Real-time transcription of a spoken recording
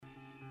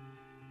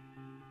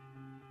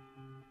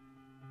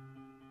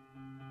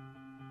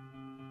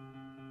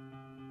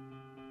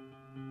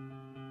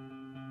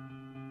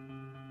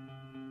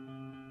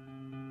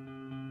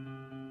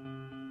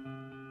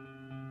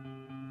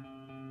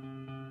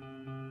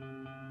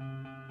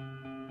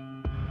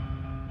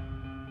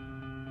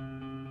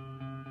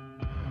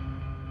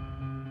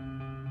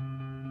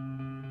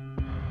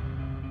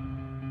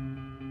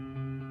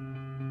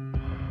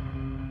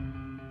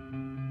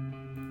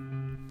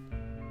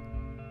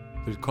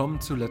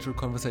Willkommen zu Lateral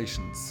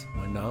Conversations.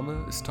 Mein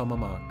Name ist Thomas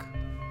Mark.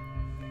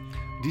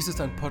 Dies ist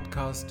ein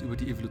Podcast über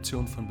die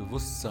Evolution von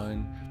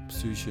Bewusstsein,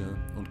 Psyche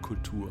und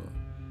Kultur.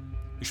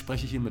 Ich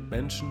spreche hier mit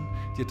Menschen,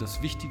 die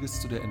etwas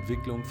Wichtiges zu der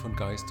Entwicklung von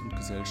Geist und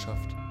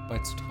Gesellschaft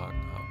beizutragen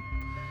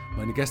haben.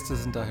 Meine Gäste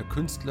sind daher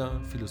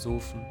Künstler,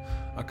 Philosophen,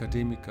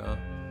 Akademiker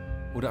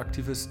oder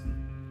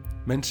Aktivisten.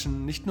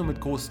 Menschen nicht nur mit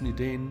großen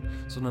Ideen,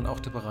 sondern auch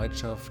der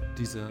Bereitschaft,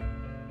 diese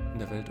in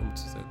der Welt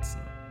umzusetzen.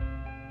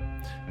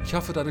 Ich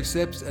hoffe dadurch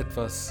selbst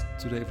etwas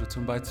zu der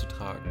Evolution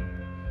beizutragen,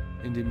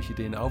 indem ich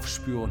Ideen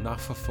aufspüre und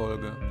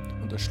nachverfolge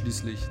und das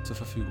schließlich zur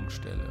Verfügung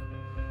stelle.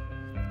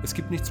 Es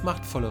gibt nichts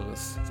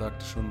Machtvolleres,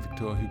 sagte schon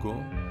Victor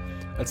Hugo,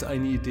 als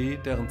eine Idee,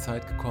 deren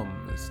Zeit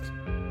gekommen ist.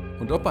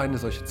 Und ob eine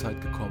solche Zeit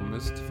gekommen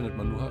ist, findet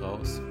man nur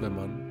heraus, wenn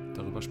man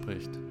darüber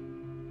spricht.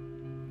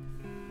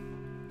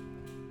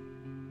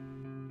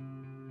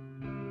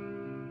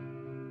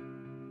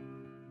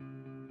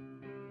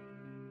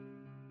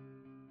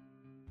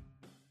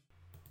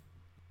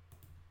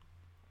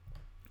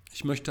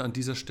 Ich möchte an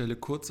dieser Stelle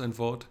kurz ein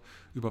Wort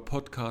über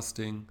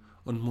Podcasting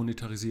und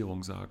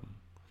Monetarisierung sagen.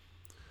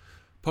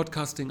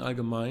 Podcasting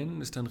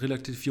allgemein ist ein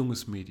relativ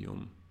junges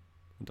Medium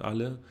und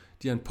alle,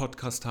 die einen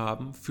Podcast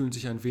haben, fühlen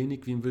sich ein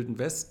wenig wie im Wilden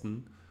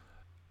Westen,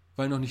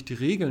 weil noch nicht die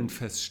Regeln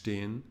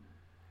feststehen,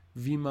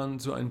 wie man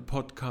so einen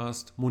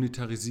Podcast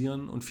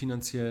monetarisieren und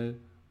finanziell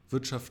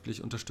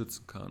wirtschaftlich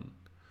unterstützen kann.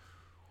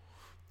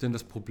 Denn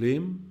das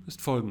Problem ist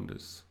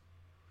folgendes: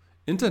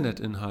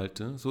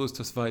 Internetinhalte, so ist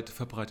das weit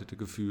verbreitete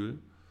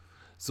Gefühl,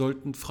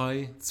 sollten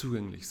frei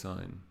zugänglich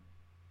sein.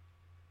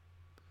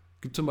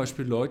 Es gibt zum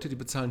Beispiel Leute, die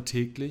bezahlen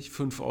täglich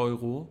 5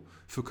 Euro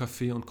für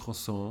Kaffee und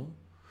Croissant,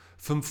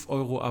 5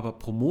 Euro aber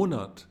pro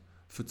Monat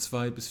für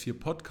 2 bis 4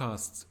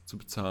 Podcasts zu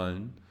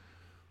bezahlen,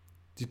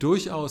 die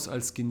durchaus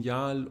als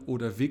genial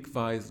oder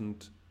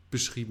wegweisend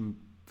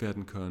beschrieben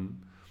werden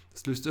können.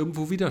 Das löst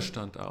irgendwo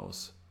Widerstand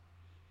aus.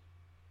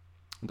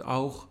 Und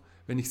auch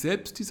wenn ich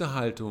selbst diese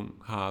Haltung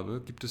habe,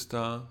 gibt es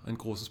da ein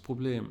großes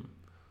Problem.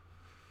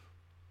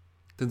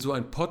 Denn so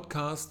ein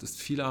Podcast ist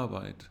viel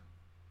Arbeit.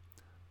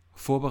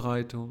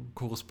 Vorbereitung,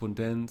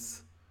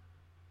 Korrespondenz,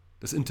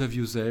 das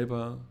Interview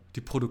selber,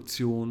 die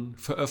Produktion,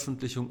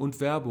 Veröffentlichung und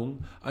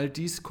Werbung, all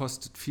dies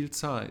kostet viel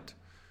Zeit.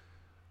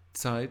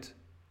 Zeit,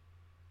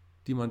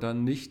 die man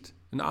dann nicht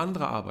in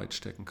andere Arbeit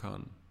stecken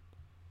kann.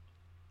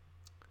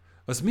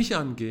 Was mich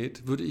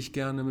angeht, würde ich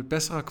gerne mit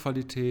besserer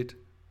Qualität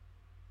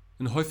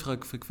in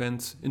häufiger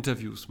Frequenz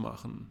Interviews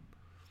machen.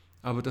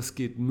 Aber das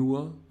geht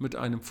nur mit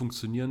einem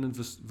funktionierenden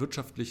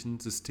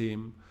wirtschaftlichen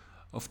System,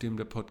 auf dem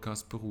der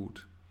Podcast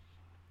beruht.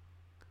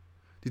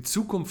 Die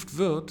Zukunft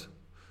wird,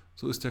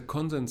 so ist der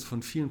Konsens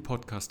von vielen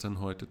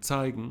Podcastern heute,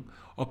 zeigen,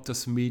 ob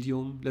das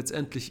Medium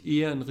letztendlich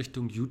eher in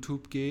Richtung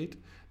YouTube geht,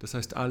 das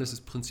heißt alles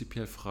ist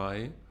prinzipiell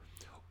frei,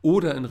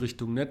 oder in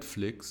Richtung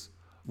Netflix,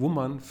 wo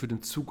man für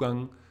den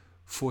Zugang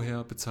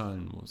vorher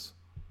bezahlen muss.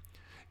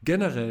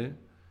 Generell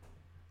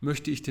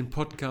möchte ich den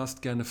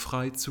Podcast gerne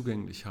frei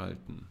zugänglich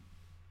halten.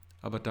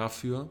 Aber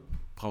dafür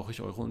brauche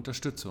ich eure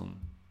Unterstützung.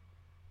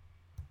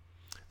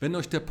 Wenn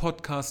euch der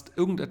Podcast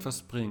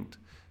irgendetwas bringt,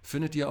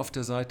 findet ihr auf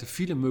der Seite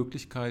viele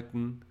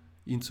Möglichkeiten,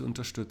 ihn zu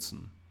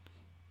unterstützen.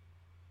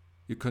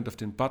 Ihr könnt auf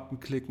den Button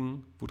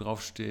klicken, wo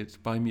drauf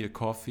steht Buy me a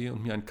Coffee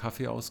und mir einen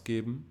Kaffee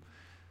ausgeben.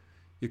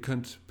 Ihr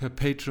könnt per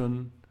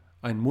Patreon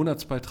einen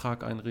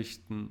Monatsbeitrag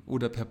einrichten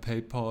oder per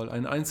PayPal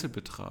einen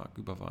Einzelbetrag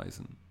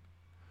überweisen.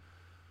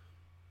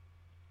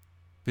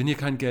 Wenn ihr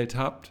kein Geld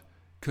habt,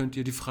 könnt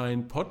ihr die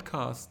freien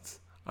Podcasts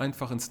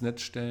einfach ins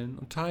Netz stellen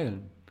und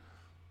teilen.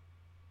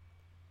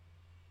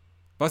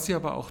 Was ihr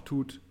aber auch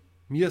tut,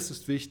 mir ist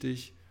es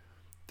wichtig,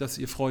 dass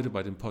ihr Freude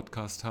bei dem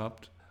Podcast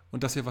habt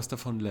und dass ihr was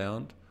davon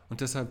lernt, und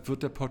deshalb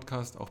wird der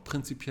Podcast auch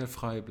prinzipiell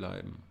frei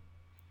bleiben.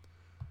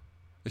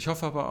 Ich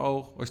hoffe aber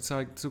auch, euch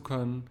zeigen zu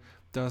können,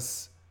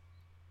 dass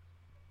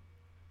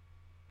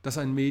das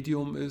ein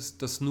Medium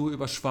ist, das nur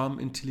über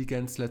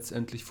Schwarmintelligenz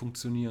letztendlich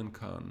funktionieren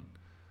kann.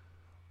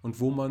 Und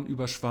wo man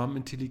über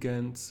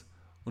Schwarmintelligenz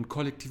und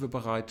kollektive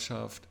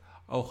Bereitschaft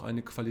auch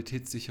eine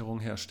Qualitätssicherung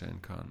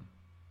herstellen kann.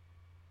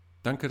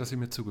 Danke, dass ihr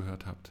mir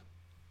zugehört habt.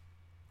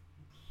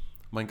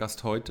 Mein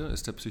Gast heute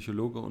ist der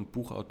Psychologe und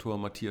Buchautor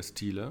Matthias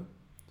Thiele.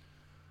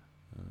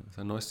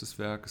 Sein neuestes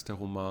Werk ist der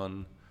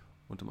Roman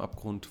Und im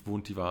Abgrund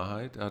wohnt die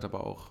Wahrheit. Er hat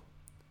aber auch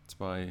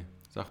 2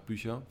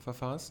 Sachbücher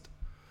verfasst.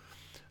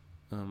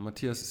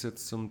 Matthias ist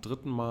jetzt zum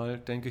 3. Mal,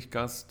 denke ich,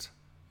 Gast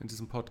in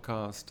diesem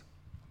Podcast.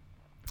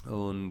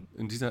 Und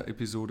in dieser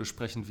Episode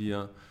sprechen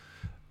wir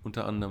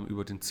unter anderem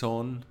über den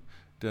Zorn,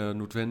 der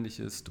notwendig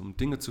ist, um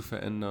Dinge zu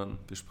verändern.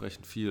 Wir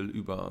sprechen viel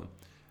über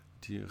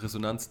die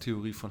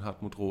Resonanztheorie von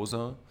Hartmut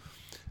Rosa.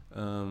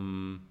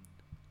 Und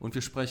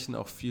wir sprechen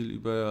auch viel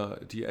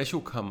über die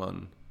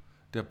Echokammern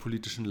der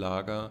politischen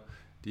Lager,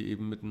 die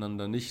eben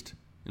miteinander nicht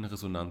in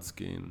Resonanz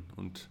gehen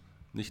und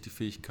nicht die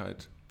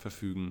Fähigkeit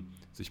verfügen,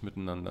 sich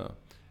miteinander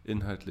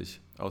inhaltlich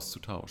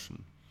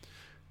auszutauschen.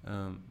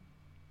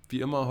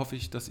 Wie immer hoffe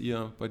ich, dass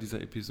ihr bei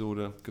dieser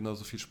Episode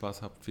genauso viel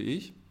Spaß habt wie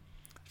ich.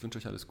 Ich wünsche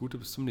euch alles Gute,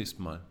 bis zum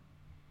nächsten Mal.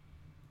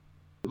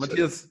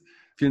 Matthias,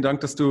 Vielen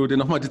Dank, dass du dir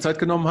nochmal die Zeit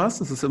genommen hast.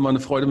 Es ist immer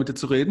eine Freude, mit dir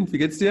zu reden. Wie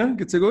geht's dir?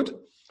 Geht's dir gut?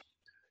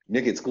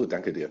 Mir geht's gut,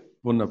 danke dir.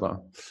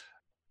 Wunderbar.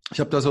 Ich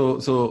habe da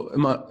so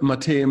immer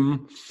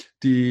Themen,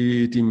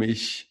 die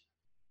mich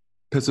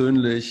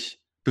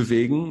persönlich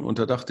bewegen. Und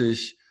da dachte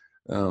ich,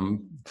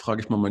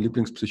 frage ich mal meinen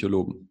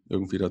Lieblingspsychologen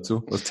irgendwie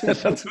dazu, was der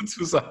dazu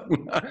zu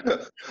sagen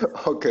hat.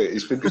 Okay,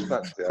 ich bin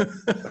gespannt. Ja.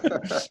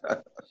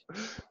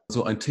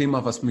 So ein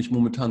Thema, was mich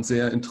momentan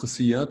sehr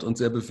interessiert und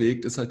sehr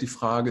bewegt, ist halt die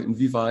Frage,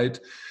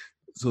 inwieweit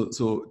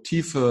so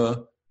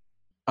tiefe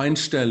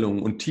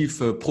Einstellungen und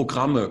tiefe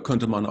Programme,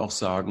 könnte man auch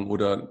sagen,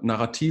 oder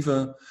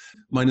Narrative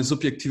meine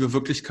subjektive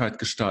Wirklichkeit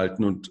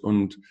gestalten.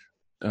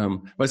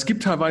 Weil es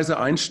gibt teilweise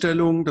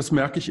Einstellungen, das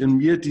merke ich in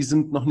mir, die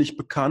sind noch nicht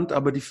bekannt,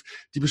 aber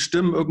die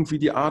bestimmen irgendwie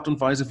die Art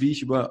und Weise, wie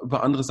ich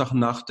über andere Sachen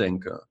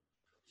nachdenke.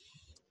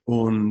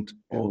 Und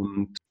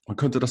man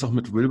könnte das auch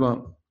mit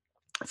Wilber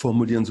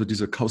formulieren, so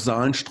diese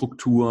kausalen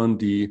Strukturen,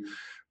 die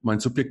mein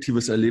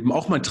subjektives Erleben,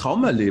 auch mein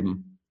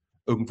Traumerleben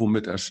irgendwo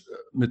mit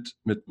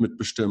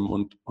bestimmen.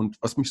 Und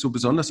was mich so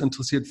besonders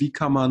interessiert, wie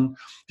kann man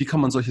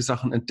solche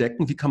Sachen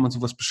entdecken, wie kann man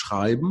sowas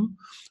beschreiben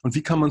und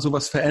wie kann man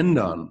sowas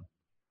verändern?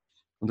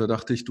 Und da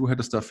dachte ich, du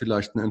hättest da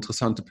vielleicht eine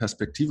interessante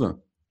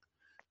Perspektive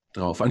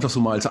drauf. Einfach so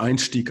mal als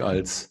Einstieg,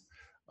 als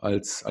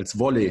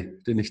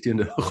Volley, den ich dir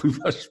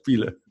darüber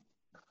spiele.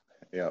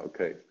 Ja,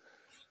 okay.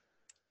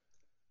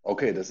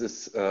 Okay,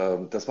 das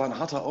war ein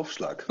harter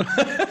Aufschlag.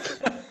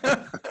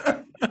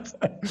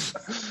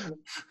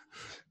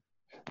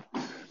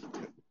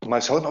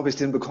 Mal schauen, ob ich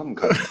den bekommen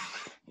kann.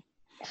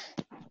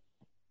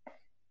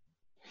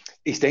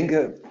 Ich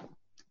denke,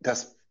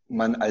 dass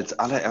man als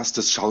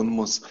allererstes schauen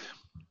muss,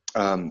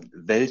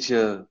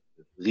 welche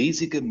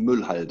riesige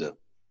Müllhalde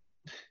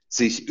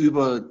sich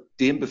über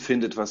dem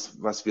befindet,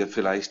 was wir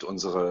vielleicht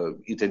unsere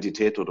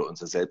Identität oder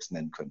unser Selbst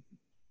nennen könnten.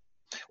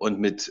 Und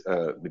mit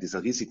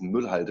dieser riesigen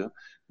Müllhalde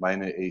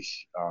meine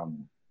ich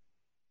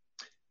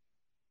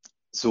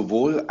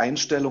sowohl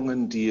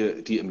Einstellungen,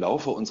 die im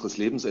Laufe unseres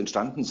Lebens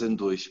entstanden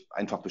sind durch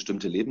einfach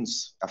bestimmte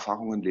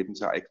Lebenserfahrungen,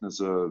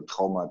 Lebensereignisse,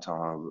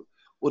 Traumata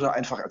oder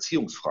einfach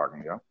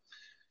Erziehungsfragen, ja,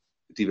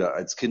 die wir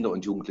als Kinder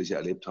und Jugendliche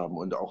erlebt haben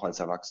und auch als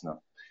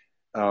Erwachsene.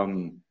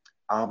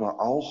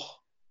 Aber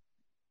auch,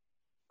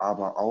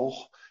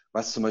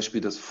 was zum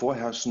Beispiel das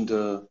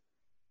vorherrschende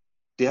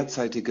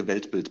derzeitige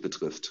Weltbild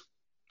betrifft.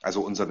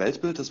 Also unser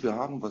Weltbild, das wir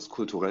haben, was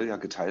kulturell ja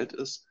geteilt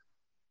ist,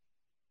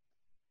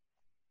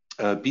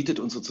 bietet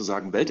uns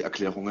sozusagen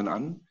Welterklärungen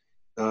an,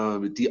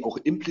 die auch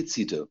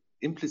implizite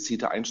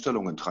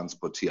Einstellungen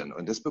transportieren.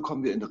 Und das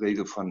bekommen wir in der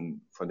Regel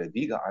von der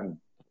Wiege an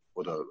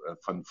oder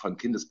von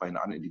Kindesbeinen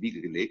an in die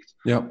Wiege gelegt.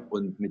 Ja.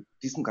 Und mit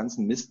diesem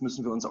ganzen Mist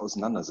müssen wir uns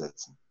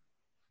auseinandersetzen.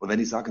 Und wenn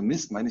ich sage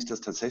Mist, meine ich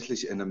das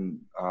tatsächlich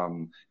in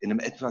einem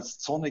etwas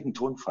zornigen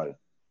Tonfall.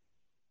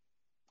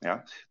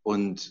 Ja?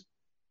 Und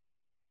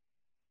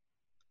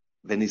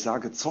wenn ich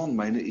sage Zorn,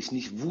 meine ich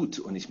nicht Wut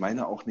und ich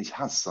meine auch nicht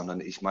Hass, sondern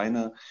ich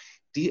meine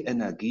die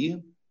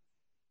Energie,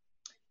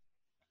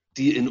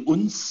 die in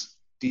uns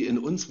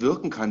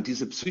wirken kann,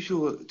 diese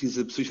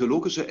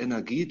psychologische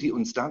Energie, die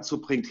uns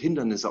dazu bringt,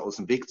 Hindernisse aus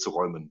dem Weg zu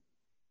räumen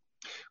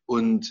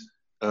und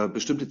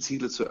bestimmte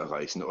Ziele zu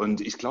erreichen.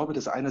 Und ich glaube,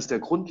 dass eines der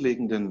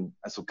grundlegenden,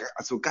 also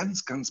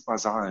ganz, ganz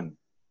basalen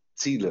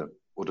Ziele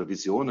oder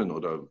Visionen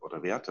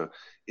oder Werte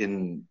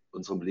in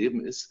unserem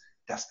Leben ist,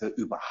 dass wir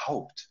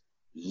überhaupt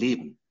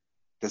leben.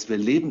 Dass wir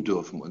leben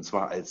dürfen, und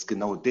zwar als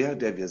genau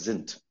der wir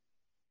sind.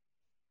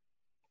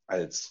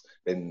 Als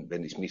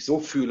wenn ich mich so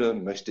fühle,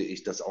 möchte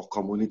ich das auch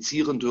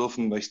kommunizieren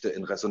dürfen, möchte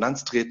in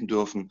Resonanz treten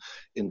dürfen,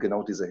 in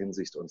genau dieser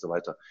Hinsicht und so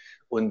weiter.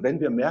 Und wenn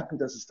wir merken,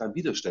 dass es da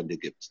Widerstände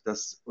gibt,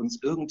 dass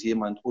uns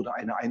irgendjemand oder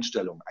eine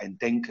Einstellung, ein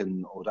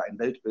Denken oder ein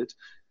Weltbild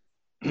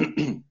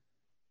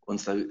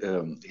uns da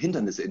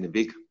Hindernisse in den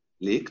Weg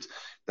legt,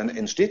 dann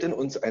entsteht in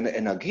uns eine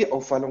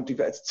Energieaufwallung, die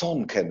wir als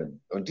Zorn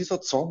kennen. Und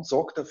dieser Zorn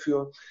sorgt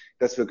dafür,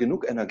 dass wir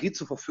genug Energie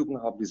zur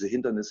Verfügung haben, diese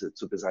Hindernisse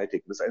zu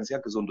beseitigen. Das ist ein sehr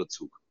gesunder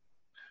Zug.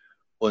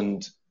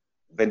 Und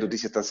wenn du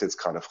dich das jetzt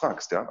gerade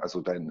fragst, ja,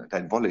 also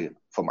dein Volley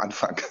vom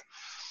Anfang,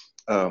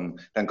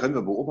 dann können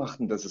wir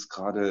beobachten, dass es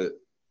gerade,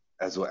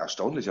 also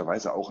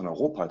erstaunlicherweise auch in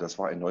Europa, das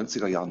war in den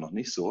 90er Jahren noch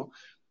nicht so,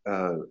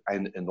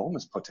 ein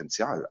enormes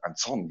Potenzial an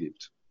Zorn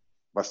gibt,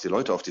 was die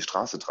Leute auf die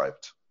Straße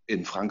treibt.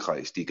 In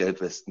Frankreich die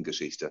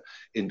Gelbwesten-Geschichte,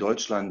 in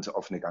Deutschland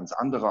auf eine ganz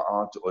andere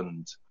Art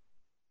und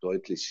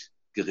deutlich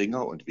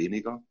geringer und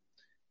weniger.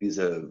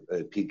 Diese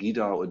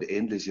Pegida und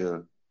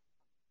ähnliche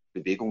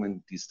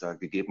Bewegungen, die es da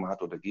gegeben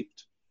hat oder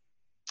gibt.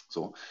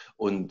 So.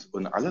 Und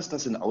alles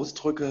das sind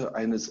Ausdrücke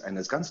eines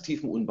ganz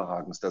tiefen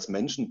Unbehagens, das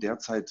Menschen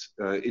derzeit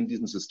in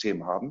diesem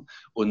System haben.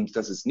 Und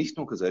das ist nicht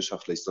nur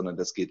gesellschaftlich, sondern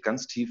das geht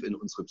ganz tief in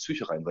unsere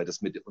Psyche rein, weil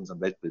das mit unserem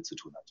Weltbild zu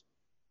tun hat.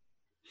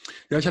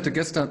 Ja, ich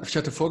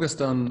hatte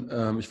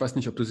vorgestern, ich weiß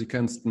nicht, ob du sie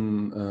kennst,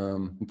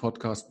 einen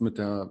Podcast mit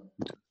der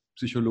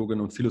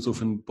Psychologin und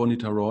Philosophin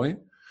Bonita Roy.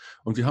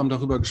 Und wir haben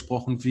darüber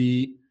gesprochen,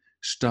 wie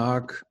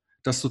stark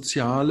das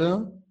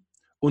Soziale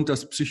und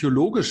das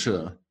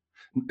Psychologische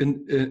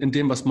in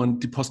dem, was man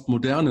die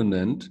Postmoderne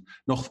nennt,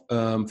 noch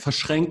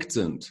verschränkt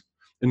sind.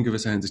 in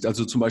gewisser Hinsicht.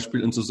 Also zum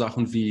Beispiel in so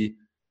Sachen wie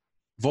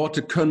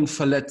Worte können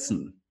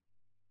verletzen.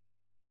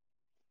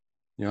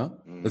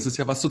 Ja, das ist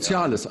ja was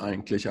Soziales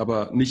eigentlich,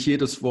 aber nicht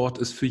jedes Wort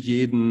ist für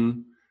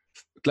jeden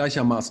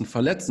gleichermaßen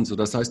verletzend. So,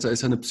 das heißt, da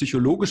ist ja eine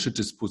psychologische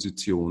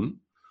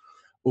Disposition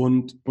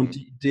und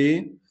die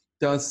Idee,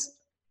 dass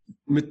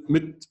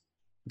mit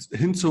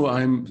hin zu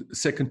einem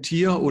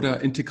Second-Tier-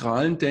 oder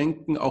integralen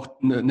Denken auch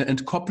eine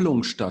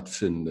Entkopplung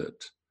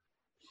stattfindet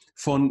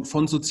von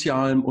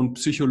sozialem und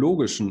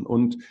psychologischen.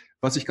 Und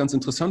was ich ganz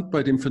interessant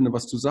bei dem finde,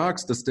 was du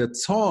sagst, dass der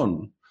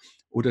Zorn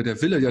oder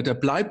der Wille, ja, der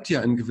bleibt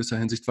ja in gewisser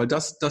Hinsicht, weil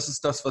das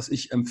ist das, was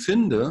ich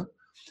empfinde,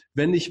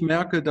 wenn ich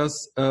merke,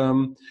 dass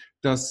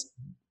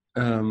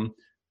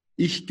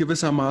ich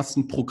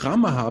gewissermaßen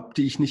Programme habe,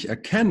 die ich nicht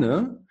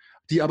erkenne,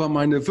 die aber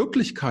meine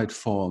Wirklichkeit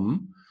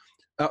formen.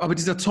 Aber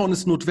dieser Zorn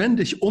ist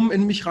notwendig, um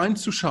in mich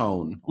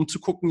reinzuschauen, um zu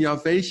gucken,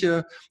 ja,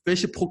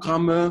 welche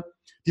Programme,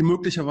 die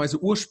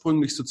möglicherweise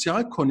ursprünglich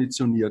sozial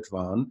konditioniert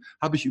waren,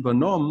 habe ich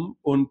übernommen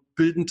und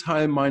bilden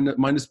Teil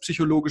meines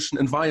psychologischen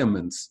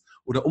Environments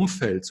oder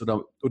Umfelds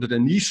oder der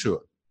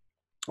Nische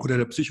oder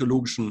der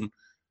psychologischen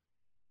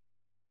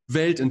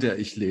Welt, in der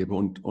ich lebe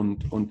und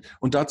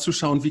dazu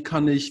schauen, wie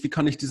kann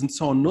ich diesen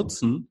Zorn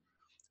nutzen,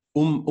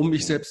 um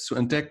mich selbst zu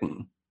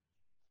entdecken.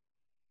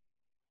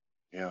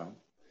 Ja.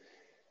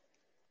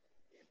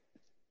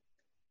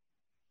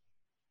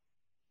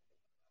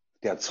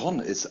 Der Zorn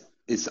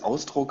ist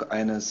Ausdruck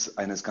eines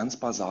ganz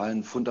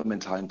basalen,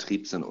 fundamentalen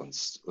Triebs in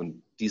uns.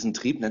 Und diesen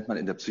Trieb nennt man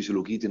in der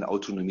Psychologie den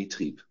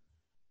Autonomietrieb.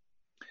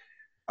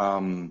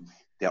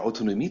 Der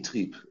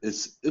Autonomietrieb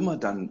ist immer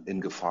dann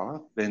in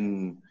Gefahr,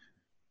 wenn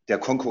der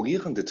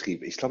konkurrierende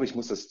Trieb, ich glaube, ich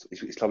muss das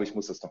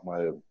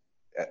nochmal,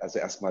 also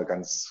erstmal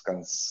ganz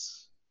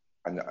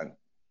an.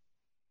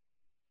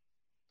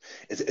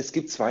 Es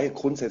gibt zwei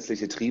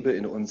grundsätzliche Triebe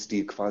in uns,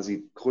 die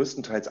quasi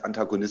größtenteils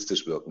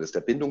antagonistisch wirken. Das ist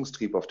der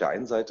Bindungstrieb auf der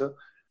einen Seite,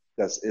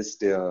 das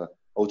ist der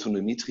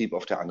Autonomietrieb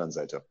auf der anderen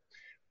Seite.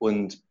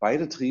 Und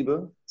beide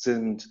Triebe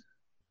sind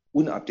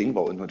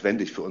unabdingbar und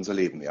notwendig für unser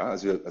Leben. Ja?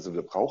 Also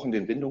wir brauchen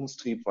den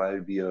Bindungstrieb,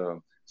 weil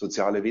wir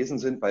soziale Wesen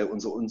sind, weil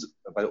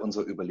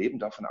unser Überleben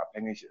davon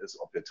abhängig ist,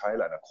 ob wir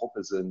Teil einer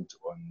Gruppe sind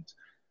und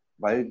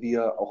weil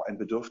wir auch ein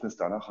Bedürfnis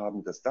danach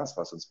haben, dass das,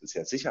 was uns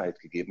bisher Sicherheit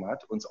gegeben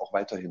hat, uns auch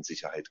weiterhin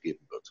Sicherheit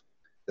geben wird.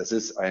 Das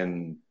ist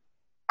ein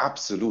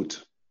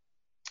absolut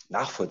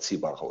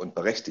nachvollziehbarer und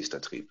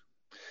berechtigter Trieb.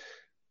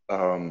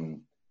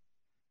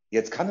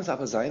 Jetzt kann es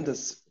aber sein,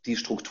 dass die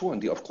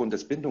Strukturen, die aufgrund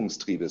des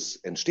Bindungstriebes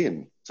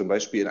entstehen, zum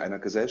Beispiel in einer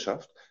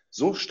Gesellschaft,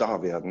 so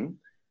starr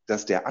werden,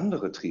 dass der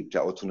andere Trieb,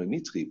 der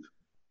Autonomietrieb,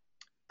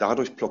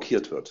 dadurch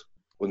blockiert wird.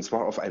 Und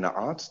zwar auf eine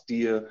Art,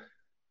 die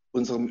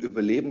unserem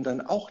Überleben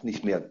dann auch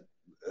nicht mehr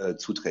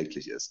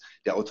zuträglich ist.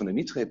 Der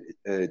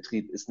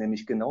Autonomietrieb ist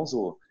nämlich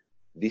genauso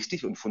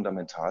wichtig und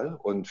fundamental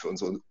und für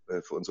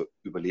unser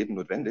Überleben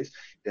notwendig.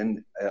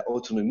 Denn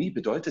Autonomie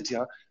bedeutet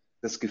ja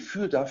das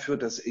Gefühl dafür,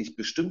 dass ich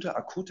bestimmte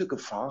akute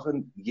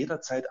Gefahren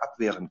jederzeit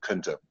abwehren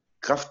könnte.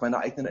 Kraft meiner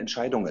eigenen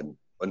Entscheidungen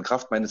und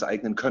Kraft meines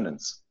eigenen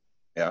Könnens.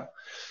 Ja?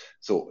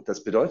 So,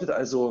 das bedeutet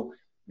also,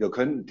 wir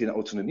können den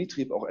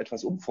Autonomietrieb auch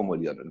etwas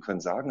umformulieren und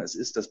können sagen, es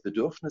ist das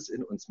Bedürfnis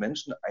in uns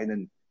Menschen,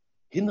 einen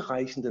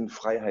hinreichenden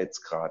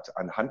Freiheitsgrad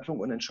an Handlung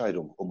und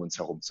Entscheidung um uns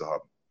herum zu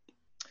haben.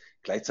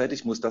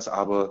 Gleichzeitig muss das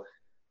aber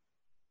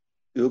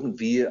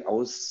irgendwie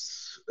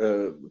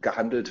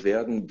ausgehandelt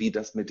werden, wie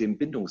das mit dem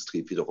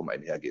Bindungstrieb wiederum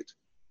einhergeht.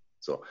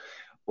 So.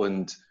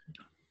 Und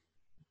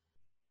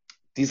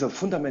dieser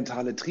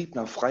fundamentale Trieb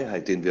nach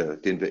Freiheit, den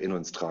wir in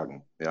uns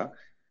tragen, ja,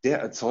 der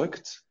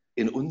erzeugt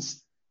in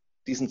uns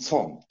diesen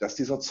Zorn. Dass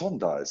dieser Zorn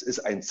da ist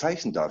ein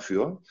Zeichen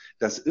dafür,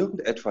 dass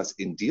irgendetwas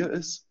in dir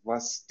ist,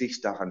 was dich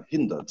daran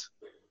hindert,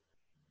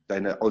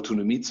 deine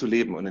Autonomie zu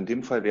leben. Und in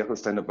dem Fall wäre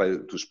es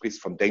weil du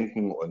sprichst vom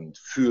Denken und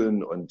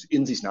Fühlen und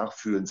in sich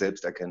nachfühlen,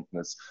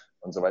 Selbsterkenntnis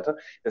und so weiter.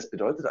 Das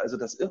bedeutet also,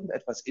 dass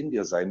irgendetwas in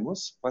dir sein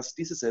muss, was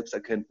diese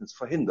Selbsterkenntnis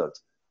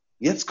verhindert.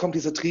 Jetzt kommt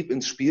dieser Trieb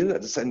ins Spiel.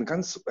 Das ist eine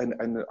ganz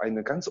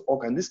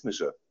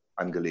organismische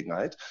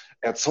Angelegenheit.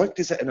 Erzeugt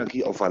diese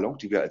Energieaufwallung,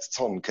 die wir als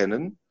Zorn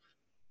kennen.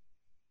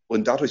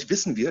 Und dadurch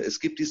wissen wir,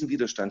 es gibt diesen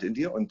Widerstand in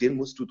dir und den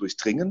musst du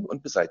durchdringen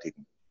und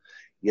beseitigen.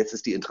 Jetzt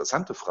ist die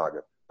interessante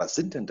Frage, was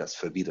sind denn das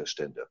für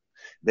Widerstände?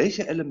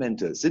 Welche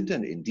Elemente sind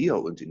denn in dir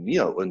und in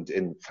mir und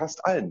in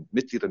fast allen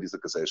Mitgliedern dieser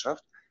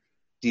Gesellschaft,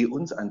 die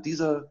uns an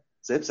dieser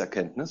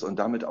Selbsterkenntnis und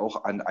damit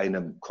auch an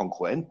einem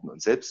kongruenten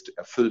und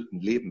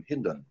selbsterfüllten Leben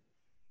hindern?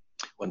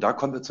 Und da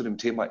kommen wir zu dem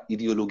Thema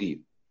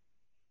Ideologie.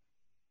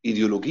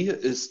 Ideologie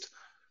ist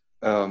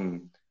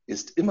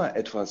immer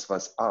etwas,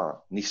 was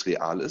A, nicht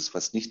real ist,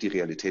 was nicht die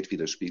Realität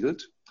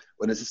widerspiegelt,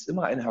 und es ist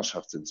immer ein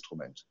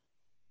Herrschaftsinstrument.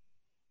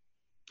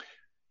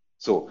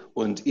 So,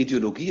 und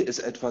Ideologie ist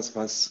etwas,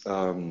 was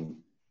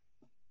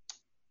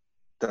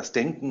das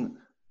Denken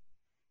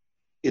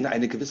in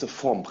eine gewisse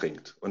Form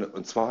bringt.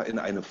 Und zwar in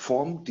eine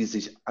Form, die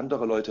sich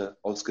andere Leute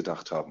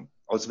ausgedacht haben.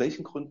 Aus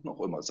welchen Gründen auch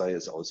immer. Sei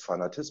es aus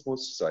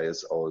Fanatismus, sei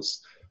es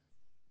aus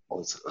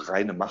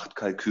reinem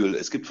Machtkalkül.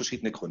 Es gibt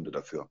verschiedene Gründe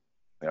dafür.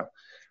 Ja.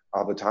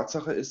 Aber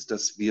Tatsache ist,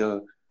 dass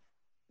wir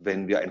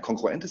wenn wir ein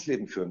kongruentes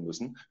Leben führen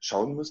müssen,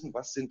 schauen müssen,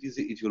 was sind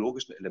diese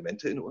ideologischen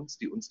Elemente in uns,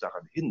 die uns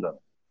daran hindern,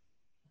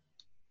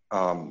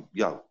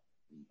 ja,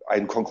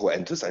 ein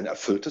kongruentes, ein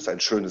erfülltes, ein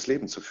schönes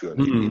Leben zu führen,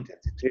 in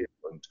Intensität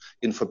und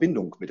in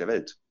Verbindung mit der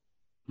Welt.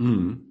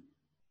 Mhm.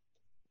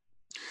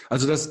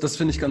 Also das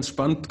finde ich ganz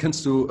spannend.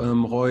 Kennst du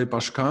Roy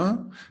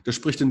Bhaskar? Der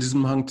spricht in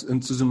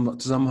diesem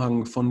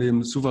Zusammenhang von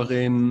dem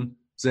souveränen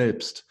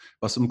Selbst,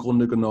 was im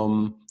Grunde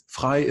genommen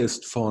frei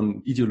ist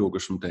von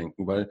ideologischem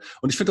Denken.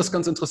 Und ich finde das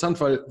ganz interessant,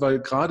 weil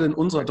gerade in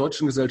unserer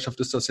deutschen Gesellschaft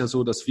ist das ja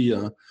so, dass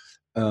wir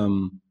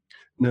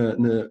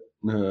eine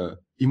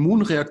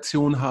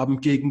Immunreaktion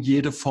haben gegen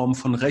jede Form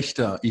von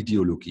rechter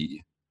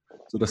Ideologie.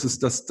 So, das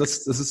ist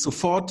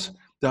sofort,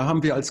 da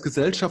haben wir als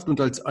Gesellschaft und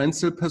als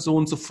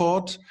Einzelperson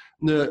sofort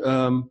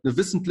eine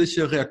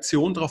wissentliche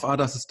Reaktion drauf,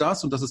 das ist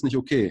das und das ist nicht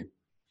okay.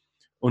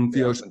 Und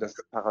und das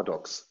ist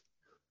paradox.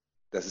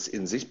 Das ist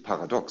in sich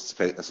paradox.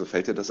 Also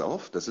fällt dir das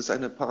auf? Das ist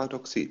eine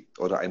Paradoxie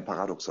oder ein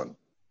Paradoxon.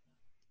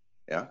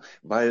 Ja,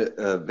 weil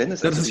wenn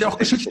es... Ja, das ist ja auch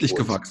geschichtlich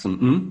gewachsen.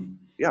 Hm?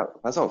 Ja,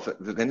 pass auf,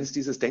 wenn es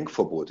dieses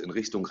Denkverbot in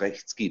Richtung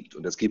rechts gibt,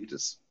 und das gibt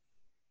es,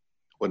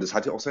 und es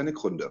hat ja auch seine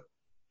Gründe,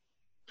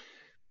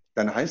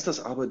 dann heißt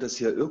das aber, dass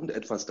hier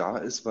irgendetwas da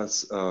ist,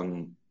 was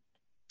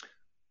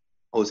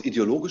aus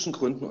ideologischen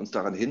Gründen uns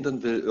daran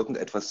hindern will,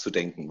 irgendetwas zu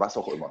denken, was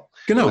auch immer.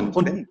 Genau. Und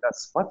wenn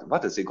das,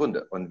 warte,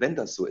 Sekunde, und wenn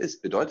das so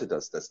ist, bedeutet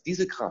das, dass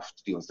diese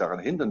Kraft, die uns daran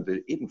hindern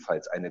will,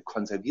 ebenfalls eine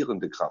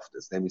konservierende Kraft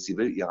ist, nämlich sie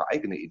will ihre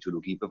eigene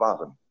Ideologie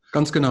bewahren.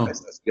 Ganz genau.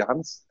 Das heißt, wir haben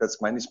es, das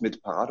meine ich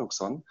mit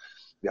Paradoxon,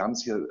 wir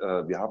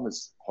haben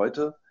es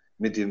heute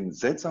mit dem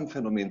seltsamen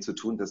Phänomen zu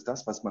tun, dass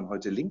das, was man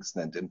heute links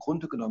nennt, im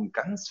Grunde genommen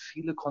ganz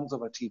viele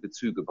konservative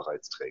Züge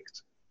bereits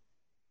trägt.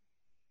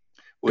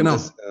 Und genau.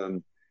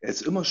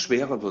 Es immer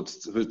schwerer wird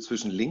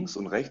zwischen links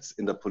und rechts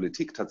in der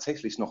Politik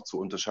tatsächlich noch zu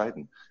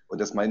unterscheiden.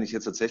 Und das meine ich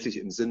jetzt tatsächlich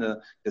im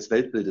Sinne des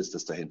Weltbildes,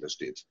 das dahinter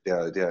steht,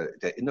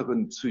 der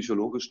inneren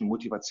psychologischen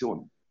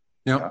Motivation.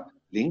 Ja. Ja,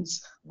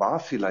 links war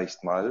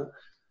vielleicht mal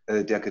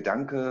der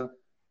Gedanke,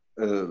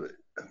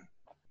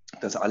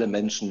 dass alle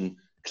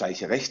Menschen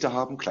gleiche Rechte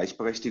haben,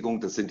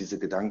 Gleichberechtigung. Das sind diese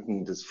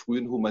Gedanken des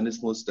frühen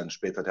Humanismus, dann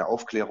später der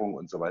Aufklärung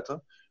und so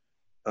weiter.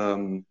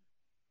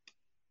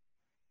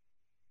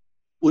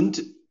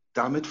 Und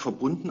damit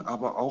verbunden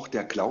aber auch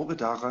der Glaube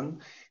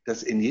daran,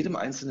 dass in jedem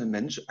einzelnen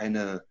Mensch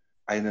eine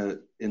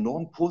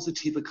enorm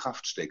positive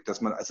Kraft steckt,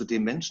 dass man also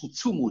dem Menschen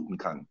zumuten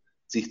kann,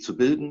 sich zu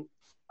bilden,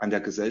 an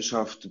der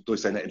Gesellschaft durch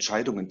seine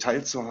Entscheidungen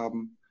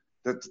teilzuhaben.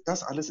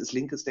 Das alles ist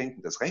linkes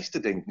Denken. Das rechte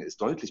Denken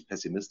ist deutlich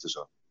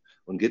pessimistischer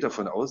und geht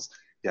davon aus,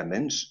 der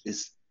Mensch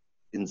ist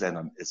in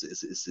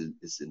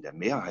der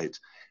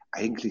Mehrheit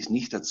eigentlich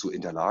nicht dazu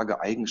in der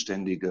Lage,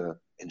 eigenständige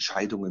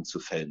Entscheidungen zu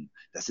fällen.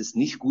 Das ist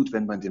nicht gut,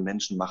 wenn man den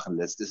Menschen machen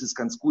lässt. Es ist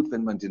ganz gut,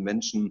 wenn man den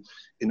Menschen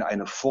in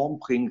eine Form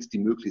bringt, die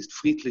möglichst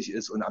friedlich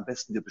ist, und am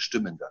besten wir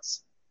bestimmen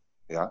das.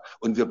 Ja?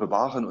 Und wir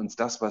bewahren uns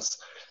das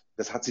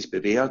hat sich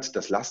bewährt,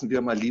 das lassen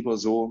wir mal lieber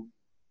so.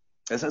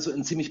 Das ist also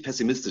ein ziemlich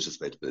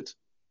pessimistisches Weltbild.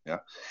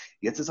 Ja?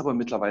 Jetzt ist aber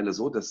mittlerweile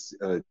so, dass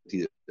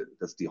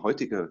die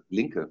heutige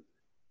Linke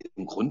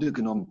im Grunde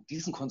genommen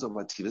diesen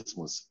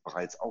Konservativismus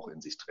bereits auch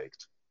in sich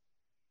trägt.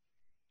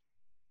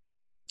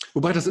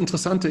 Wobei das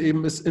Interessante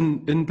eben ist,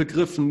 in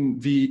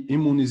Begriffen wie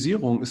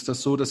Immunisierung ist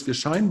das so, dass wir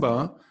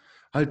scheinbar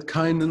halt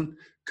keine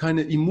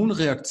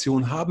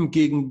Immunreaktion haben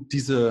gegen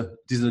diese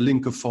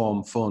linke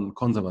Form von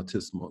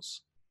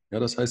Konservatismus.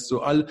 Ja, das heißt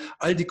so, all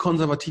die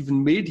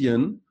konservativen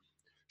Medien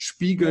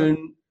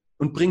spiegeln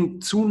und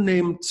bringen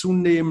zunehmend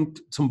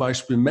zum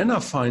Beispiel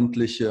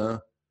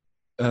männerfeindliche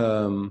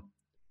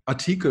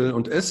Artikel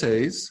und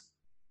Essays,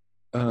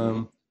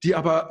 die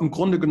aber im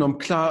Grunde genommen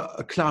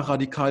klar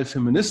radikal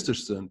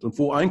feministisch sind und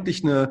wo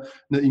eigentlich eine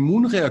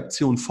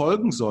Immunreaktion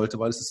folgen sollte,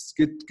 weil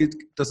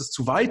dass es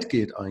zu weit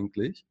geht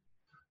eigentlich,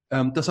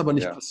 das aber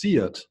nicht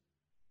passiert.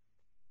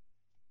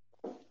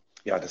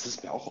 Ja, das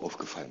ist mir auch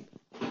aufgefallen.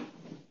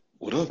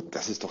 Oder?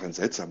 Das ist doch ein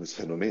seltsames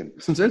Phänomen.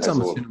 Das ist ein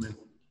seltsames Phänomen.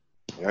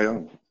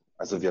 Ja.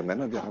 Also wir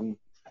Männer, wir haben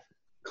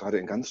gerade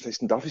in ganz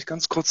schlechten... Darf ich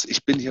ganz kurz?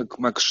 Ich bin hier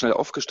mal schnell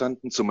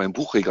aufgestanden zu meinem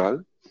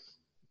Buchregal,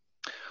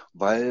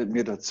 weil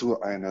mir dazu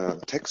eine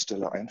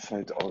Textstelle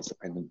einfällt aus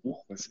einem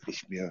Buch, was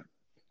ich mir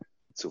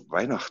zu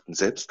Weihnachten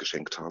selbst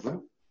geschenkt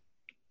habe.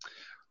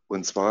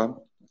 Und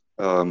zwar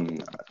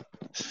ein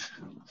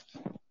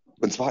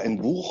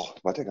Buch,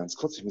 warte ganz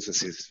kurz, ich muss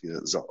das jetzt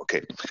wieder, so,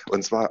 okay.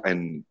 Und zwar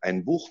ein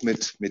Buch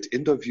mit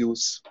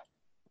Interviews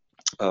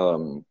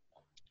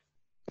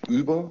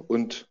über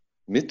und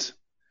mit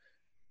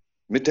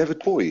David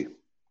Bowie.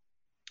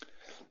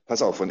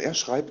 Pass auf, und er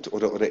schreibt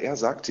oder er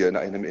sagt hier in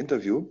einem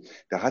Interview,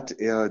 da hat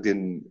er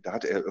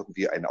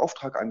irgendwie einen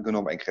Auftrag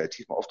angenommen, einen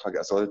kreativen Auftrag.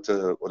 Er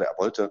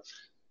wollte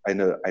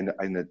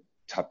eine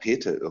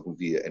Tapete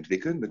irgendwie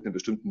entwickeln mit einem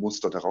bestimmten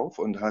Muster darauf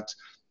und hat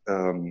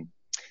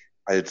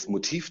als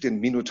Motiv den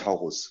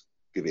Minotaurus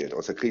gewählt,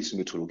 aus der griechischen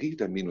Mythologie,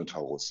 der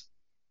Minotaurus.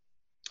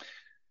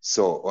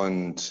 So,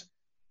 und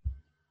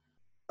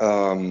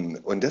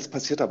jetzt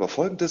passiert aber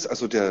Folgendes,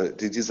 also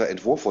dieser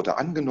Entwurf wurde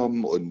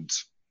angenommen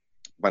und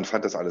Man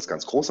fand das alles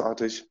ganz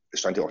großartig. Es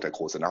stand ja auch der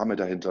große Name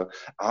dahinter.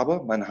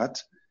 Aber man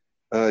hat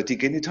die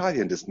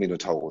Genitalien des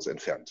Minotaurus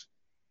entfernt.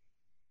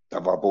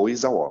 Da war Bowie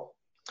sauer.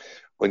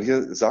 Und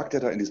hier sagt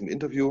er da in diesem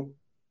Interview,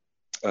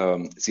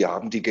 Sie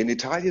haben die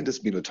Genitalien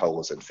des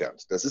Minotaurus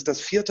entfernt. Das ist das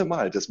 4.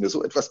 Mal, dass mir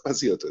so etwas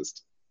passiert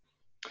ist.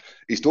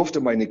 Ich durfte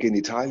meine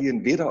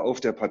Genitalien weder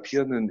auf der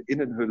papiernen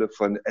Innenhülle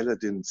von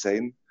Aladdin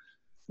Sane,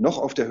 noch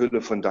auf der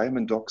Hülle von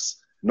Diamond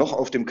Dogs, noch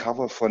auf dem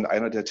Cover von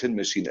einer der Tin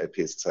Machine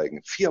LPs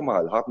zeigen. 4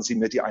 Mal haben sie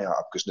mir die Eier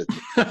abgeschnitten.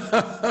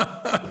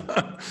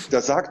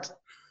 Das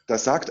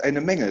sagt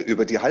eine Menge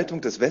über die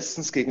Haltung des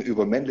Westens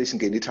gegenüber männlichen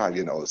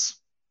Genitalien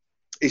aus.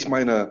 Ich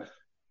meine,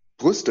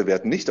 Brüste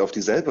werden nicht auf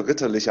dieselbe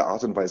ritterliche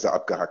Art und Weise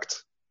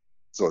abgehackt.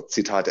 So,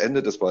 Zitat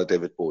Ende, das war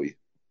David Bowie.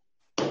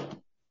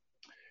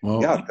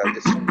 Wow. Ja,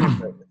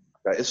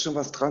 da ist schon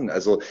was dran.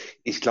 Also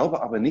ich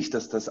glaube aber nicht,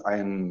 dass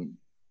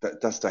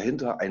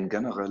dahinter ein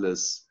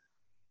generelles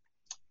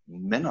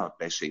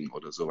Männerbashing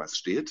oder sowas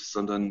steht,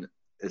 sondern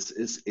es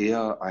ist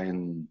eher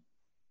eine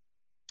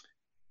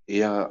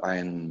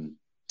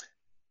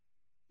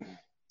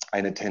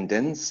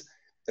Tendenz,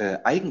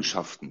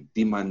 Eigenschaften,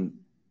 die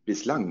man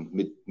bislang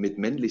mit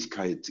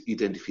Männlichkeit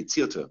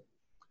identifizierte,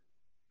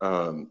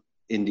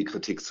 in die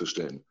Kritik zu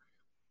stellen.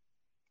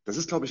 Das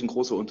ist, glaube ich, ein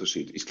großer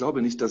Unterschied. Ich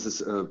glaube nicht, dass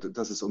es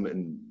um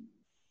einen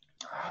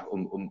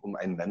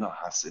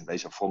Männerhass in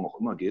welcher Form auch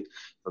immer geht,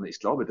 sondern ich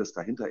glaube, dass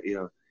dahinter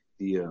eher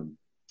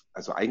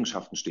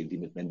Eigenschaften stehen, die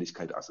mit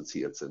Männlichkeit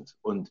assoziiert sind.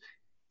 Und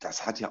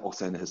das hat ja auch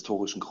seine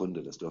historischen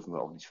Gründe, das dürfen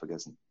wir auch nicht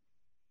vergessen.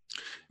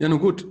 Ja, nun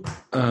gut.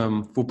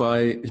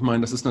 Wobei, ich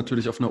meine, das ist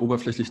natürlich auf einer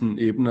oberflächlichen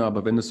Ebene,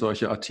 aber wenn es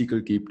solche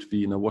Artikel gibt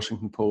wie in der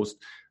Washington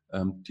Post,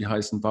 die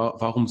heißen,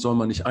 warum soll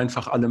man nicht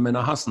einfach alle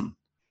Männer hassen?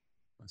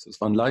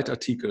 Es war ein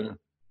Leitartikel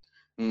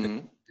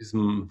in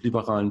diesem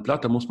liberalen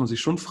Blatt. Da muss man sich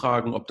schon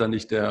fragen, ob da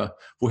nicht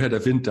woher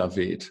der Wind da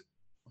weht.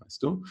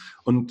 Weißt du?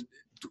 Und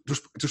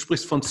du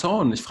sprichst von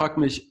Zorn. Ich frage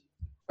mich,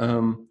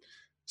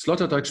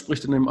 Sloterdijk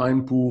spricht in dem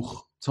einen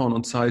Buch Zorn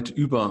und Zeit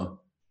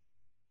über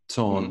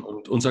Zorn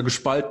und unser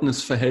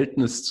gespaltenes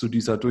Verhältnis zu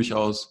dieser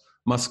durchaus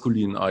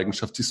maskulinen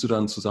Eigenschaft. Siehst du da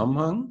einen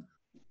Zusammenhang?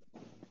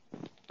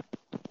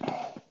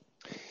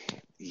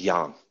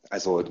 Ja,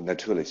 also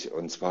natürlich.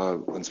 Und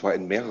zwar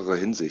in mehrerer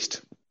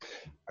Hinsicht.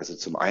 Also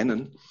zum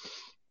einen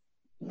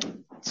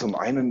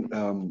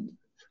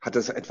hat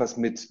das etwas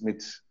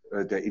mit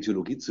der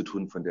Ideologie zu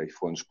tun, von der ich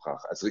vorhin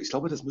sprach. Also ich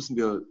glaube, das müssen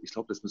wir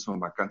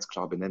mal ganz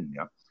klar benennen,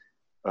 ja.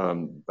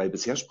 Weil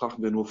bisher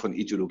sprachen wir nur von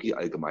Ideologie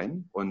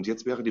allgemein. Und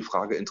jetzt wäre die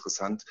Frage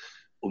interessant,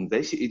 um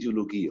welche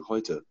Ideologie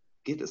heute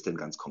geht es denn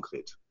ganz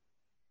konkret?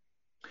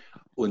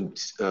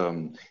 Und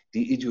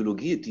die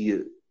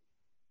Ideologie,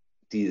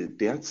 die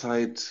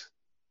derzeit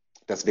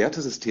das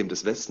Wertesystem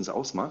des Westens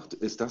ausmacht,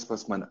 ist das,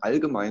 was man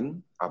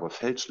allgemein, aber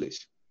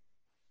fälschlich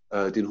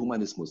den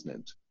Humanismus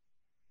nennt.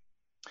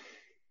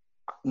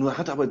 Nur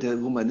hat aber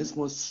der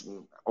Humanismus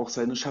auch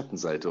seine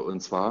Schattenseite.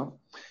 Und zwar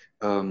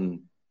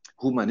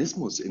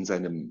Humanismus in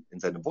seinem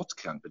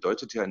Wortkern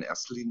bedeutet ja in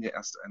erster Linie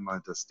erst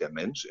einmal, dass der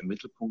Mensch im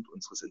Mittelpunkt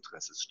unseres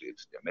Interesses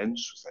steht. Der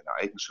Mensch, seine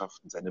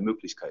Eigenschaften, seine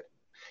Möglichkeiten.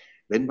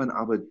 Wenn man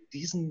aber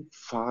diesen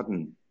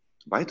Faden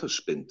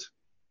weiterspinnt,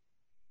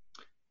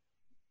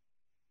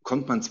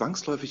 kommt man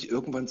zwangsläufig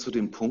irgendwann zu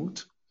dem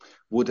Punkt,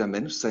 wo der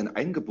Mensch sein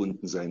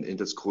Eingebundensein in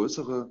das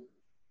Größere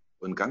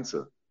und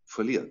Ganze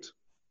verliert.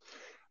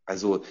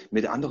 Also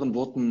mit anderen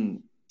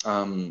Worten,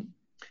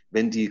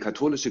 wenn die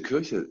katholische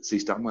Kirche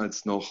sich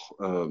damals noch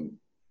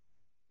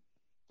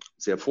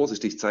sehr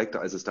vorsichtig zeigte,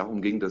 als es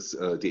darum ging, dass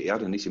die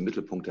Erde nicht im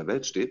Mittelpunkt der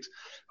Welt steht,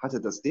 hatte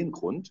das den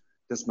Grund,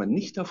 dass man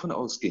nicht davon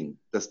ausging,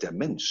 dass der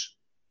Mensch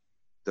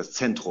das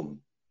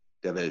Zentrum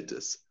der Welt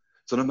ist,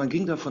 sondern man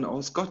ging davon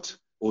aus, Gott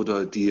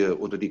oder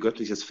die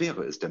göttliche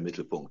Sphäre ist der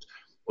Mittelpunkt.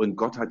 Und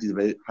Gott hat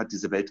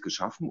diese Welt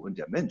geschaffen und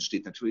der Mensch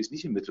steht natürlich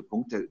nicht im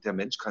Mittelpunkt. Der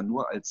Mensch kann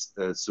nur als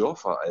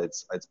Surfer,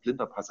 als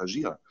blinder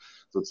Passagier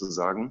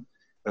sozusagen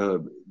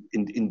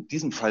in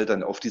diesem Fall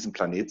dann auf diesem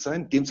Planet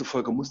sein.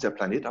 Demzufolge muss der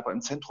Planet aber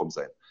im Zentrum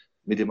sein.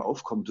 Mit dem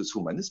Aufkommen des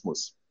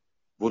Humanismus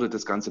wurde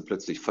das Ganze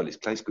plötzlich völlig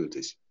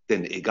gleichgültig.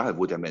 Denn egal,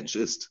 wo der Mensch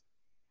ist,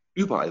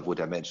 überall, wo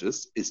der Mensch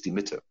ist die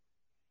Mitte,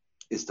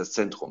 ist das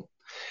Zentrum.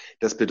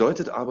 Das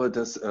bedeutet aber,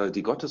 dass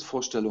die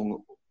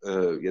Gottesvorstellung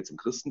jetzt im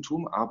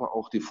Christentum, aber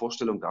auch die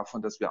Vorstellung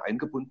davon, dass wir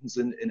eingebunden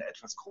sind in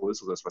etwas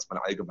Größeres, was man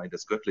allgemein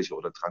das Göttliche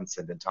oder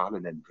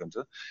Transzendentale nennen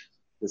könnte,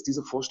 dass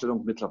diese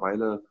Vorstellung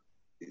mittlerweile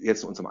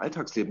jetzt in unserem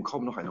Alltagsleben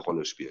kaum noch eine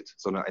Rolle spielt,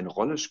 sondern eine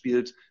Rolle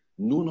spielt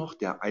nur noch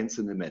der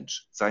einzelne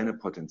Mensch, seine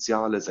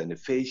Potenziale, seine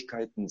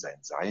Fähigkeiten, sein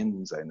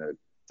Sein,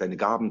 seine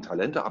Gaben,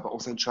 Talente, aber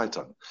auch sein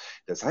Scheitern.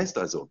 Das heißt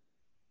also,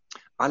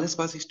 alles,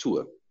 was ich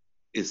tue,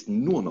 ist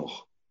nur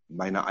noch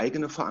meine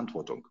eigene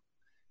Verantwortung.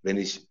 Wenn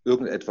ich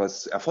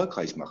irgendetwas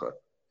erfolgreich mache,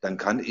 dann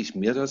kann ich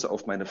mir das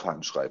auf meine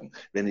Fahnen schreiben.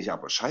 Wenn ich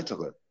aber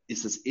scheitere,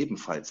 ist es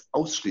ebenfalls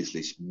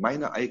ausschließlich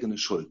meine eigene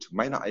Schuld,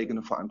 meine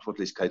eigene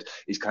Verantwortlichkeit.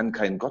 Ich kann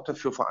keinen Gott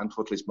dafür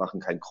verantwortlich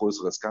machen, kein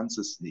größeres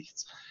Ganzes,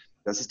 nichts.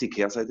 Das ist die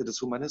Kehrseite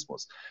des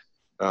Humanismus.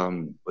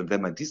 Und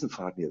wenn man diesen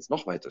Faden jetzt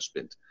noch weiter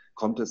spinnt,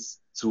 kommt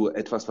es zu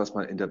etwas, was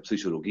man in der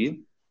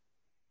Psychologie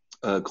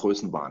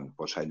Größenwahn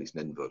wahrscheinlich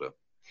nennen würde.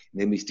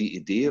 Nämlich die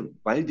Idee,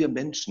 weil wir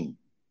Menschen,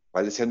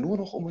 weil es ja nur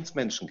noch um uns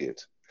Menschen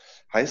geht,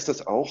 heißt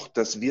das auch,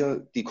 dass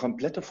wir die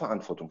komplette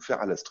Verantwortung für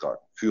alles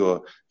tragen.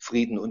 Für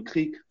Frieden und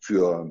Krieg,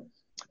 für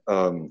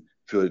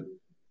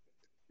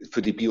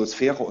die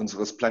Biosphäre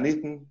unseres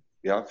Planeten,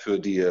 ja, für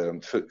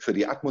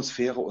die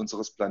Atmosphäre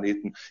unseres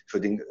Planeten, für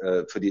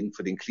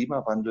den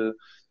Klimawandel,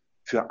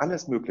 für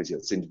alles Mögliche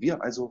sind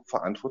wir also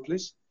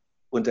verantwortlich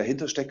und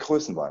dahinter steckt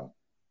Größenwahn.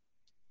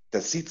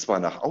 Das sieht zwar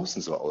nach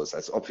außen so aus,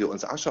 als ob wir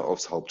uns Asche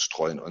aufs Haupt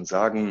streuen und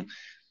sagen,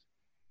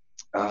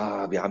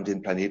 wir haben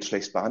den Planet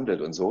schlecht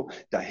behandelt und so.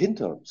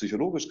 Dahinter,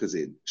 psychologisch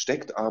gesehen,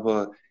 steckt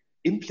aber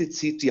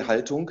implizit die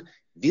Haltung,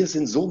 wir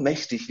sind so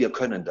mächtig, wir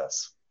können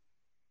das.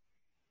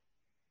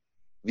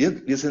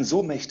 Wir sind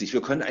so mächtig,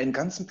 wir können einen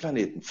ganzen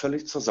Planeten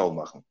völlig zur Sau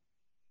machen.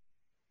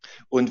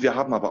 Und wir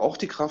haben aber auch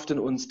die Kraft in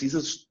uns,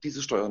 diese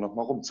Steuer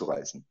nochmal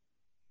rumzureißen.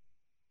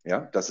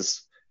 Ja, das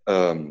ist,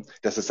 sagen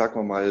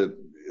wir mal,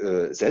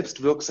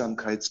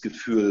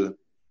 Selbstwirksamkeitsgefühl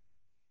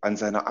an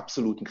seiner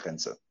absoluten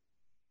Grenze.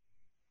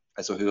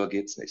 Also höher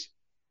geht's nicht.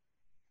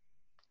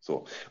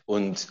 So.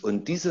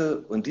 Und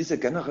diese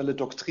generelle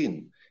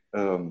Doktrin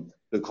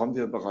bekommen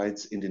wir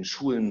bereits in den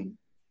Schulen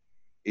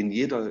in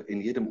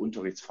jedem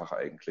Unterrichtsfach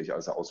eigentlich,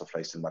 also außer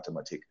vielleicht in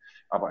Mathematik.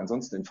 Aber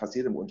ansonsten in fast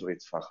jedem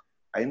Unterrichtsfach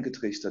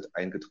eingetrichtert.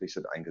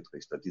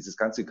 Dieses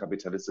ganze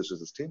kapitalistische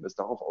System ist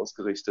darauf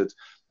ausgerichtet,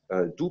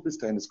 du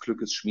bist deines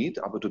Glückes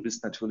Schmied, aber du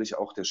bist natürlich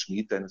auch der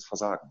Schmied deines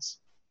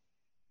Versagens.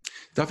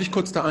 Darf ich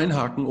kurz da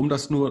einhaken, um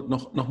das nur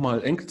noch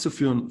mal eng zu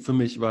führen für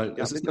mich, weil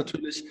es ist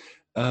natürlich,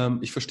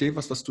 ich verstehe,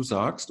 was du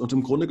sagst, und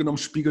im Grunde genommen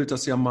spiegelt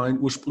das ja mein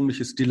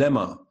ursprüngliches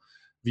Dilemma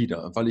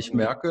wider, weil ich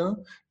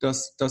merke,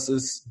 dass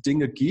es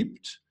Dinge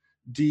gibt,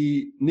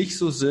 die nicht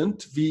so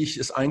sind, wie ich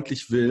es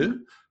eigentlich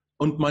will,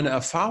 und meine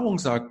Erfahrung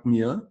sagt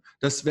mir,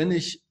 dass wenn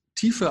ich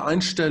tiefe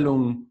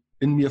Einstellungen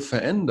in mir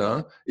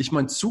verändere, ich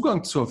meinen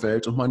Zugang zur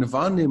Welt und meine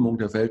Wahrnehmung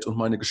der Welt und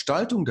meine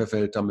Gestaltung der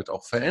Welt damit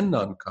auch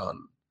verändern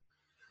kann.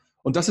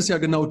 Und das ist ja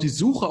genau die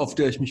Suche, auf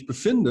der ich mich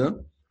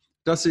befinde,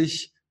 dass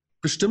ich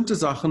bestimmte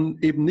Sachen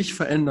eben nicht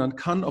verändern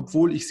kann,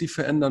 obwohl ich sie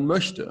verändern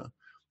möchte.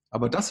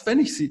 Aber wenn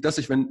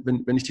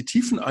ich die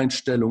tiefen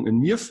Einstellungen in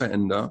mir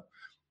verändere,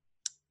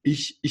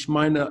 ich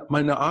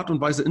meine Art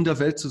und Weise in der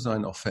Welt zu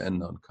sein auch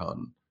verändern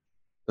kann.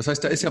 Das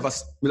heißt, da ist ja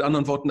was, mit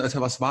anderen Worten, da ist ja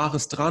was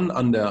Wahres dran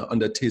an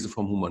der These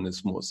vom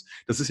Humanismus.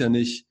 Es ist ja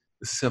nicht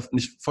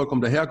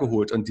vollkommen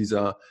dahergeholt an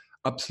dieser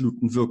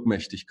absoluten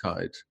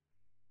Wirkmächtigkeit.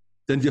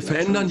 Denn wir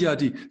verändern ja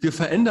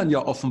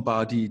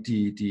offenbar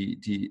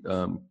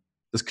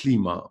das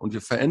Klima, und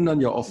wir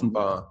verändern ja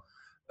offenbar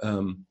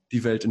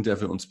die Welt, in der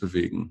wir uns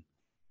bewegen.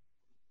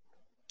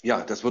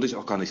 Ja, das würde ich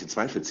auch gar nicht in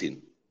Zweifel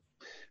ziehen.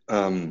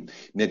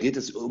 Mir geht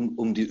es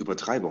um die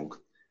Übertreibung.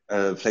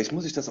 Vielleicht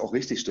muss ich das auch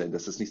richtigstellen,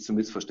 dass es nicht zu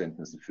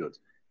Missverständnissen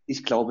führt.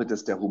 Ich glaube,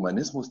 dass der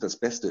Humanismus das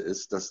Beste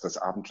ist, das das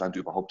Abendland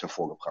überhaupt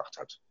hervorgebracht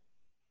hat.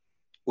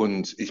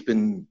 Und ich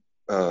bin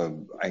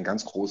ein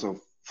ganz großer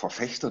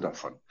Verfechter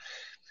davon.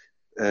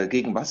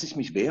 Gegen was ich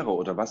mich wehre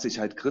oder was ich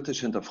halt kritisch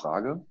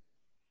hinterfrage,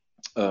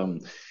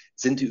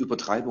 sind die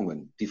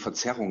Übertreibungen, die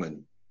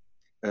Verzerrungen,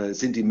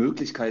 sind die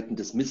Möglichkeiten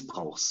des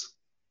Missbrauchs.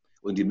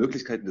 Und die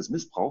Möglichkeiten des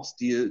Missbrauchs,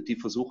 die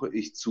versuche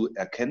ich zu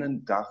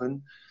erkennen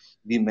darin,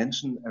 wie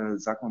Menschen,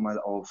 sagen wir mal,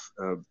 auf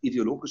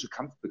ideologische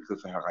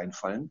Kampfbegriffe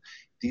hereinfallen,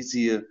 die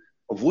sie,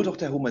 obwohl doch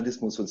der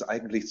Humanismus uns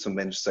eigentlich zum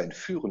Menschsein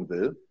führen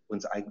will,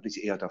 uns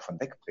eigentlich eher davon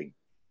wegbringen.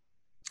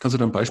 Kannst du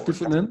da ein Beispiel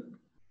für nennen?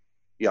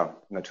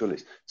 Ja,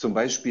 natürlich. Zum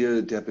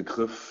Beispiel der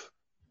Begriff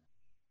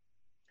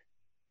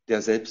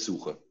der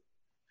Selbstsuche.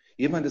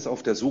 Jemand ist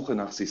auf der Suche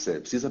nach sich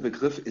selbst. Dieser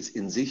Begriff ist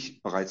in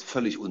sich bereits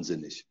völlig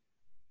unsinnig.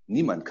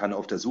 Niemand kann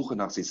auf der Suche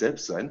nach sich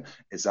selbst sein,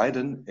 es sei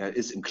denn, er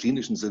ist im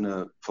klinischen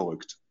Sinne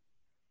verrückt.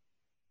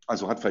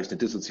 Also hat vielleicht eine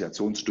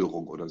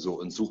Dissoziationsstörung oder so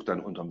und sucht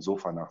dann unterm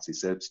Sofa nach sich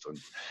selbst.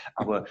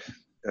 Aber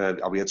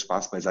jetzt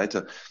Spaß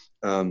beiseite.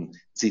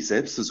 Sich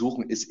selbst zu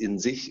suchen ist in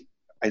sich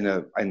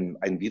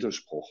ein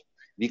Widerspruch.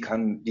 Wie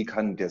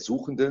kann der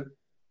Suchende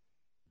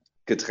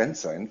getrennt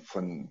sein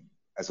von,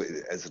 also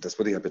das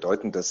würde ja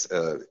bedeuten, dass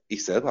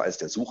ich selber als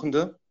der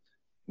Suchende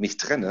mich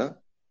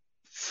trenne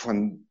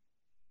von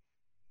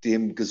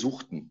dem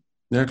Gesuchten,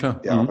 ja,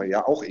 klar. Der aber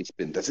ja auch ich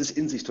bin. Das ist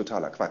in sich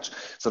totaler Quatsch.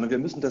 Sondern wir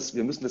müssen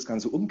das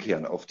Ganze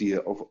umkehren, auf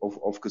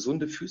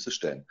gesunde Füße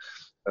stellen.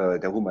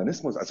 Der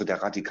Humanismus, also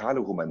der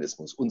radikale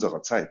Humanismus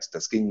unserer Zeit,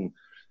 das ging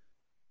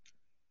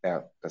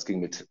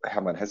mit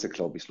Hermann Hesse,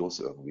 glaube ich, los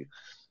irgendwie.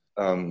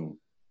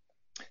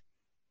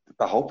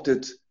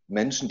 Behauptet,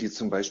 Menschen, die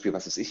zum Beispiel,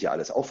 was weiß ich, ja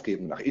alles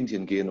aufgeben, nach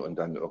Indien gehen und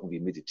dann irgendwie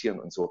meditieren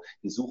und so,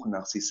 die suchen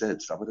nach sich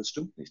selbst. Aber das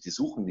stimmt nicht. Die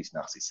suchen nicht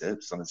nach sich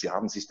selbst, sondern sie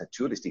haben sich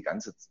natürlich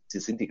sie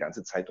sind die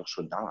ganze Zeit doch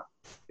schon da.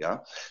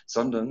 Ja?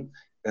 Sondern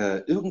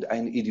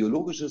irgendein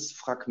ideologisches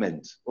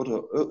Fragment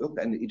oder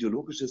irgendein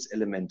ideologisches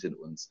Element in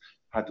uns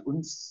hat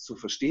uns zu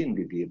verstehen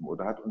gegeben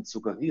oder hat uns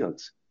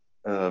suggeriert,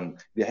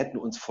 wir hätten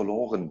uns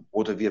verloren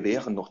oder wir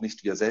wären noch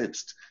nicht wir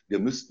selbst. Wir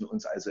müssten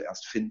uns also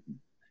erst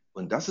finden.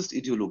 Und das ist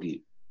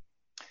Ideologie.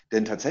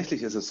 Denn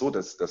tatsächlich ist es so,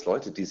 dass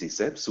Leute, die sich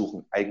selbst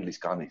suchen,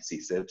 eigentlich gar nicht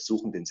sich selbst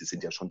suchen, denn sie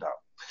sind ja schon da.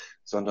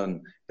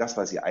 Sondern das,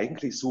 was sie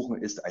eigentlich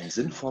suchen, ist ein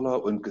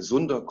sinnvoller und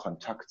gesunder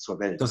Kontakt zur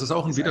Welt. Das ist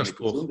auch ein Ist eine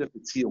Widerspruch. gesunde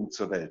Beziehung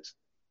zur Welt.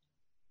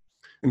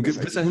 In Das ist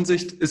ein gewisser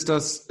Hinsicht ist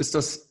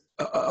das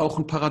auch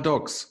ein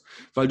Paradox,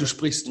 weil du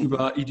sprichst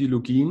über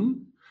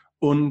Ideologien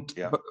und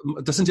Ja.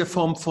 das sind ja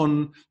Formen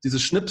von,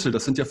 dieses Schnipsel,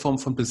 das sind ja Formen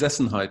von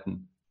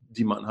Besessenheiten,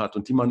 die man hat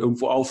und die man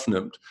irgendwo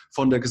aufnimmt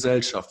von der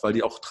Gesellschaft, weil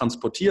die auch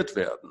transportiert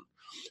werden.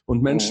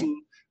 Und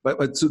Menschen,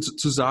 weil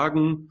zu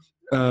sagen,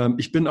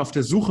 ich bin auf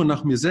der Suche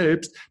nach mir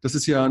selbst, das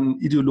ist ja ein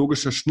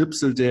ideologischer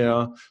Schnipsel,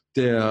 der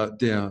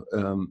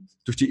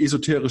durch die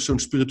esoterische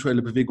und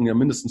spirituelle Bewegung ja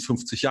mindestens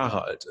 50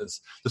 Jahre alt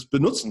ist. Das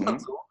benutzt man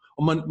so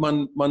und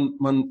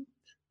man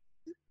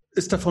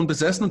ist davon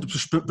besessen und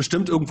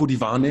bestimmt irgendwo die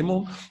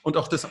Wahrnehmung und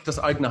auch das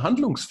eigene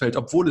Handlungsfeld,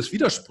 obwohl es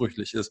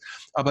widersprüchlich ist.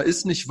 Aber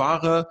ist nicht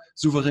wahre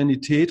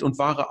Souveränität und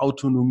wahre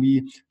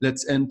Autonomie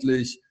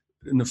letztendlich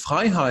eine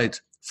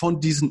Freiheit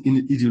von diesen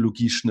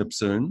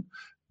Ideologieschnipseln?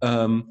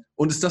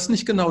 Und ist das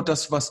nicht genau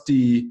das, was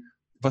die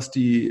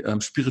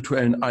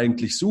Spirituellen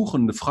eigentlich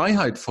suchen? Eine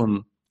Freiheit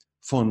von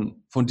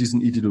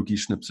diesen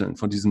Ideologieschnipseln,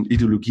 von diesen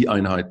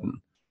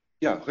Ideologieeinheiten?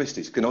 Ja,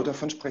 richtig. Genau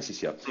davon spreche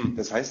ich ja.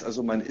 Das heißt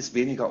also, man ist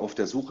weniger auf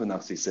der Suche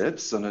nach sich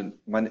selbst, sondern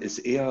man ist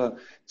eher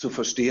zu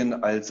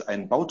verstehen als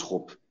ein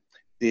Bautrupp,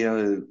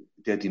 der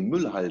die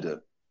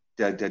Müllhalde,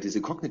 der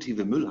diese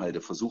kognitive Müllhalde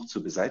versucht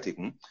zu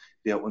beseitigen,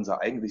 der unser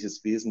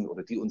eigentliches Wesen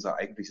oder die unser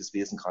eigentliches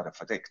Wesen gerade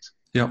verdeckt.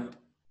 Ja.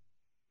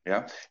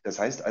 Ja, das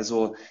heißt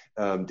also,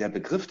 der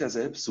Begriff der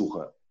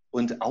Selbstsuche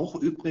und auch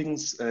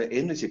übrigens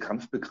ähnliche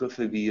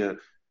Kampfbegriffe wie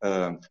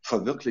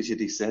verwirkliche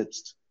dich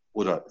selbst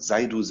oder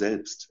sei du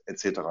selbst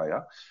etc.,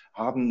 ja,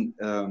 haben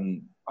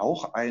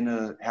auch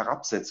eine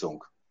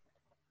Herabsetzung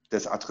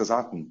des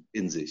Adressaten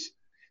in sich.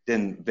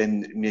 Denn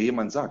wenn mir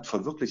jemand sagt,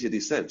 verwirkliche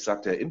dich selbst,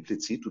 sagt er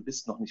implizit, du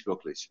bist noch nicht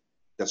wirklich.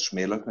 Das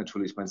schmälert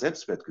natürlich mein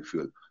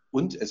Selbstwertgefühl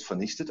und es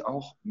vernichtet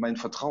auch mein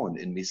Vertrauen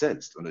in mich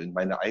selbst und in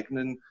meine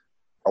eigenen,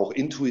 auch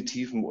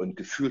intuitiven und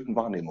gefühlten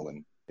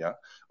Wahrnehmungen. Ja?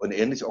 Und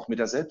ähnlich auch mit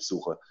der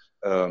Selbstsuche.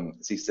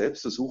 Sich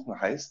selbst zu suchen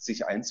heißt,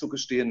 sich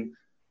einzugestehen,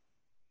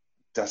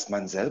 dass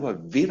man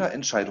selber weder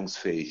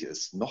entscheidungsfähig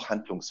ist, noch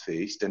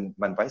handlungsfähig, denn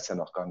man weiß ja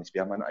noch gar nicht,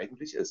 wer man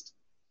eigentlich ist.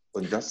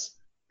 Und das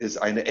ist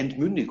eine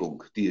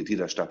Entmündigung, die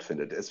da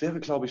stattfindet. Es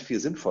wäre, glaube ich, viel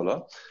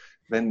sinnvoller,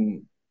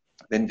 wenn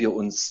wir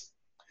uns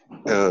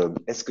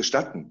es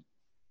gestatten,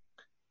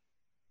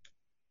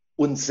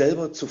 uns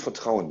selber zu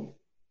vertrauen,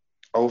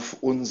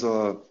 auf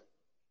unser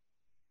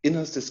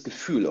innerstes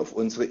Gefühl, auf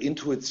unsere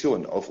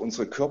Intuition, auf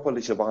unsere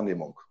körperliche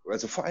Wahrnehmung.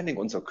 Also vor allen Dingen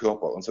unser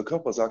Körper. Unser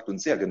Körper sagt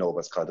uns sehr genau,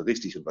 was gerade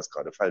richtig und was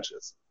gerade falsch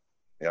ist.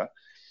 Ja?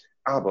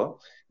 Aber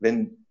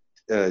wenn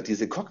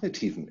diese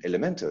kognitiven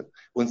Elemente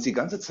uns die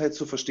ganze Zeit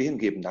zu verstehen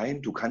geben,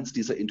 nein, du kannst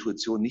dieser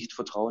Intuition nicht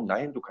vertrauen,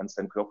 nein, du kannst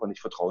deinem Körper nicht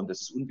vertrauen,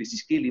 das ist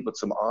unwichtig, geh lieber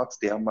zum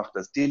Arzt, der macht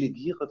das,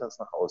 delegiere das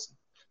nach außen.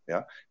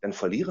 Ja? Dann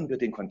verlieren wir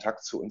den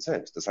Kontakt zu uns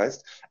selbst. Das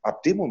heißt,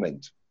 ab dem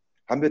Moment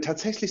haben wir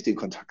tatsächlich den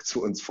Kontakt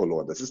zu uns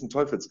verloren. Das ist ein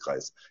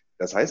Teufelskreis.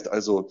 Das heißt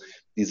also,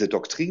 diese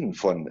Doktrinen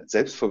von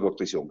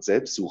Selbstverwirklichung,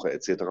 Selbstsuche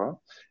etc.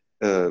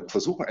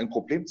 Versuchen ein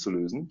Problem zu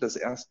lösen, das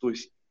erst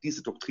durch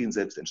diese Doktrin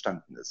selbst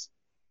entstanden ist.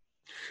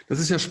 Das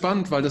ist ja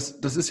spannend, weil das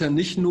ist ja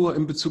nicht nur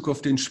in Bezug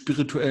auf den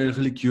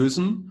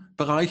spirituell-religiösen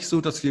Bereich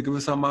so, dass wir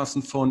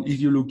gewissermaßen von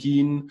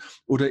Ideologien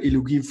oder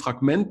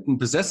Ideologiefragmenten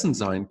besessen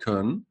sein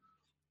können,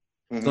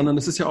 sondern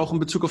es ist ja auch in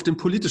Bezug auf den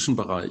politischen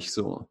Bereich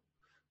so.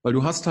 Weil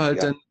du hast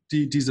halt dann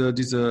diese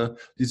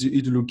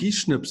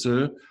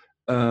Ideologieschnipsel,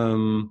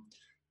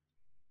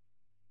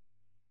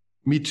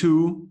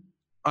 MeToo,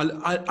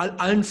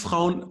 alle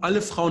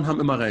Frauen haben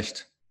immer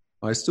Recht.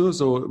 Weißt du?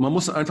 So, man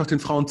muss einfach den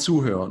Frauen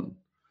zuhören.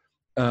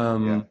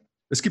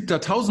 Es gibt da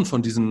 1000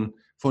 von diesen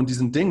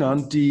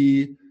Dingern,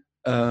 die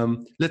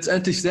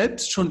letztendlich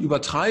selbst schon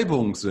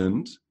Übertreibung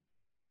sind,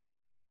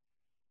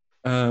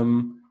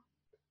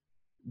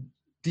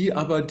 die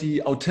aber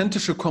die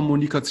authentische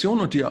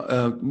Kommunikation und die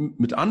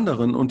mit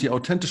anderen und die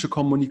authentische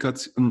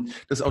Kommunikation,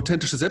 das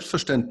authentische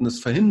Selbstverständnis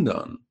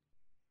verhindern.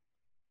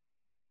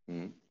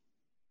 Ich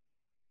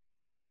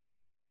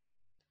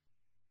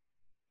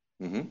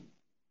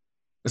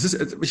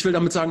will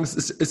damit sagen, es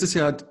ist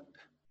ja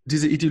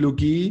diese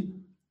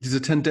Ideologie,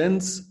 diese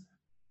Tendenz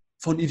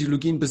von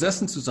Ideologien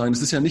besessen zu sein.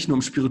 Es ist ja nicht nur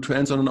im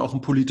spirituellen, sondern auch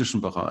im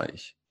politischen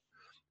Bereich.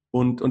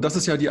 Und das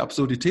ist ja die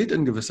Absurdität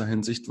in gewisser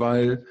Hinsicht,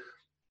 weil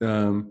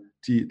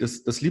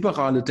das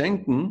liberale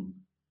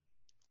Denken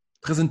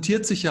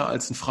präsentiert sich ja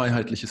als ein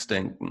freiheitliches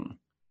Denken.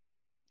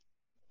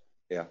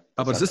 Ja,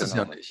 aber das ist es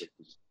ja nicht.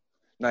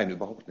 Nein,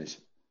 überhaupt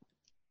nicht.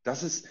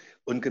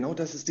 Und genau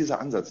das ist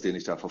dieser Ansatz, den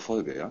ich da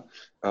verfolge. Ja?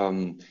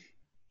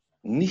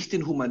 Nicht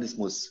den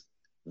Humanismus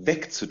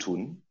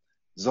wegzutun,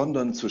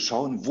 sondern zu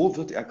schauen, wo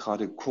wird er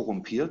gerade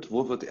korrumpiert,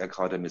 wo wird er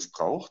gerade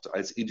missbraucht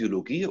als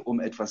Ideologie, um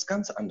etwas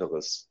ganz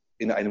anderes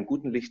in einem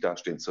guten Licht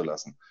dastehen zu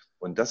lassen.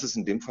 Und das ist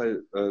in dem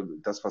Fall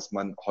das, was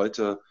man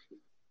heute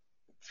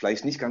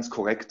vielleicht nicht ganz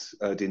korrekt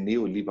den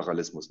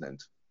Neoliberalismus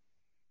nennt.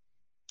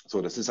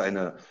 So, das ist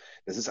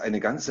eine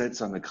ganz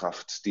seltsame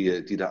Kraft,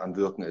 die da am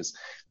Wirken ist.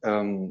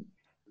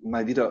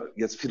 Mal wieder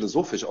jetzt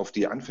philosophisch auf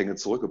die Anfänge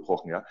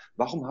zurückgebrochen, ja.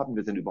 Warum haben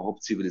wir denn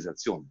überhaupt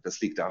Zivilisation? Das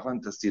liegt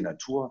daran, dass die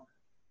Natur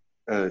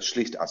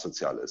schlicht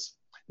asozial ist.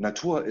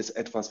 Natur ist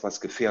etwas,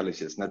 was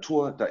gefährlich ist.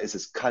 Natur, da ist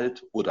es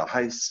kalt oder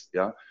heiß,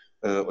 ja.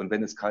 Und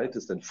wenn es kalt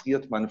ist, dann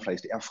friert man,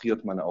 vielleicht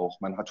erfriert man auch,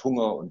 man hat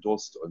Hunger und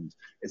Durst und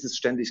es ist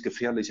ständig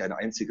gefährlich, ein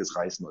einziges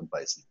Reißen und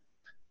Beißen.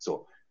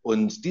 So.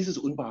 Und dieses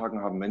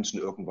Unbehagen haben Menschen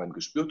irgendwann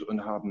gespürt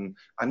und haben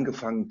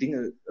angefangen,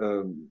 Dinge,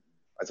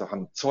 also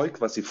haben Zeug,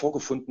 was sie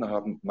vorgefunden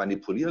haben,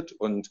 manipuliert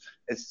und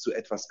es zu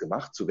etwas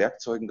gemacht, zu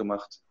Werkzeugen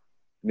gemacht,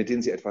 mit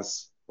denen sie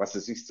etwas, was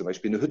sie sich zum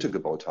Beispiel eine Hütte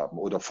gebaut haben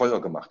oder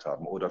Feuer gemacht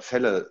haben oder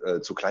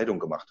Felle zu Kleidung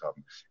gemacht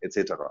haben,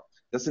 etc.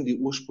 Das sind die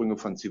Ursprünge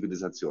von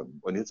Zivilisationen.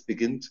 Und jetzt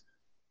beginnt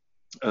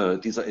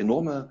dieser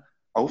enorme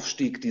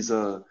Aufstieg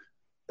dieser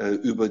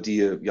über die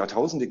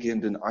Jahrtausende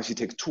gehenden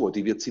Architektur,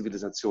 die wir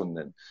Zivilisation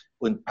nennen.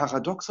 Und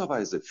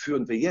paradoxerweise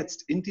führen wir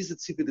jetzt in diese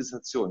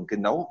Zivilisation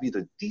genau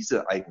wieder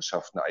diese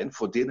Eigenschaften ein,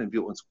 vor denen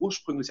wir uns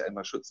ursprünglich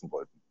einmal schützen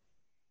wollten.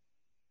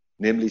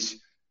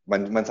 Nämlich,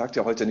 man sagt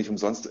ja heute nicht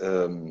umsonst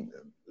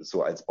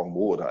so als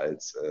Bonmot oder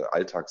als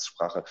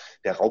Alltagssprache,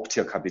 der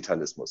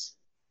Raubtierkapitalismus.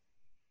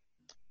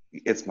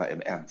 Jetzt mal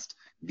im Ernst.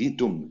 Wie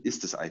dumm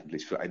ist es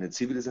eigentlich für eine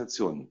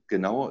Zivilisation,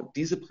 genau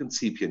diese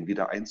Prinzipien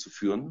wieder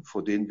einzuführen,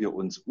 vor denen wir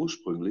uns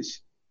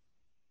ursprünglich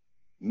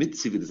mit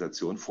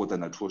Zivilisation vor der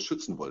Natur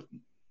schützen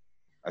wollten?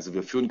 Also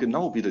wir führen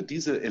genau wieder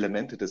diese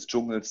Elemente des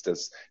Dschungels,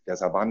 der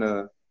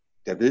Savanne,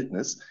 der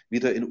Wildnis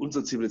wieder in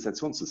unser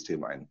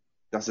Zivilisationssystem ein.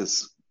 Das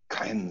ist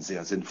kein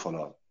sehr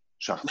sinnvoller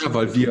Schachzug. Ja,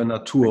 weil wir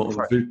Natur und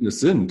Wildnis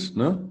sind,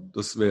 ne?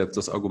 Das wäre jetzt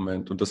das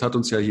Argument. Und das hat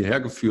uns ja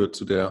hierher geführt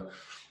zu der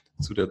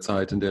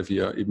Zeit, in der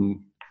wir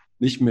eben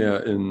nicht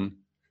mehr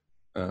in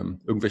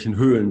irgendwelchen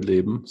Höhlen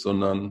leben,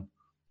 sondern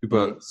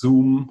über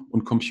Zoom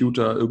und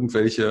Computer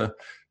irgendwelche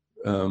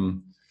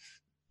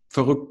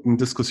verrückten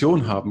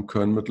Diskussionen haben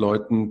können mit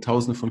Leuten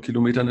tausende von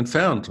Kilometern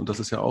entfernt. Und das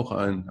ist ja auch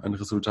ein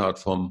Resultat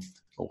vom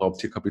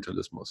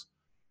Raubtierkapitalismus.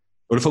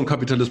 Oder vom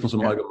Kapitalismus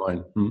im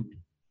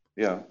Allgemeinen.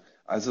 Ja,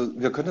 also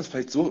wir können das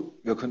vielleicht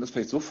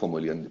so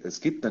formulieren. Es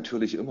gibt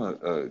natürlich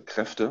immer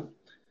Kräfte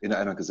in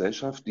einer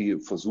Gesellschaft, die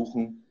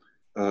versuchen,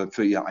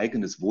 für ihr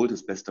eigenes Wohl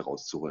das Beste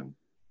rauszuholen.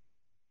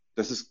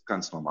 Das ist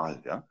ganz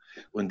normal, ja.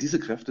 Und diese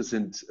Kräfte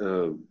sind,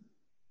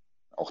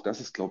 auch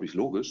das ist, glaube ich,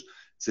 logisch,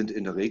 sind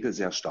in der Regel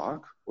sehr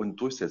stark und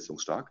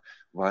durchsetzungsstark,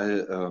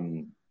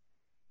 weil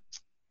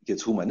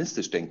jetzt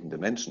humanistisch denkende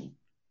Menschen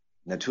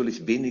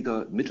natürlich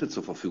weniger Mittel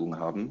zur Verfügung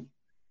haben,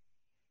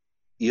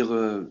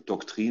 ihre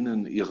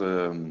Doktrinen,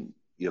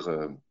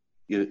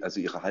 also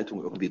ihre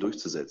Haltung irgendwie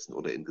durchzusetzen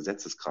oder in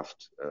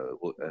Gesetzeskraft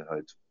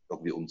halt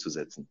irgendwie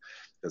umzusetzen.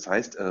 Das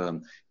heißt,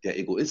 der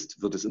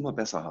Egoist wird es immer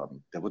besser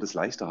haben. Der wird es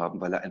leichter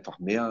haben, weil er einfach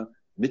mehr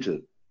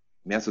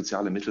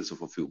soziale Mittel zur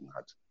Verfügung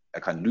hat.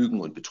 Er kann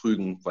lügen und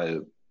betrügen,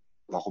 weil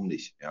warum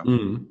nicht? Ja?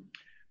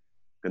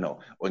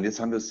 Genau. Und jetzt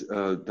haben wir es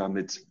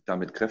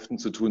damit Kräften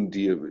zu tun,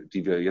 die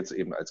wir jetzt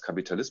eben als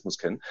Kapitalismus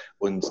kennen.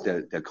 Und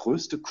der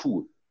größte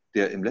Coup,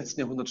 der im letzten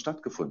Jahrhundert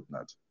stattgefunden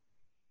hat,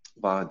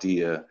 war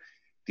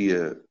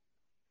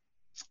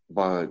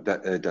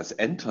das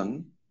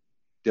Entern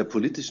der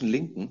politischen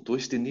Linken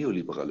durch den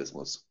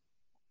Neoliberalismus.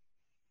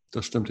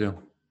 Das stimmt,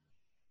 ja.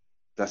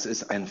 Das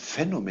war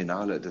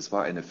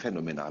eine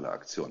phänomenale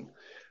Aktion.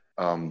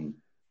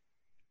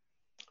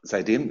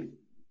 Seitdem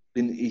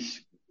bin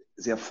ich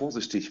sehr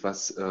vorsichtig,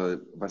 was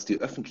die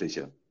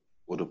öffentliche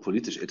oder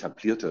politisch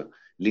etablierte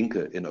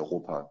Linke in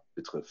Europa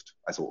betrifft.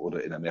 Also,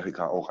 oder in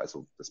Amerika auch.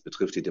 Also, das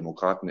betrifft die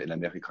Demokraten in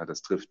Amerika,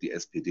 das trifft die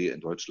SPD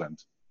in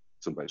Deutschland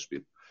zum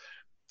Beispiel.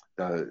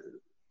 Da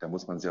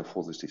muss man sehr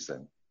vorsichtig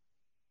sein.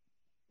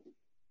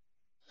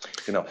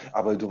 Genau,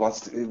 aber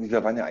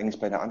wir waren ja eigentlich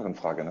bei einer anderen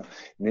Frage, ne?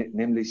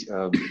 Nämlich,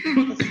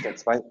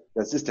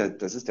 das ist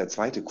der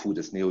zweite Coup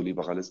des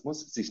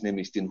Neoliberalismus, sich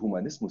nämlich den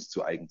Humanismus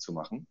zu eigen zu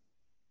machen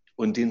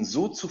und den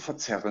so zu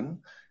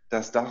verzerren,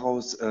 dass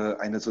daraus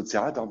ein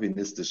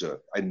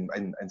sozialdarwinistischer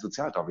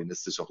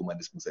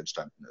Humanismus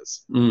entstanden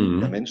ist.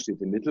 Der Mensch steht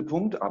im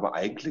Mittelpunkt, aber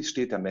eigentlich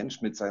steht der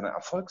Mensch mit seiner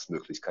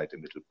Erfolgsmöglichkeit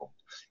im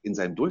Mittelpunkt, in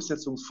seinem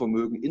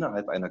Durchsetzungsvermögen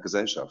innerhalb einer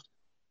Gesellschaft.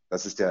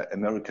 Das ist der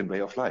American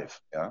Way of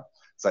Life. Ja?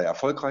 Sei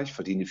erfolgreich,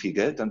 verdiene viel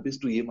Geld, dann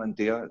bist du jemand,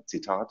 der,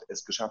 Zitat,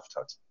 es geschafft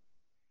hat.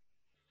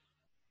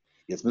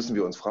 Jetzt müssen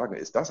wir uns fragen,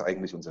 ist das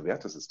eigentlich unser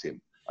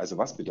Wertesystem? Also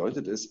was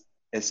bedeutet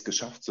es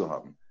geschafft zu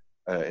haben?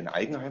 Ein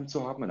Eigenheim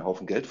zu haben, einen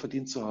Haufen Geld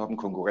verdient zu haben,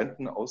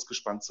 Konkurrenten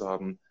ausgespannt zu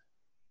haben?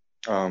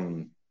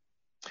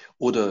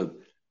 Oder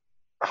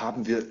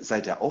haben wir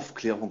seit der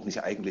Aufklärung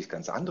nicht eigentlich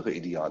ganz andere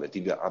Ideale,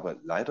 die wir aber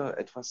leider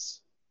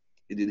etwas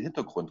in den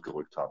Hintergrund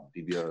gerückt haben?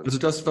 Also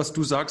das, was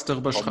du sagst,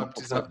 darüber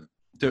schreibt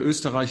der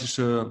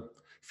österreichische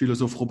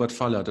Philosoph Robert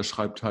Faller, der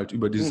schreibt halt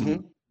über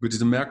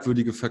diese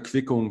merkwürdige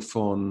Verquickung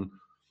von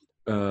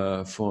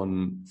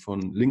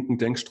linken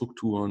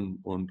Denkstrukturen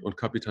und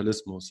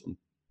Kapitalismus und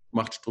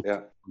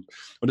Machtstrukturen. Ja.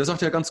 Und er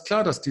sagt ja ganz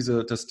klar, dass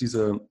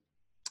diese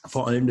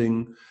vor allen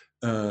Dingen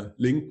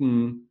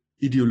linken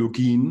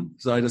Ideologien,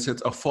 sei das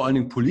jetzt auch vor allen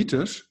Dingen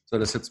politisch, sei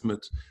das jetzt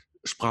mit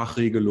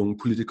Sprachregelungen,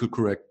 Political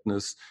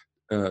Correctness,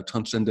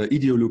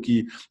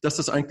 Transgender-Ideologie, dass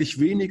das eigentlich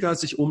weniger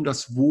sich um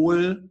das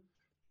Wohl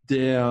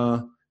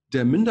der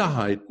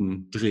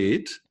Minderheiten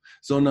dreht,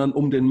 sondern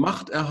um den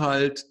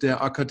Machterhalt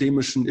der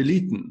akademischen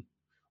Eliten.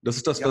 Das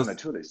ist Ja,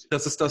 natürlich.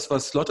 das ist das,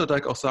 was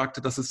Sloterdijk auch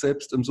sagte, dass es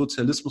selbst im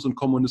Sozialismus und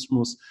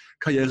Kommunismus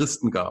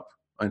Karrieristen gab.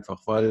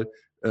 Einfach, weil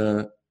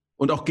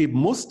und auch geben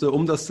musste,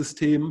 um das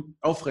System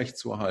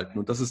aufrechtzuerhalten.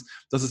 Und dass es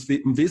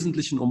im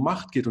Wesentlichen um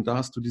Macht geht. Und da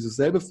hast du diese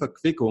selbe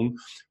Verquickung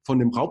von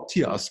dem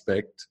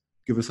Raubtieraspekt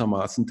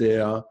gewissermaßen,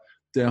 der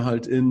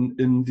halt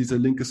in diese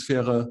linke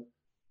Sphäre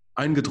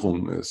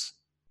eingedrungen ist.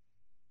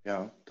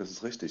 Ja, das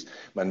ist richtig.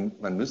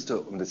 Man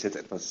müsste, um das jetzt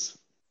etwas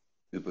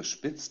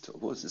überspitzt,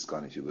 obwohl es ist gar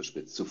nicht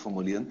überspitzt, zu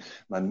formulieren,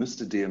 man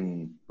müsste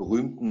dem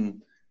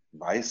berühmten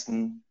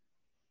weißen,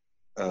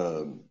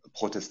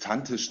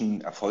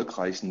 protestantischen,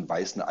 erfolgreichen,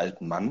 weißen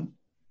alten Mann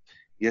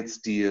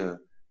jetzt die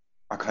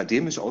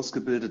akademisch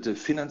ausgebildete,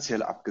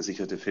 finanziell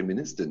abgesicherte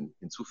Feministin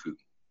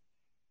hinzufügen.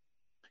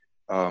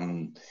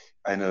 Eine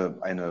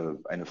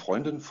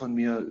Freundin von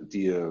mir,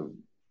 die,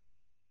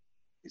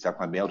 ich sag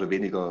mal, mehr oder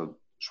weniger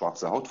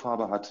schwarze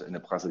Hautfarbe hat, eine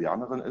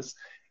Brasilianerin ist,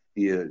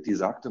 die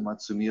sagte mal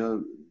zu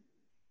mir,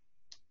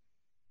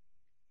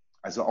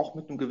 also auch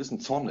mit einem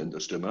gewissen Zorn in der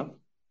Stimme,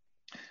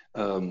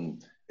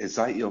 es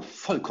sei ihr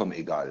vollkommen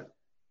egal,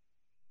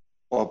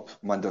 ob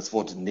man das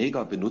Wort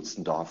Neger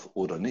benutzen darf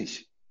oder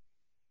nicht,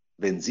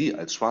 wenn sie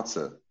als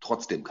Schwarze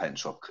trotzdem keinen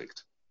Job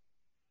kriegt.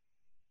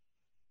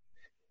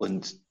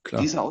 Und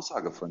Klar. diese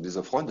Aussage von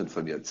dieser Freundin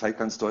von mir zeigt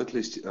ganz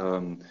deutlich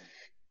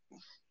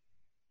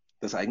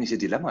das eigentliche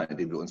Dilemma, in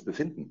dem wir uns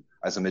befinden.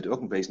 Also mit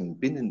irgendwelchen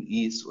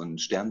Binnen-Is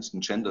und Sternchen,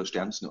 Gender,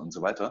 Sternchen und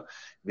so weiter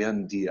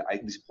werden die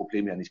eigentlichen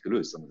Probleme ja nicht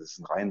gelöst, sondern das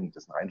sind rein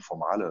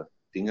formale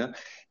Dinge,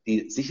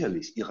 die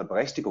sicherlich ihre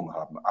Berechtigung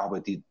haben, aber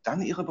die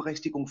dann ihre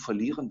Berechtigung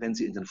verlieren, wenn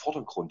sie in den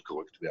Vordergrund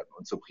gerückt werden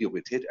und zur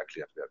Priorität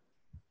erklärt werden.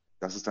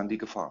 Das ist dann die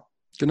Gefahr.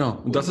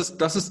 Genau. Und das ist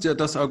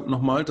das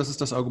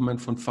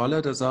Argument von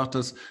Faller, der sagt,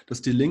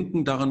 dass die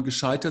Linken daran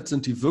gescheitert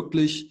sind, die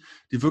wirklich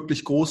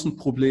großen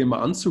Probleme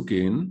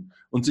anzugehen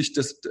und sich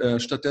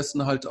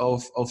stattdessen halt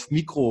auf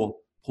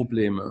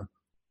Mikroprobleme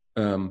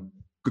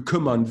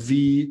gekümmern,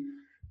 wie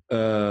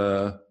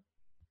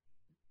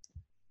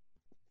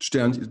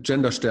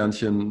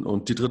Gender-Sternchen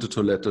und die dritte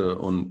Toilette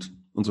und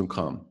so ein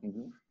Kram.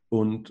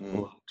 Und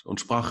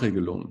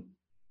Sprachregelungen.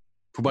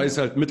 Wobei es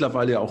halt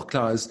mittlerweile ja auch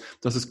klar ist,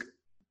 dass es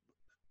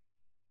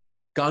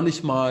gar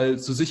nicht mal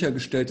so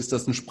sichergestellt ist,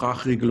 dass eine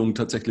Sprachregelung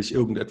tatsächlich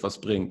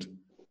irgendetwas bringt.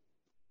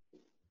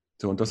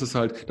 So, und das ist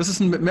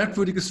ein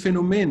merkwürdiges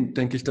Phänomen,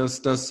 denke ich,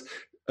 und das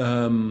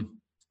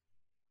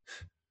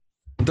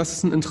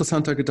ist ein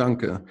interessanter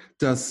Gedanke,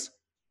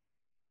 dass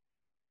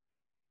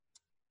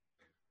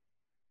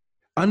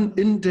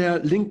in der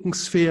linken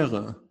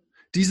Sphäre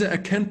diese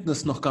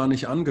Erkenntnis noch gar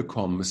nicht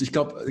angekommen ist. Ich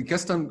glaube,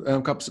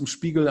 gestern gab es im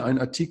Spiegel einen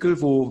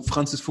Artikel, wo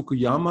Francis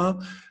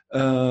Fukuyama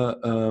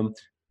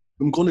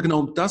im Grunde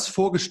genommen das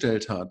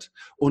vorgestellt hat.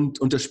 Und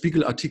der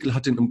Spiegel-Artikel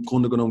hat den im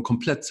Grunde genommen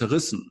komplett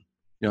zerrissen.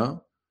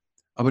 Ja?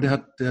 Aber der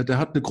hat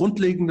eine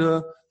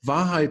grundlegende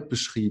Wahrheit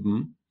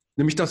beschrieben,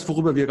 nämlich das,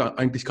 worüber wir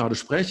eigentlich gerade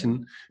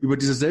sprechen, über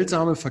diese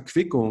seltsame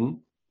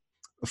Verquickung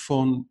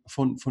von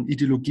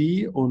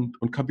Ideologie und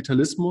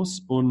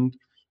Kapitalismus und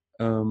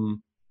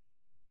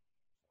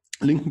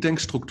linken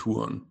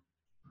Denkstrukturen.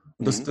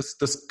 Und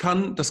das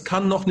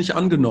kann noch nicht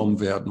angenommen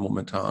werden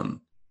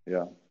momentan.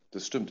 Ja.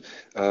 Das stimmt.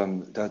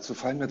 Dazu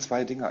fallen mir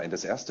zwei Dinge ein.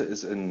 Das erste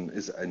ist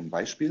ein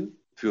Beispiel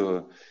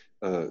für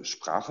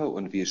Sprache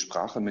und wie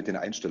Sprache mit den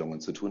Einstellungen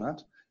zu tun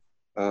hat.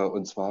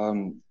 Und zwar,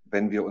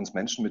 wenn wir uns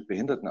Menschen mit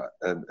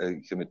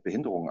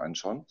Behinderungen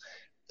anschauen,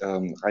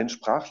 rein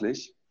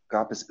sprachlich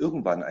gab es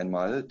irgendwann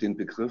einmal den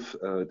Begriff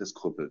des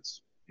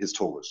Krüppels,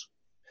 historisch.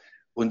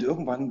 Und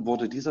irgendwann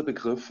wurde dieser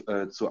Begriff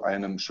zu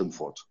einem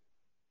Schimpfwort.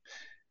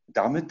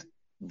 Damit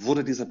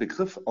wurde dieser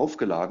Begriff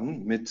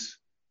aufgeladen mit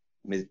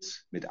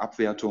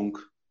Abwertung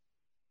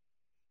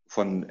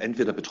von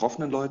entweder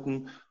betroffenen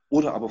Leuten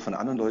oder aber von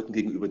anderen Leuten,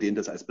 gegenüber denen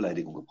das als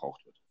Beleidigung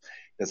gebraucht wird.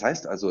 Das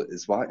heißt also,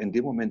 es war in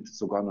dem Moment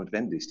sogar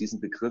notwendig, diesen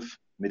Begriff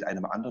mit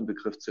einem anderen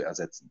Begriff zu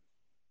ersetzen.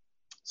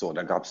 So,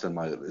 dann gab es dann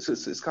mal,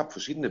 es gab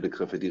verschiedene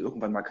Begriffe, die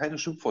irgendwann mal keine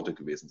Schimpfworte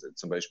gewesen sind,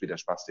 zum Beispiel der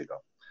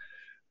Spastiker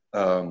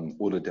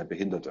oder der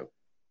Behinderte.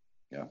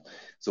 Ja,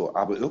 so,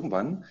 aber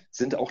irgendwann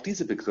sind auch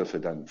diese Begriffe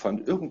dann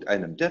von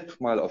irgendeinem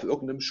Depp mal auf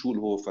irgendeinem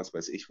Schulhof, was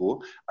weiß ich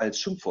wo, als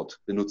Schimpfwort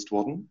benutzt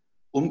worden,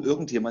 um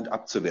irgendjemand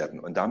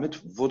abzuwerten. Und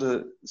damit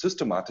wurde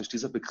systematisch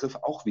dieser Begriff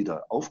auch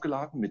wieder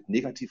aufgeladen mit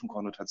negativen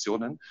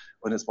Konnotationen.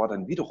 Und es war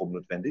dann wiederum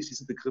notwendig,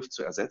 diesen Begriff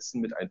zu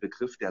ersetzen mit einem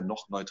Begriff, der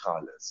noch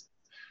neutral ist.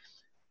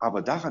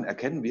 Aber daran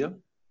erkennen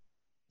wir,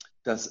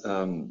 dass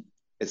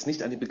es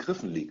nicht an den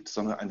Begriffen liegt,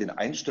 sondern an den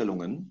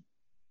Einstellungen,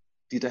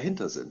 die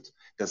dahinter sind.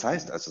 Das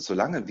heißt also,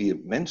 solange wie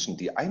Menschen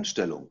die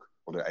Einstellung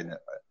oder eine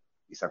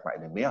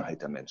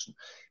Mehrheit der Menschen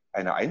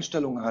eine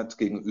Einstellung hat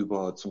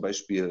gegenüber zum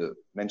Beispiel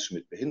Menschen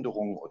mit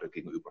Behinderung oder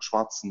gegenüber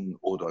Schwarzen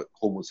oder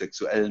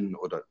Homosexuellen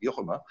oder wie auch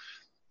immer,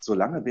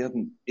 solange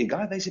werden,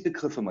 egal welche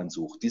Begriffe man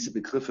sucht, diese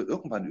Begriffe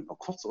irgendwann über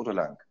kurz oder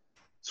lang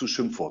zu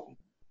Schimpfworten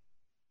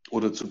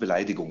oder zu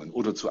Beleidigungen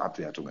oder zu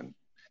Abwertungen.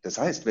 Das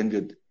heißt, wenn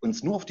wir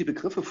uns nur auf die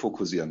Begriffe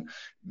fokussieren,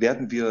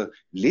 werden wir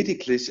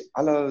lediglich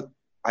alle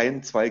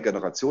 1, 2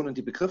 Generationen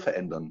die Begriffe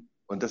ändern.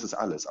 Und das ist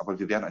alles. Aber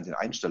wir werden an den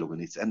Einstellungen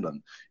nichts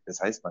ändern. Das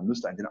heißt, man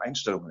müsste an den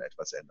Einstellungen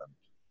etwas ändern.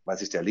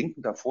 Was ich der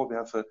Linken da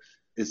vorwerfe,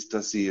 ist,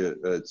 dass sie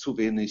zu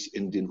wenig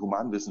in den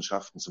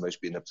Humanwissenschaften, zum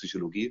Beispiel in der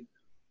Psychologie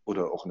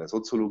oder auch in der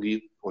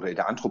Soziologie oder in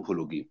der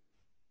Anthropologie,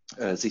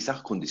 sich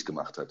sachkundig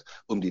gemacht hat,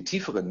 um die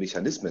tieferen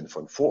Mechanismen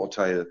von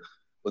Vorurteil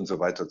und so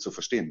weiter zu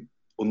verstehen,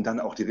 um dann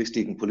auch die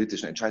richtigen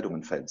politischen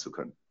Entscheidungen fällen zu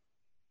können.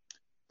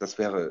 Das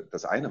wäre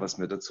das eine, was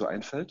mir dazu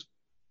einfällt.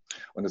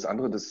 Und das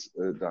andere,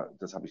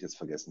 das habe ich jetzt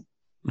vergessen.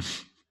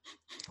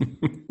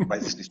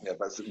 Weiß ich nicht mehr.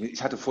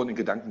 Ich hatte vorhin einen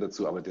Gedanken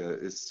dazu, aber der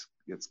ist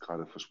jetzt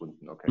gerade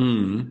verschwunden.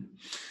 Okay.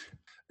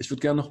 Ich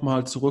würde gerne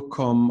nochmal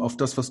zurückkommen auf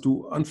das, was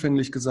du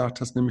anfänglich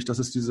gesagt hast, nämlich, dass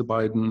es diese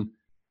beiden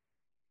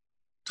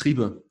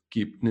Triebe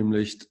gibt,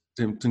 nämlich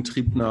den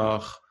Trieb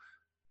nach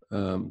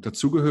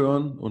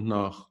Dazugehören und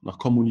nach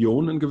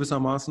Kommunion in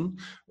gewissermaßen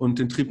und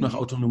den Trieb nach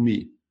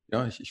Autonomie.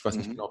 Ja, ich weiß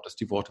nicht genau, ob das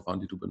die Worte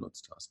waren, die du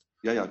benutzt hast.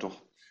 Ja,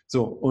 doch.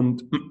 So,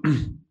 und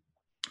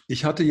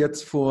ich hatte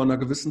jetzt vor einer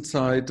gewissen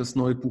Zeit das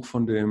neue Buch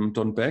von dem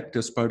Don Beck,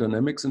 der Spiral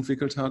Dynamics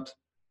entwickelt hat,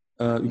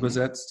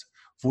 übersetzt,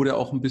 wo der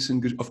auch ein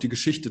bisschen auf die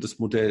Geschichte des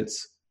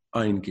Modells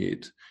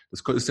eingeht.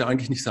 Das ist ja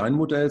eigentlich nicht sein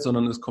Modell,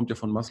 sondern es kommt ja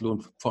von Maslow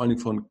und vor allen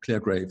Dingen von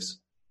Claire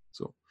Graves.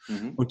 So.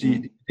 Und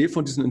die Idee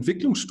von diesen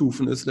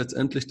Entwicklungsstufen ist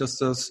letztendlich, dass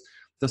das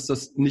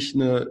nicht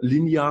eine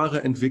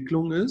lineare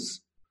Entwicklung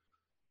ist,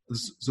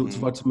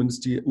 so war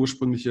zumindest die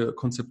ursprüngliche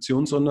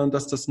Konzeption, sondern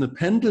dass das eine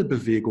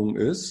Pendelbewegung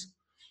ist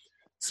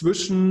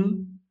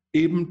zwischen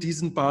eben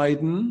diesen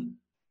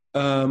beiden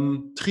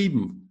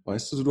Trieben.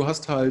 Weißt du, du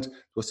hast halt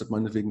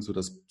meinetwegen so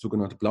das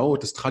sogenannte Blaue,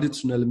 das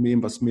traditionelle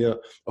Mem, was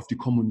mehr auf die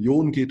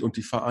Kommunion geht und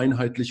die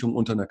Vereinheitlichung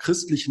unter einer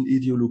christlichen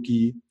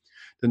Ideologie.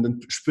 Dann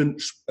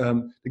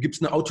gibt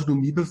es eine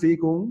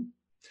Autonomiebewegung,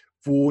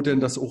 wo denn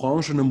das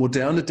orangene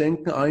moderne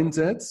Denken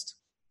einsetzt,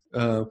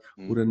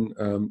 wo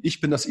denn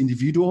ich bin das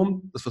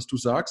Individuum, das was du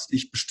sagst,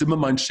 ich bestimme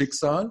mein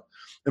Schicksal,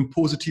 im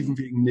positiven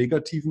wie im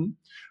negativen.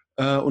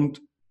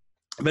 Und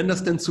wenn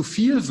das denn zu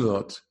viel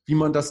wird, wie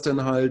man das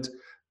denn halt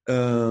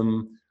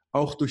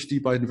auch durch die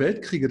beiden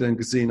Weltkriege dann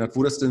gesehen hat,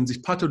 wo das denn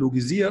sich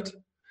pathologisiert,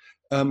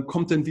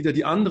 kommt dann wieder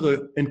die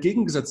andere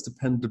entgegengesetzte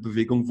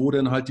Pendelbewegung, wo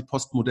dann halt die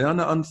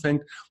Postmoderne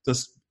anfängt,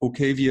 dass,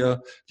 okay,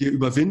 wir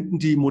überwinden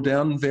die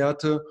modernen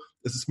Werte,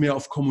 es ist mehr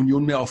auf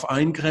Kommunion, mehr auf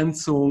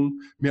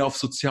Eingrenzung, mehr auf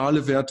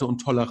soziale Werte und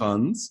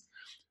Toleranz,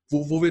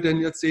 wo wir denn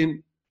jetzt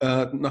sehen,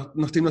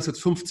 nachdem das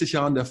jetzt 50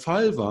 Jahren der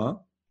Fall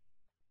war,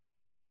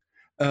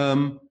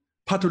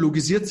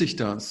 pathologisiert sich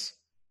das.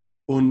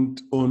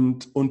 Und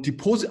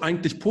die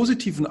eigentlich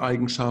positiven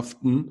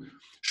Eigenschaften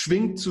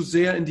schwingt zu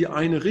sehr in die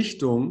eine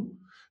Richtung,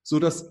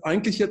 sodass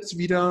eigentlich jetzt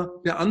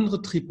wieder der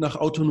andere Trieb nach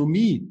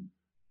Autonomie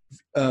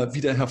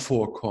wieder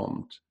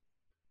hervorkommt.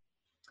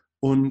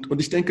 Und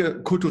ich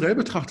denke, kulturell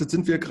betrachtet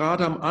sind wir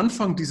gerade am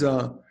Anfang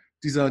dieser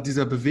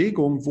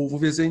Bewegung,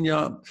 wo wir sehen,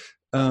 ja,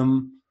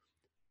 man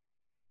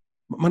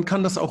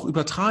kann das auch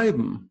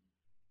übertreiben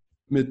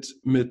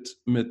mit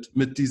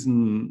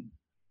diesen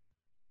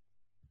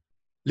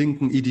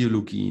linken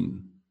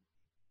Ideologien.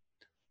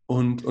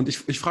 Und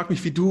ich frage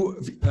mich, wie du,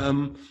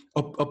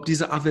 ob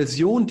diese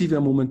Aversion, die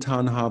wir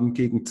momentan haben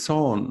gegen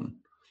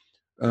Zorn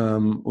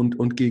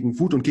und gegen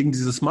Wut und gegen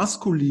dieses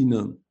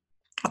Maskuline,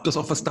 ob das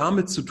auch was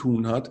damit zu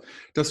tun hat,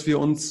 dass wir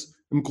uns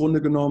im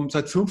Grunde genommen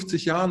seit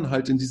 50 Jahren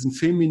halt in diesen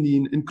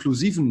femininen,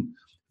 inklusiven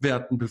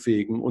Werten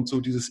bewegen und so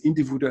dieses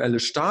individuelle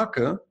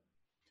Starke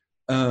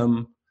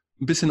ein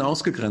bisschen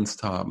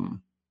ausgegrenzt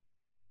haben.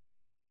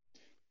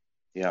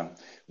 Ja,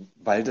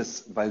 weil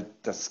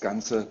das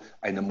Ganze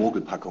eine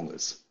Mogelpackung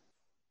ist.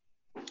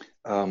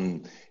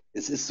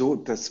 Es ist so,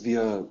 dass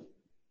wir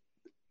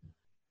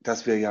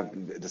ja,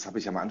 das habe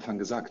ich am Anfang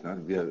gesagt,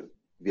 ne?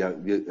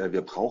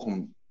 Wir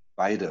brauchen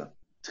beide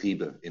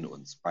Triebe in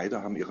uns.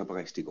 Beide haben ihre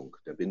Berechtigung,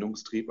 der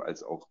Bindungstrieb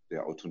als auch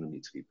der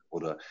Autonomietrieb.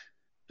 Oder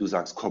du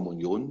sagst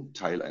Kommunion,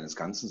 Teil eines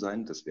Ganzen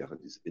sein, das wäre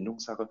diese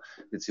Bindungssache,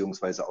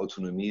 beziehungsweise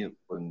Autonomie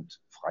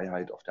und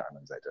Freiheit auf der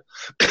anderen Seite.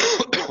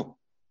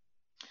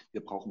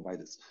 Wir brauchen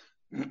beides.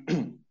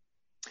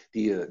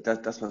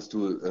 Das, was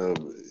du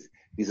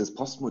dieses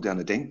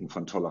postmoderne Denken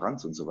von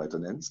Toleranz und so weiter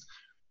nennst,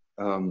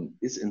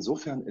 ist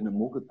insofern eine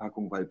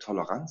Mogelpackung, weil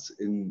Toleranz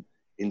in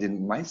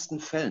den meisten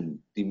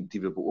Fällen,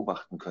 die wir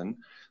beobachten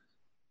können,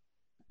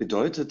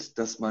 bedeutet,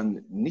 dass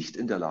man nicht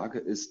in der Lage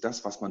ist,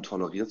 das, was man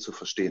toleriert, zu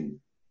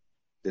verstehen.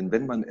 Denn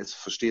wenn man es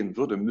verstehen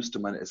würde, müsste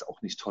man es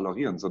auch nicht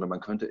tolerieren, sondern man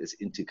könnte es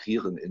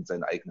integrieren in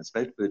sein eigenes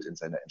Weltbild, in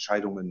seine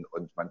Entscheidungen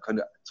und man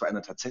könnte zu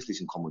einer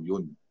tatsächlichen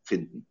Kommunion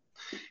finden.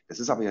 Das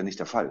ist aber ja nicht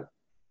der Fall.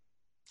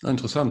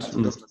 Interessant.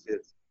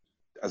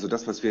 Also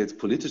das, was wir jetzt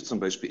politisch zum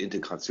Beispiel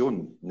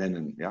Integration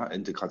nennen, ja,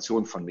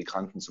 Integration von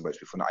Migranten zum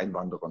Beispiel, von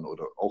Einwanderern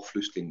oder auch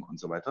Flüchtlingen und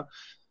so weiter,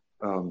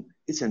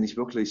 ist ja nicht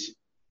wirklich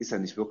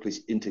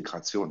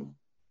Integration.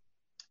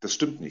 Das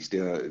stimmt nicht.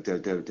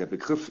 Der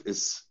Begriff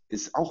ist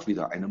auch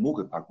wieder eine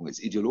Mogelpackung,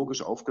 ist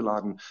ideologisch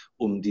aufgeladen,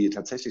 um die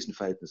tatsächlichen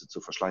Verhältnisse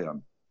zu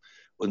verschleiern.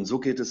 Und so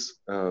geht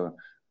es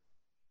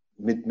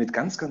mit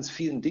ganz, ganz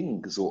vielen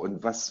Dingen so.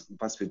 Und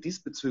was wir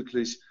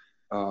diesbezüglich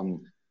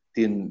den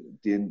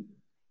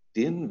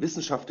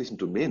wissenschaftlichen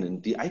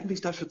Domänen, die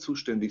eigentlich dafür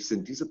zuständig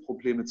sind, diese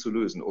Probleme zu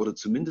lösen oder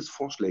zumindest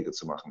Vorschläge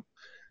zu machen,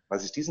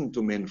 was ich diesen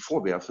Domänen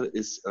vorwerfe,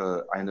 ist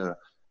eine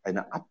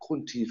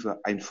abgrundtiefe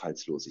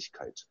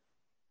Einfallslosigkeit.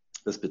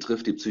 Das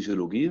betrifft die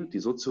Psychologie, die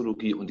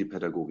Soziologie und die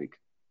Pädagogik.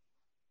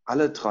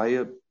 Alle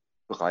drei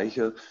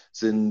Bereiche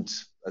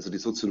sind, also die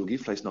Soziologie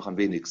vielleicht noch am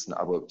wenigsten,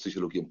 aber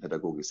Psychologie und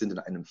Pädagogik sind in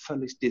einem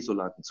völlig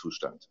desolaten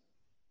Zustand.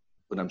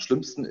 Und am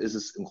schlimmsten ist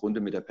es im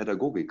Grunde mit der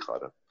Pädagogik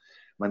gerade.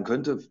 Man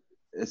könnte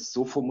es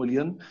so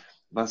formulieren,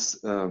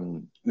 was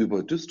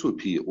über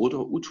Dystopie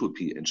oder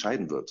Utopie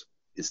entscheiden wird,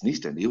 ist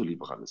nicht der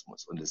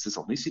Neoliberalismus und es ist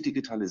auch nicht die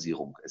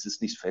Digitalisierung, es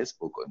ist nicht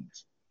Facebook und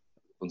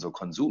unser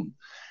Konsum,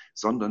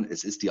 sondern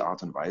es ist die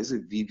Art und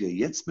Weise, wie wir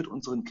jetzt mit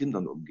unseren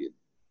Kindern umgehen,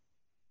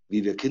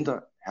 wie wir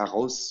Kinder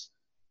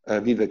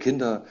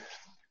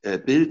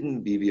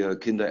bilden, wie wir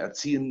Kinder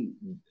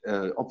erziehen,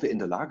 ob wir in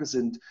der Lage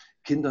sind,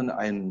 Kindern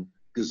ein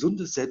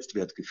gesundes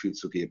Selbstwertgefühl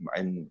zu geben,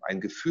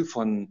 ein Gefühl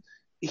von,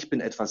 ich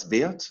bin etwas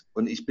wert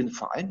und ich bin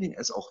vor allen Dingen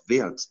es auch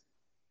wert,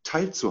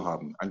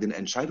 teilzuhaben an den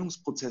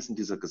Entscheidungsprozessen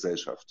dieser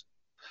Gesellschaft.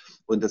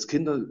 Und dass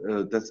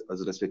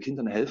wir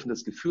Kindern helfen,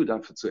 das Gefühl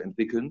dafür zu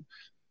entwickeln,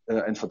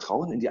 ein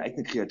Vertrauen in die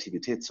eigene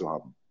Kreativität zu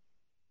haben.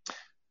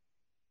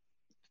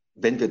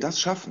 Wenn wir das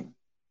schaffen,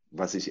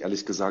 was ich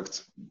ehrlich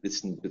gesagt ein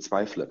bisschen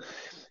bezweifle,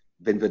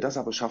 wenn wir das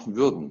aber schaffen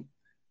würden,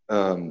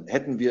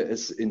 hätten wir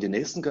es in den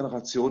nächsten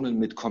Generationen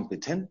mit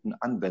kompetenten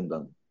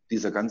Anwendern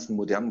dieser ganzen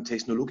modernen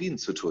Technologien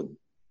zu tun.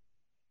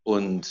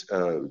 Und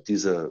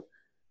diese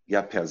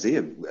ja per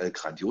se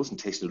grandiosen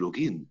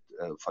Technologien,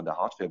 von der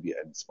Hardware wie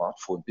ein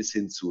Smartphone bis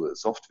hin zu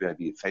Software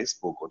wie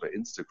Facebook oder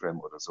Instagram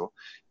oder so,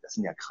 das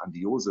sind ja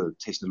grandiose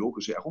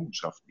technologische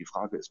Errungenschaften. Die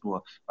Frage ist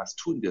nur, was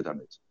tun wir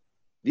damit?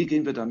 Wie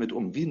gehen wir damit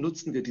um? Wie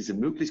nutzen wir diese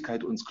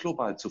Möglichkeit, uns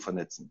global zu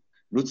vernetzen?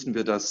 Nutzen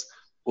wir das,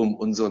 um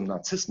unseren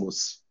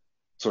Narzissmus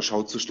zur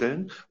Schau zu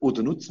stellen?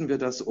 Oder nutzen wir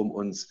das, um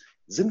uns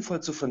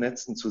sinnvoll zu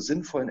vernetzen, zu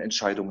sinnvollen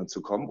Entscheidungen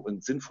zu kommen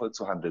und sinnvoll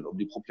zu handeln, um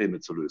die Probleme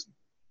zu lösen?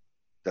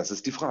 Das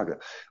ist die Frage.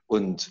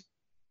 Und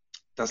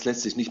das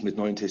lässt sich nicht mit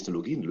neuen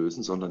Technologien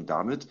lösen, sondern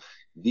damit,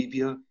 wie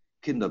wir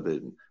Kinder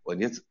bilden. Und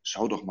jetzt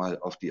schau doch mal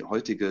auf die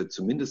heutige,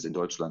 zumindest in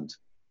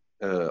Deutschland,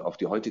 auf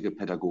die heutige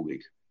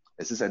Pädagogik.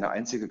 Es ist eine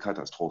einzige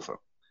Katastrophe.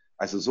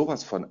 Also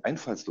sowas von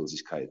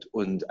Einfallslosigkeit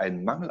und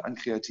ein Mangel an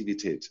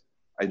Kreativität.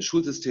 Ein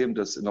Schulsystem,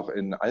 das noch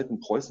in alten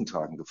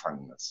Preußentagen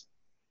gefangen ist,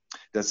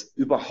 das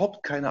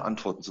überhaupt keine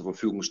Antworten zur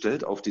Verfügung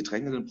stellt auf die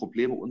drängenden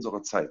Probleme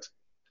unserer Zeit.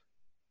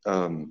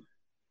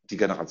 Die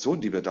Generation,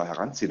 die wir da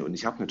heranziehen, und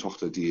ich habe eine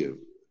Tochter,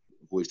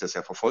 wo ich das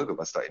ja verfolge,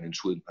 was da in den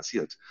Schulen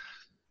passiert.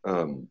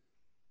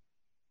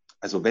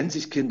 Also wenn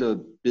sich Kinder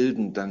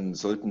bilden, dann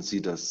sollten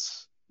sie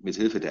das mit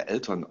Hilfe der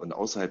Eltern und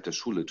außerhalb der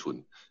Schule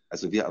tun.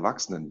 Also wir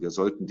Erwachsenen, wir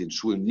sollten den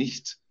Schulen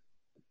nicht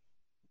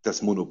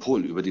das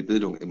Monopol über die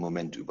Bildung im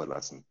Moment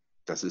überlassen.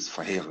 Das ist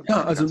verheerend.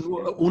 Ja, also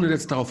nur, ohne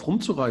jetzt darauf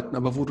rumzureiten,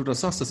 aber wo du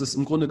das sagst, das ist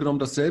im Grunde genommen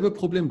dasselbe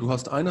Problem. Du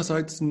hast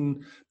einerseits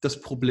das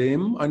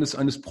Problem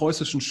eines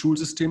preußischen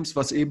Schulsystems,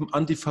 was eben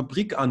an die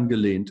Fabrik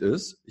angelehnt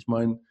ist. Ich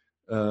meine,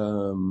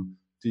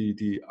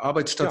 die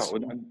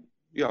Arbeitsstation.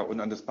 Ja,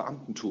 und an das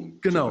Beamtentum.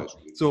 Genau.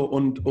 So,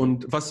 und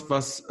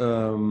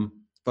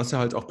was ja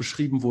halt auch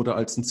beschrieben wurde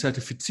als ein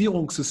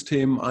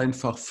Zertifizierungssystem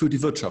einfach für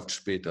die Wirtschaft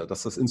später,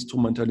 dass das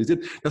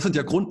instrumentalisiert. Das sind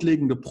ja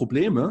grundlegende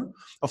Probleme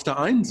auf der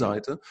einen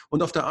Seite.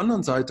 Und auf der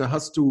anderen Seite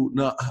hast du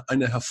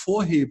eine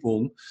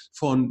Hervorhebung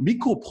von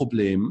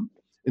Mikroproblemen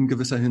in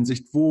gewisser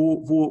Hinsicht,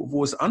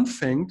 wo es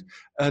anfängt,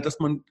 dass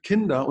man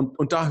Kinder,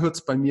 und da hört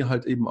es bei mir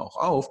halt eben auch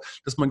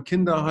auf, dass man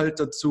Kinder halt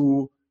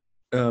dazu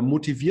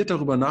motiviert,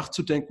 darüber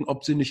nachzudenken,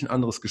 ob sie nicht ein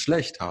anderes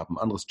Geschlecht haben,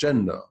 ein anderes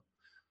Gender.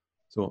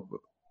 So.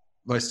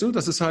 Weißt du,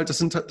 das ist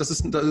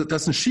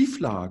eine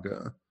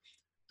Schieflage.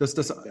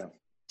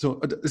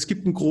 Es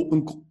gibt ein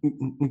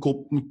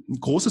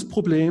großes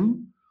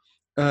Problem,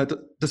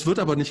 das wird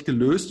aber nicht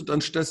gelöst und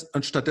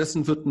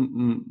anstattdessen wird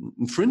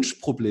ein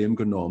Fringe-Problem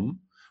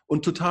genommen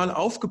und total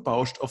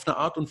aufgebauscht auf eine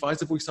Art und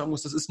Weise, wo ich sagen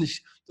muss,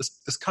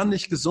 das kann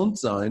nicht gesund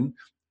sein.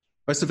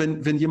 Weißt du,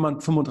 wenn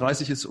jemand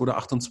 35 ist oder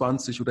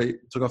 28 oder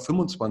sogar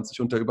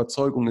 25 und der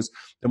Überzeugung ist,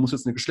 der muss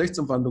jetzt eine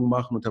Geschlechtsumwandlung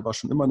machen und der war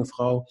schon immer eine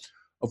Frau,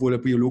 obwohl er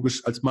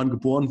biologisch als Mann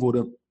geboren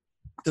wurde,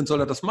 dann soll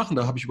er das machen,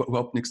 da habe ich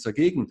überhaupt nichts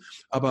dagegen.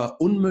 Aber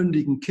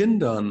unmündigen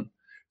Kindern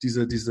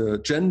diese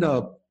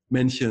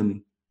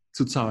Gender-Männchen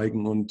zu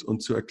zeigen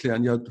und zu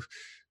erklären, ja,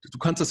 du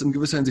kannst das in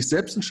gewisser Hinsicht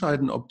selbst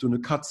entscheiden, ob du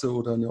eine Katze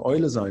oder eine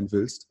Eule sein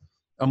willst,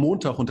 am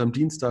Montag und am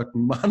Dienstag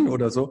ein Mann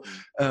oder so,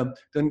 dann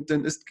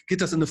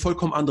geht das in eine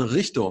vollkommen andere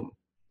Richtung.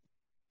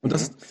 Und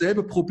das ist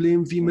dasselbe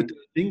Problem wie mit der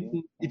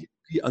linken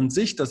Ideologie an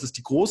sich, dass es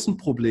die großen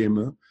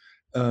Probleme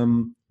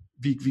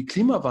wie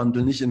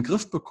Klimawandel nicht in den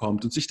Griff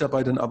bekommt und sich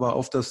dabei dann aber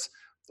auf das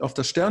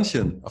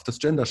Sternchen, auf das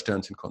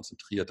Gender-Sternchen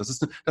konzentriert. Das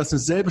ist eine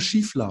selbe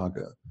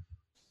Schieflage.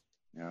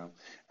 Ja,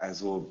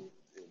 also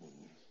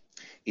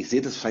ich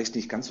sehe das vielleicht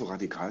nicht ganz so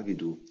radikal wie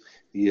du.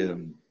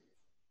 Die,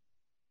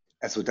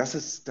 also dass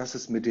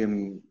es mit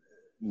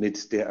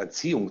der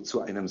Erziehung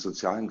zu einem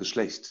sozialen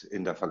Geschlecht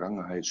in der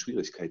Vergangenheit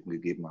Schwierigkeiten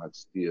gegeben hat,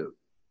 die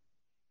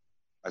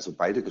also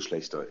beide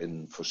Geschlechter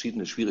in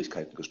verschiedene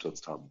Schwierigkeiten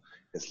gestürzt haben.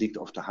 Das liegt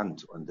auf der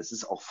Hand und es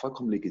ist auch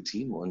vollkommen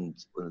legitim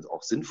und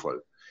auch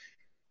sinnvoll,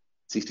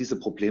 sich diese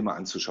Probleme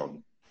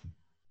anzuschauen.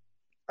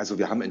 Also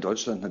wir haben in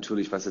Deutschland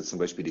natürlich, was jetzt zum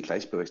Beispiel die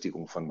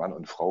Gleichberechtigung von Mann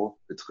und Frau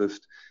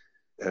betrifft,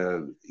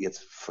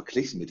 jetzt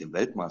verglichen mit dem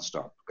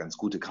Weltmaßstab ganz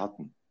gute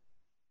Karten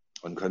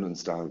und können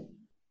uns da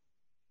ein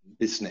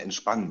bisschen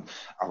entspannen.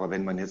 Aber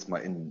wenn man jetzt mal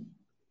in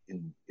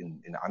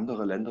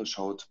andere Länder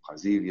schaut,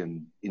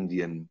 Brasilien,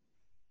 Indien,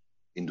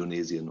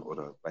 Indonesien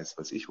oder weiß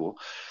was ich wo,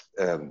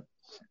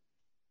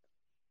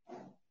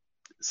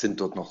 sind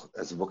dort noch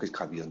also wirklich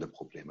gravierende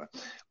Probleme.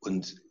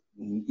 Und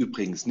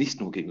übrigens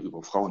nicht nur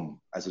gegenüber Frauen.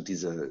 Also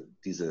diese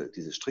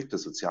strikte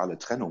soziale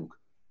Trennung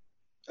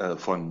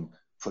von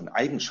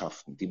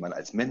Eigenschaften, die man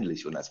als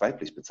männlich und als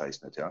weiblich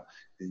bezeichnet, ja,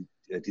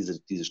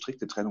 diese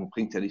strikte Trennung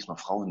bringt ja nicht nur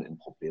Frauen in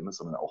Probleme,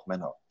 sondern auch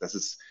Männer. Das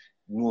ist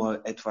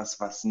nur etwas,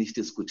 was nicht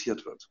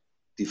diskutiert wird.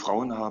 Die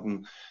Frauen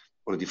haben,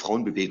 oder die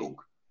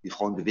Frauenbewegung, die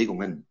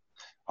Frauenbewegungen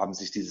haben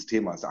sich dieses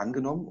Themas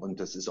angenommen und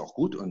das ist auch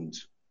gut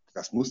und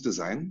das musste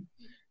sein.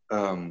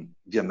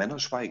 Wir Männer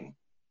schweigen.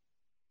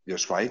 Wir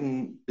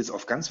schweigen bis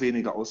auf ganz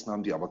wenige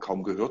Ausnahmen, die aber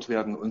kaum gehört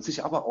werden und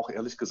sich aber auch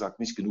ehrlich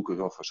gesagt nicht genug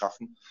Gehör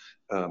verschaffen.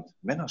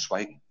 Männer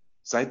schweigen.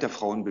 Seit der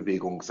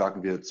Frauenbewegung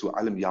sagen wir zu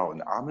allem Ja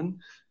und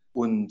Amen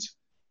und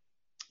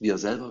wir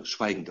selber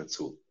schweigen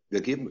dazu.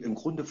 Wir geben im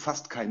Grunde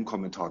fast keinen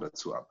Kommentar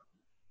dazu ab.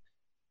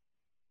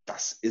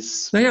 Das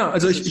ist. Naja,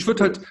 also ich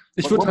würde halt.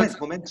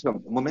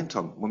 Moment,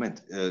 Tom.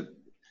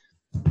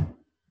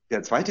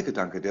 Der zweite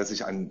Gedanke, der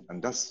sich an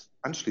das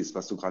anschließt,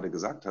 was du gerade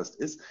gesagt hast,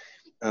 ist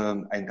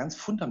ein ganz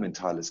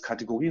fundamentales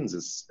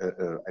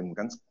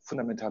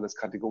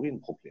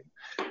Kategorienproblem.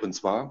 Und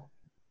zwar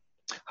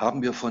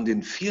haben wir von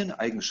den vielen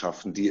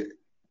Eigenschaften, die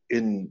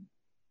in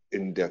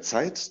der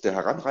Zeit der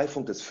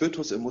Heranreifung des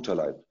Fötus im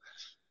Mutterleib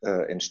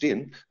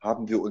entstehen,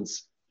 haben wir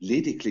uns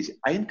lediglich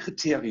ein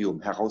Kriterium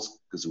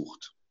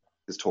herausgesucht,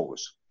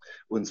 historisch.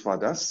 Und zwar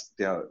das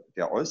der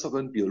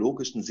äußeren,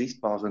 biologischen,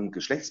 sichtbaren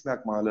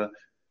Geschlechtsmerkmale,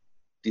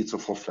 die zur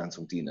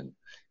Fortpflanzung dienen.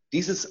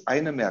 Dieses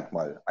eine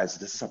Merkmal, also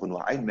das ist aber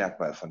nur ein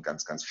Merkmal von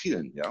ganz, ganz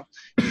vielen, ja,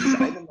 dieses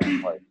eine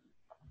Merkmal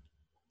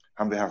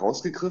haben wir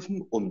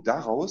herausgegriffen, um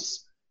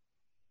daraus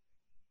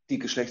die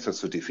Geschlechter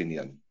zu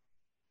definieren.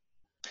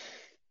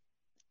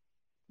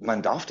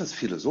 Man darf das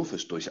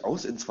philosophisch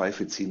durchaus in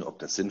Zweifel ziehen, ob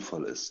das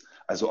sinnvoll ist.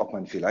 Also ob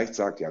man vielleicht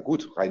sagt, ja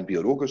gut, rein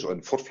biologisch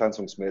und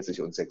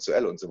fortpflanzungsmäßig und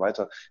sexuell und so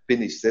weiter,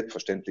 bin ich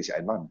selbstverständlich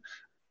ein Mann.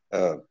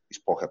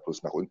 Ich brauche ja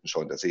bloß nach unten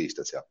schauen, da sehe ich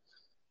das ja.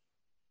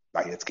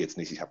 Na, jetzt geht's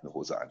nicht, ich habe eine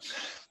Hose an.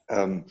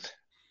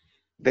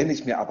 Wenn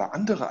ich mir aber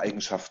andere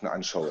Eigenschaften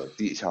anschaue,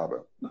 die ich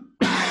habe,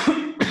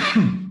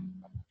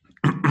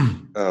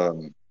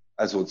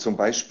 also zum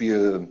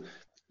Beispiel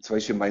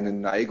meine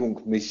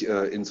Neigung, mich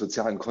in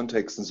sozialen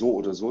Kontexten so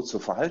oder so zu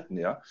verhalten,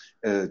 ja,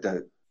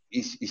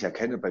 ich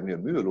erkenne bei mir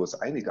mühelos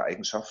einige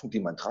Eigenschaften, die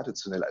man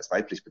traditionell als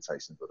weiblich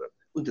bezeichnen würde.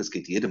 Und das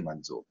geht jedem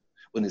Mann so.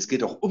 Und es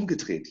geht auch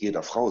umgedreht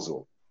jeder Frau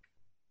so.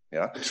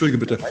 Ja? Entschuldige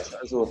bitte. Das heißt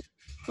also,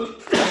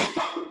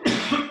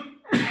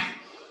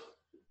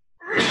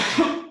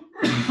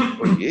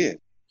 oh je.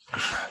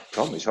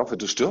 Tom, ich hoffe,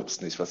 du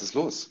stirbst nicht. Was ist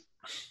los?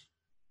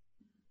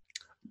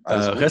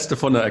 Reste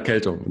von der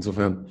Erkältung,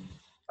 insofern.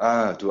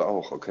 Ah, du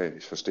auch. Okay,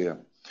 ich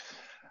verstehe.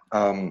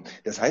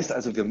 Das heißt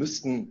also, wir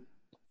müssten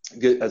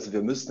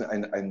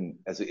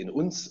also in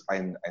uns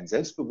ein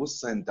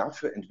Selbstbewusstsein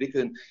dafür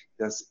entwickeln,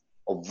 dass,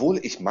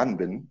 obwohl ich Mann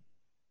bin,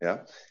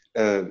 ja,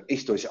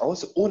 ich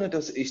durchaus, ohne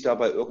dass ich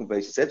dabei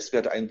irgendwelche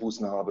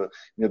Selbstwerteinbußen habe,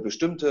 mir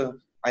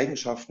bestimmte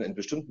Eigenschaften in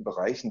bestimmten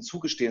Bereichen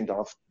zugestehen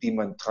darf, die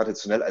man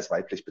traditionell als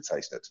weiblich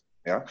bezeichnet.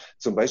 Ja?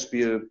 Zum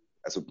Beispiel,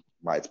 also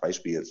mal als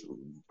Beispiel,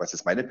 was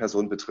es meine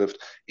Person betrifft,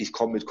 ich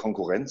komme mit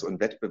Konkurrenz und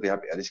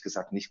Wettbewerb ehrlich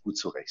gesagt nicht gut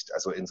zurecht.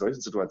 Also in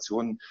solchen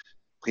Situationen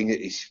bringe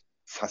ich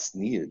fast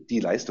nie die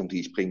Leistung, die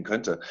ich bringen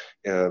könnte.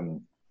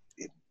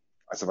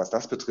 Also was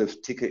das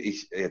betrifft, ticke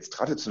ich jetzt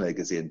traditionell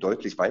gesehen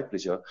deutlich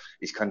weiblicher.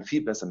 Ich kann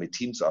viel besser mit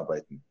Teams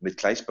arbeiten, mit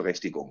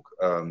Gleichberechtigung,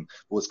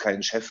 wo es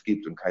keinen Chef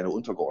gibt und keine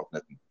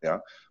Untergeordneten,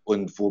 ja,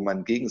 und wo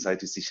man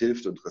gegenseitig sich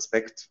hilft und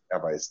Respekt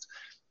erweist.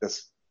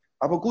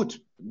 Aber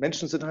gut,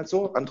 Menschen sind halt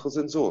so, andere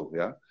sind so,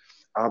 ja.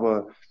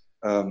 Aber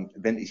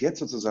wenn ich jetzt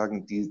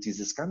sozusagen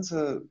dieses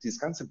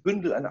ganze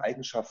Bündel an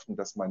Eigenschaften,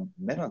 das man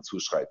Männern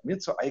zuschreibt, mir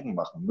zu eigen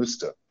machen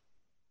müsste,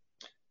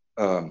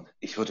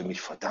 ich würde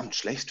mich verdammt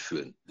schlecht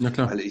fühlen,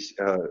 weil ich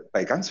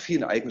bei ganz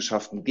vielen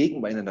Eigenschaften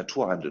gegen meine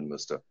Natur handeln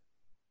müsste.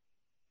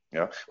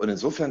 Ja? Und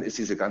insofern ist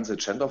diese ganze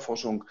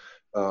Genderforschung,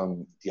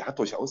 die hat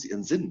durchaus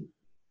ihren Sinn.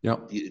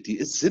 Ja. Die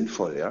ist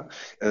sinnvoll, ja.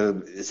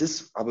 Es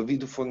ist, aber wie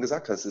du vorhin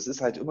gesagt hast, es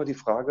ist halt immer die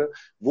Frage,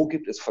 wo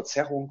gibt es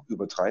Verzerrung,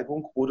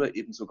 Übertreibung oder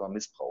eben sogar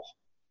Missbrauch?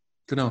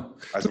 Genau.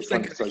 Also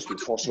von zum Beispiel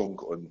Forschung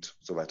und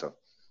so weiter.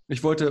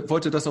 Ich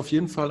wollte das auf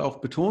jeden Fall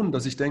auch betonen,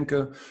 dass ich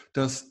denke,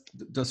 dass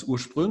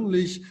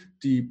ursprünglich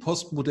die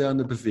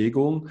postmoderne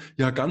Bewegung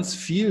ja ganz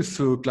viel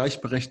für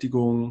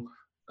Gleichberechtigung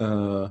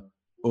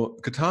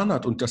getan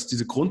hat und dass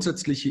diese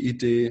grundsätzliche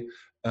Idee,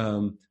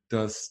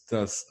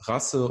 dass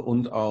Rasse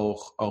und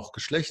auch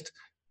Geschlecht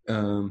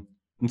ein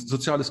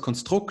soziales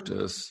Konstrukt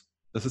ist.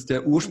 Das ist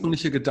der Mhm.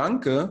 ursprüngliche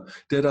Gedanke,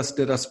 der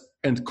das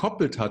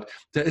entkoppelt hat.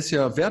 Der ist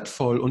ja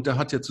wertvoll und der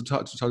hat ja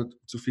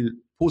zu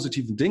viel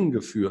positiven Dingen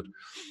geführt.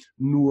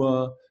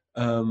 Nur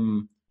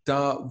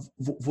da,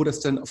 wo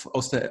das dann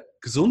aus der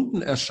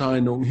gesunden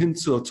Erscheinung hin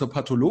zur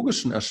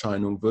pathologischen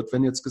Erscheinung wird,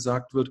 wenn jetzt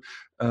gesagt wird,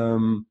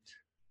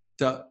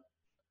 da,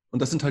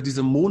 und das sind halt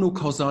diese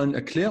monokausalen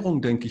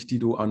Erklärungen, denke ich, die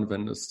du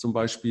anwendest, zum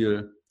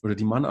Beispiel, oder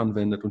die man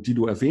anwendet und die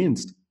du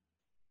erwähnst.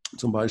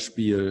 Zum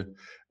Beispiel,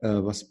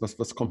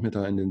 was kommt mir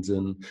da in den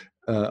Sinn?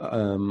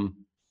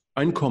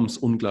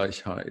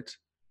 Einkommensungleichheit.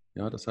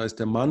 Ja, das heißt,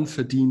 der Mann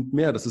verdient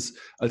mehr, das ist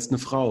als eine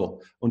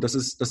Frau. Und das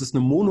ist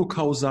eine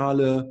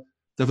monokausale,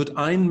 da wird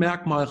ein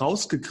Merkmal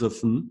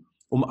rausgegriffen,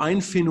 um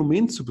ein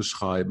Phänomen zu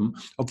beschreiben,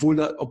 obwohl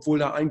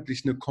da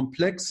eigentlich eine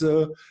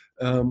komplexe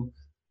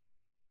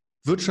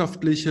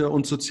wirtschaftliche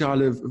und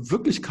soziale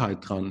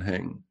Wirklichkeit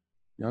dranhängen.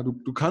 Ja,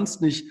 du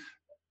kannst nicht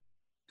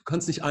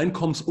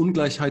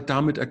Einkommensungleichheit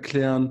damit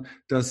erklären,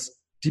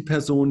 dass die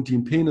Personen, die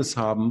einen Penis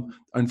haben,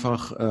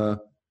 einfach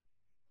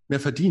mehr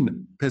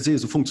verdienen. Per se,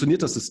 so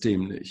funktioniert das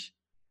System nicht.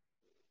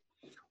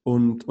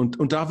 Und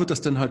da wird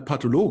das dann halt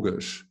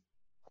pathologisch,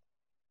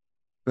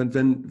 wenn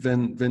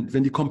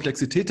die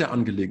Komplexität der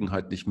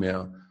Angelegenheit nicht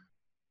mehr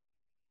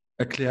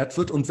erklärt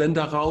wird und wenn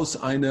daraus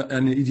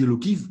eine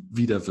Ideologie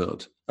wieder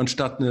wird,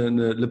 anstatt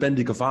eine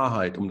lebendige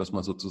Wahrheit, um das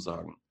mal so zu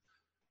sagen.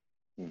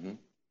 Mhm.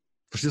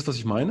 Verstehst du, was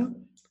ich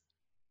meine?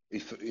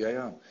 Ja,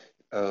 ja.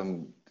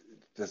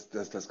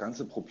 Das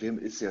ganze Problem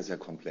ist sehr, sehr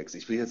komplex.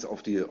 Ich will jetzt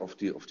auf die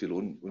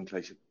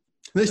Lohnungleichheit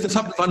Das nicht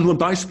war nur ein eingehen.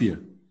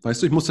 Beispiel.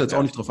 Weißt du, ich muss da jetzt auch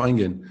Ja, nicht drauf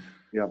eingehen.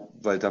 ja,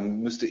 weil da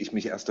müsste ich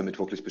mich erst damit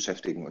wirklich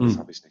beschäftigen und das Hm.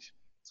 habe ich nicht.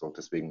 So,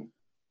 deswegen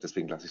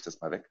lasse ich das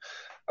mal weg.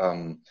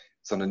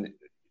 Sondern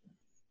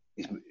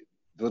ich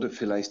würde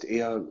vielleicht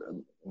eher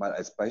mal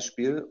als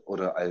Beispiel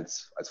oder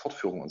als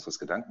Fortführung unseres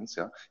Gedankens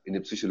ja, in die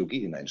Psychologie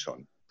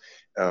hineinschauen.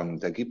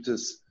 Da gibt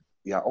es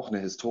ja auch eine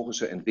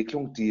historische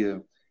Entwicklung, die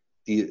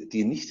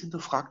nicht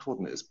hinterfragt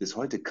worden ist, bis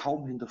heute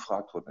kaum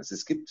hinterfragt worden ist.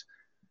 Es gibt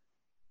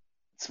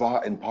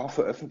zwar ein paar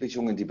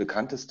Veröffentlichungen, die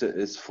bekannteste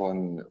ist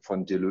von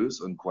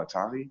Deleuze und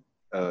Guattari,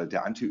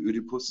 der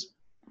Anti-Ödipus,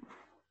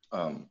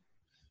 70er,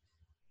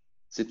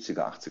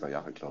 80er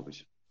Jahre, glaube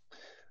ich.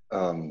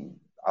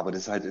 Aber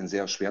das ist halt ein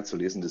sehr schwer zu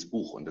lesendes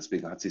Buch und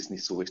deswegen hat sich es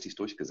nicht so richtig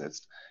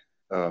durchgesetzt.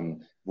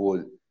 Wo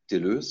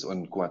Deleuze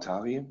und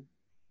Guattari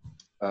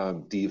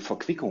die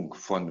Verquickung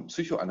von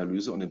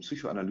Psychoanalyse und dem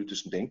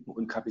psychoanalytischen Denken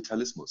und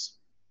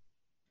Kapitalismus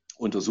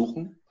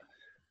untersuchen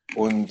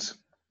und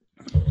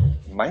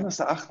meines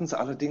Erachtens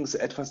allerdings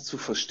etwas zu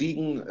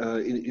verstiegen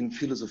in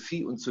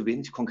Philosophie und zu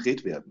wenig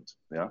konkret werdend.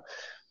 Ja?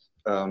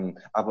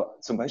 Aber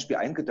zum Beispiel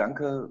ein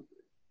Gedanke,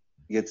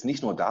 jetzt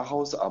nicht nur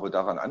daraus, aber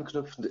daran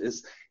anknüpfend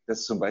ist,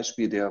 dass zum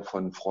Beispiel der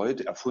von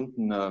Freud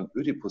erfundene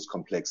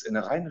Ödipus-Komplex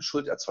eine reine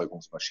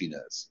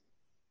Schulderzeugungsmaschine ist.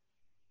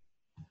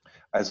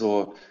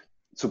 Also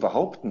zu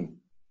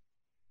behaupten,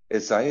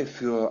 es sei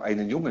für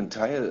einen jungen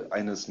Teil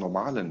eines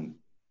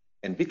normalen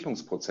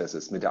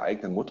Entwicklungsprozesses, mit der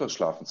eigenen Mutter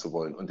schlafen zu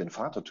wollen und den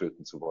Vater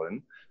töten zu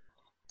wollen,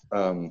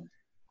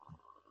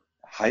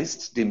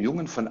 heißt dem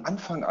Jungen von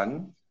Anfang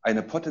an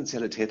eine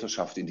potenzielle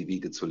Täterschaft in die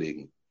Wiege zu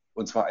legen.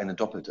 Und zwar eine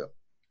doppelte.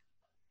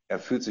 Er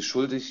fühlt sich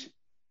schuldig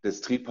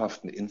des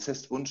triebhaften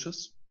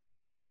Inzestwunsches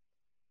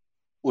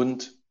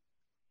und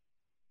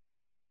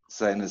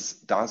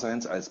seines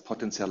Daseins als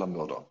potenzieller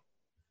Mörder.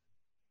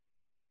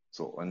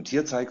 So, und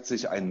hier zeigt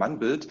sich ein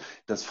Mannbild,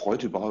 das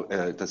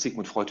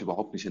Sigmund Freud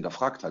überhaupt nicht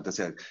hinterfragt hat, das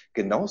er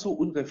genauso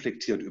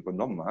unreflektiert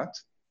übernommen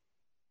hat,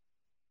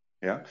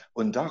 ja,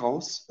 und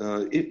daraus,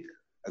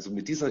 also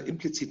mit dieser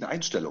impliziten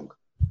Einstellung,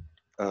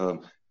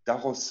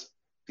 daraus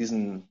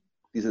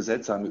diese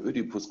seltsame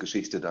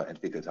Ödipus-Geschichte da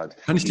entwickelt hat.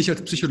 Kann ich dich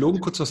als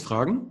Psychologen kurz was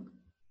fragen?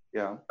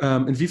 Ja.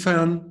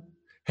 Inwiefern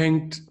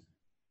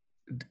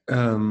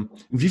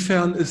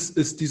inwiefern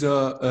ist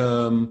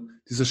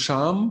diese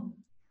Scham,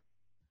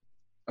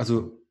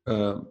 also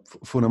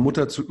von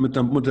mit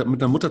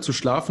einer Mutter zu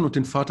schlafen und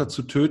den Vater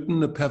zu töten,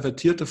 eine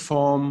pervertierte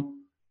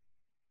Form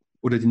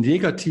oder die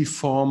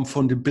Negativform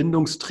von dem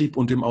Bindungstrieb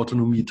und dem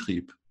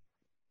Autonomietrieb?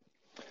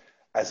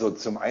 Also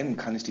zum einen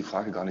kann ich die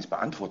Frage gar nicht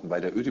beantworten,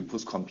 weil der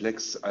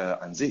Ödipus-Komplex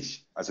an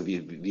sich, also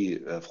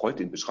wie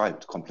Freud ihn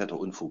beschreibt, kompletter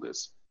Unfug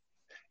ist.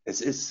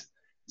 Es ist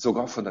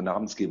sogar von der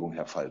Namensgebung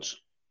her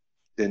falsch.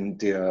 Denn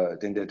der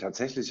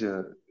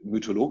tatsächliche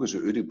mythologische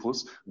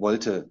Ödipus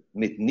wollte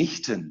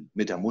mitnichten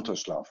mit der Mutter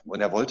schlafen.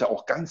 Und er wollte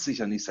auch ganz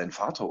sicher nicht seinen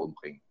Vater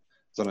umbringen.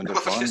 Sondern Aber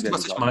das waren, verstehst du, wer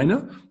was ich gesagt,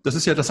 meine?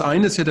 Das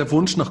eine ist ja der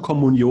Wunsch nach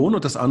Kommunion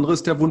und das andere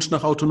ist der Wunsch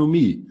nach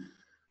Autonomie.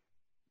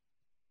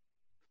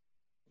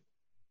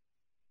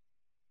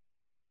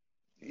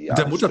 Mit ja,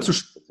 der das Mutter zu,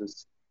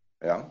 stimmt.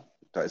 Ja,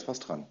 da ist was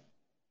dran.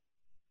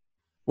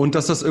 Und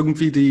dass das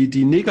irgendwie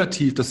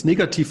das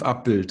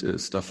Negativabbild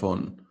ist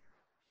davon.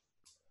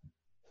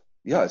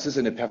 Ja, es ist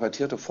eine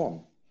pervertierte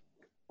Form.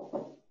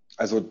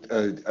 Also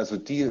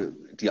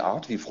die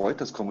Art, wie Freud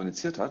das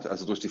kommuniziert hat,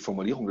 also durch die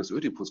Formulierung des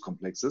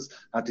Ödipus-Komplexes,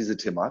 hat diese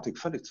Thematik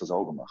völlig zur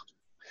Sau gemacht.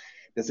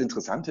 Das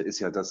Interessante ist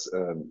ja, dass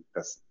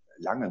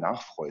lange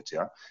nach Freud,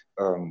 ja,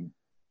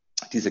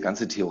 diese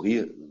ganze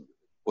Theorie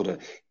oder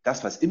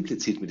das, was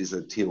implizit mit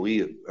dieser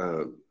Theorie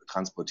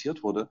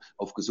transportiert wurde,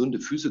 auf gesunde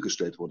Füße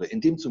gestellt wurde,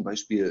 indem zum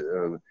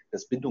Beispiel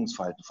das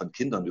Bindungsverhalten von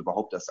Kindern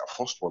überhaupt erst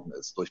erforscht worden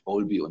ist durch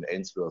Bowlby und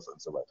Ainsworth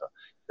und so weiter.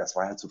 Das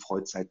war ja zu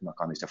Freuds Zeiten noch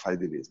gar nicht der Fall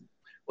gewesen.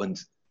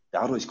 Und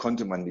dadurch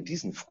konnte man mit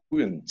diesen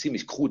frühen,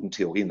 ziemlich kruden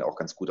Theorien auch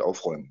ganz gut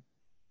aufräumen.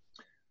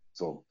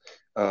 So.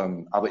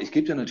 Aber ich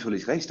gebe dir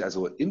natürlich recht,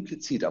 also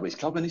implizit, aber ich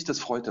glaube nicht, dass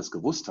Freud das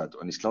gewusst hat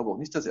und ich glaube auch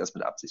nicht, dass er es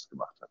mit Absicht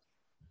gemacht hat.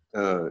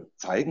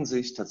 Zeigen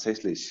sich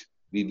tatsächlich,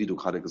 wie du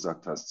gerade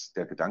gesagt hast,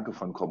 der Gedanke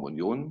von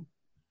Kommunion,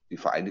 die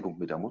Vereinigung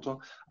mit der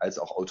Mutter, als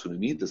auch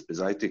Autonomie, das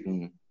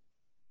Beseitigen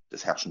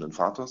des herrschenden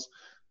Vaters,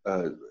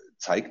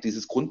 zeigt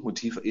dieses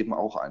Grundmotiv eben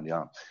auch an,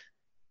 ja.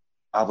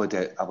 Also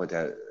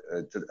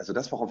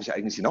das, worauf ich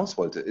eigentlich hinaus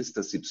wollte, ist,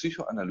 dass die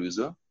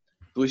Psychoanalyse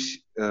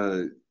durch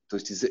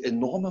diese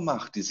enorme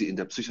Macht, die sie in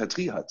der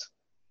Psychiatrie hat,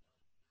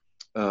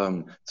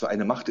 zu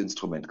einem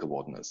Machtinstrument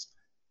geworden ist.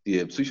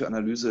 Die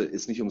Psychoanalyse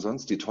ist nicht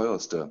umsonst die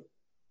teuerste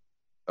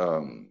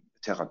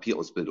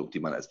Therapieausbildung,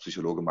 die man als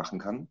Psychologe machen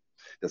kann.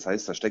 Das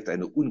heißt, da steckt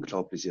eine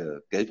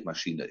unglaubliche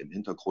Geldmaschine im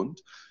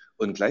Hintergrund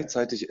und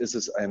gleichzeitig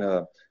ist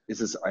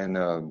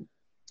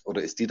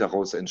die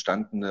daraus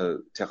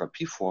entstandene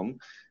Therapieform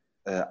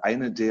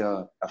eine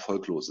der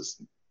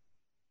erfolglosesten.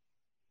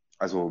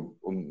 Also,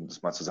 um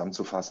das mal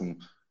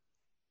zusammenzufassen,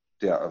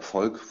 der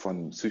Erfolg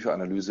von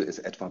Psychoanalyse ist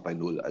etwa bei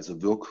 0,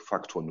 also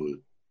Wirkfaktor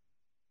 0.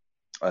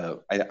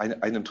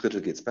 Einem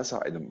Drittel geht es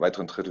besser, einem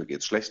weiteren Drittel geht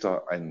es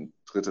schlechter, ein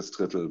drittes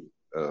Drittel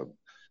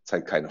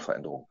zeigt keine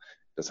Veränderung.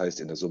 Das heißt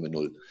in der Summe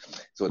 0.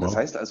 So, das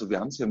heißt also, wir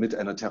haben es hier mit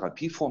einer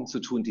Therapieform zu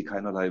tun, die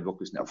keinerlei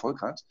wirklichen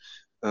Erfolg hat.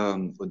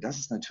 Und das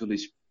ist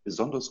natürlich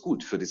besonders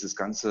gut für diesen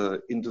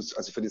ganzen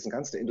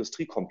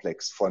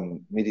Industriekomplex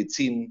von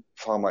Medizin,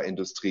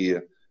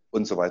 Pharmaindustrie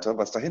und so weiter,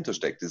 was dahinter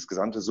steckt, dieses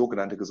gesamte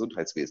sogenannte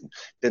Gesundheitswesen.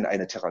 Denn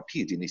eine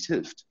Therapie, die nicht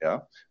hilft,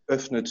 ja,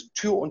 öffnet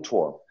Tür und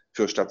Tor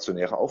für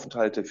stationäre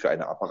Aufenthalte, für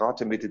eine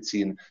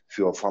Apparatemedizin,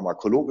 für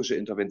pharmakologische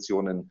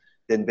Interventionen.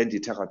 Denn wenn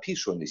die Therapie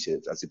schon nicht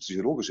hilft, also die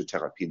psychologische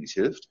Therapie nicht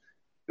hilft,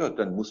 ja,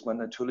 dann muss man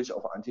natürlich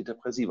auf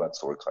Antidepressiva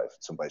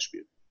zurückgreifen, zum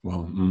Beispiel.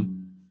 Wow.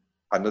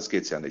 Anders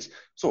geht es ja nicht.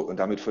 So, und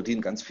damit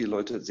verdienen ganz viele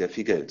Leute sehr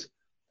viel Geld.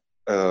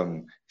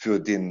 Für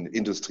den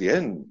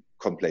industriellen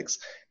Komplex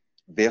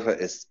wäre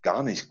es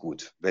gar nicht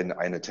gut, wenn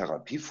eine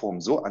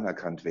Therapieform so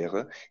anerkannt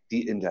wäre,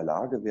 die in der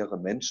Lage wäre,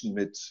 Menschen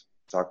mit,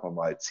 sagen wir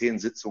mal, 10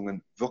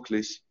 Sitzungen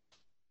wirklich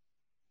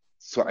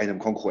zu einem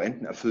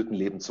kongruenten, erfüllten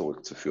Leben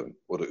zurückzuführen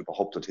oder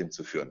überhaupt dorthin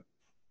zu führen.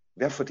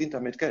 Wer verdient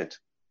damit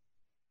Geld?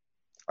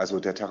 Also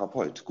der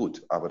Therapeut,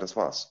 gut, aber das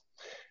war's.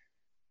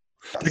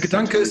 Der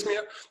Gedanke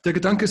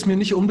ist mir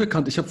nicht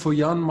unbekannt. Ich habe vor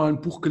Jahren mal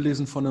ein Buch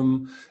gelesen von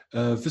einem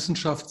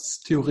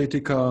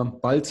Wissenschaftstheoretiker,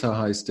 Balzer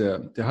heißt der.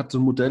 Der hat so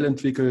ein Modell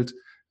entwickelt,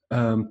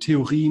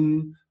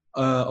 Theorien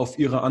auf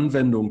ihre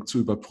Anwendung zu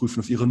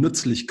überprüfen, auf ihre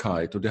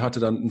Nützlichkeit. Und der hatte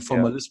dann einen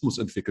Formalismus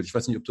entwickelt. Ich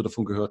weiß nicht, ob du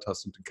davon gehört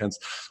hast und den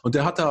kennst. Und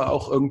der hat da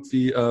auch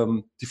irgendwie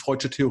die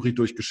Freudsche Theorie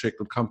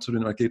durchgeschickt und kam zu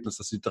dem Ergebnis,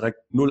 dass sie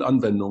direkt 0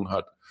 Anwendungen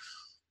hat.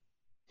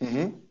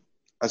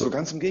 Also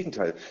ganz im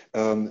Gegenteil.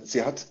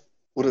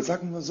 Oder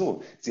sagen wir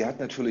so, sie hat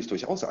natürlich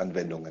durchaus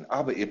Anwendungen,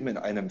 aber eben in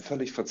einem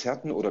völlig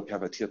verzerrten oder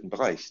pervertierten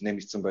Bereich,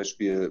 nämlich zum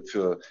Beispiel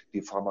für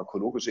die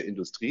pharmakologische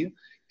Industrie,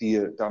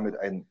 die damit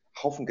einen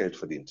Haufen Geld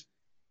verdient.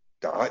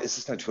 Da ist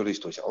es natürlich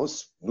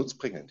durchaus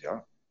nutzbringend,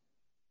 ja,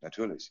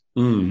 natürlich.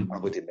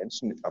 Aber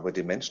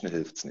den Menschen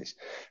hilft es nicht.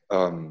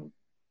 Den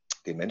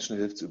Menschen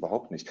hilft es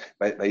überhaupt nicht,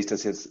 weil ich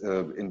das jetzt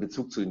in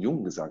Bezug zu den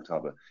Jungen gesagt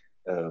habe.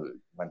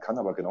 Man kann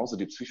aber genauso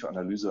die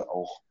Psychoanalyse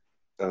auch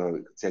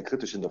sehr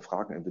kritisch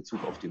hinterfragen in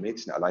Bezug auf die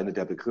Mädchen. Alleine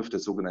der Begriff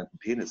des sogenannten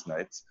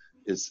Penisneids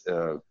ist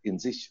in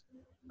sich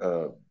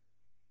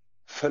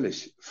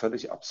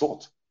völlig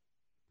absurd.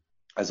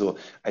 Also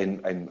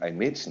ein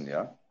Mädchen,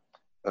 ja,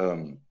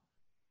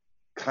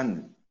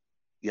 kann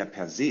ja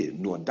per se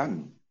nur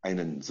dann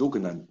einen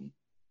sogenannten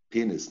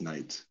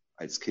Penisneid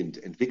als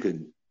Kind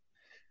entwickeln,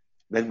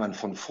 wenn man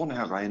von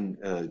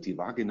vornherein die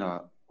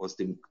Vagina aus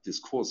dem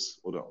Diskurs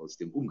oder aus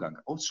dem Umgang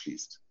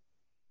ausschließt.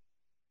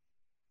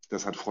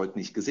 Das hat Freud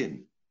nicht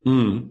gesehen.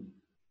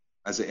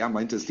 Also er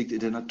meinte, es liegt in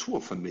der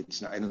Natur von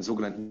Mädchen, einen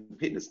sogenannten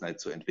Penisneid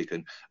zu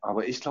entwickeln.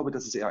 Aber ich glaube,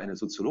 dass es eher eine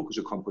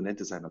soziologische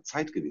Komponente seiner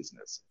Zeit gewesen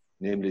ist.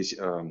 Nämlich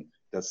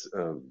das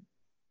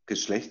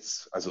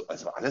also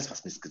alles,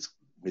 was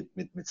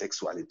mit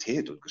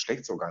Sexualität und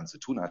Geschlechtsorganen zu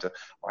tun hatte,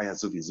 war ja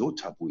sowieso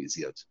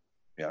tabuisiert.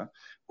 Ja?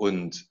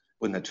 Und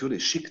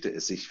natürlich schickte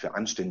es sich für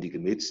anständige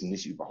Mädchen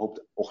nicht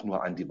überhaupt auch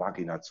nur an die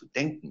Vagina zu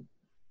denken.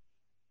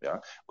 Ja?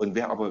 Und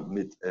wer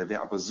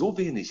aber so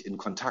wenig in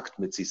Kontakt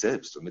mit sich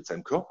selbst und mit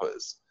seinem Körper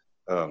ist,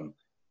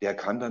 der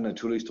kann dann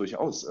natürlich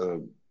durchaus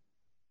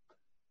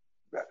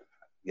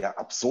ja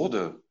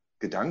absurde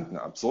Gedanken,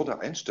 absurde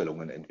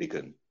Einstellungen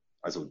entwickeln.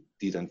 Also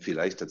die dann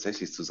vielleicht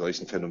tatsächlich zu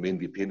solchen Phänomenen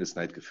wie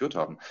Penisneid geführt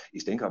haben.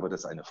 Ich denke aber,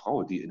 dass eine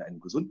Frau, die in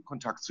einem gesunden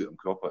Kontakt zu ihrem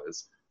Körper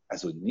ist,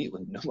 also nie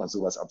und nimmer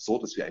so was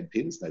Absurdes wie einen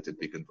Penisneid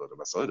entwickeln würde.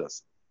 Was soll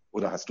das?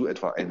 Oder hast du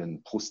etwa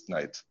einen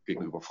Brustneid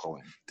gegenüber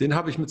Frauen? Den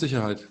habe ich mit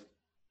Sicherheit.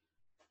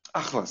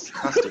 Ach was,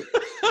 hast du?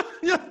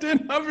 Ja,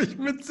 den habe ich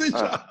mit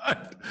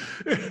Sicherheit.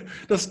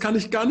 Das kann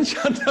ich gar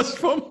nicht anders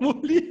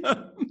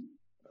formulieren.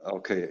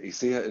 Okay, ich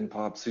sehe ein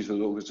paar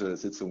psychologische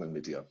Sitzungen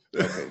mit dir.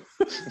 Okay.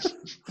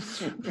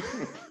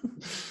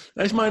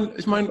 Ich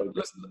meine,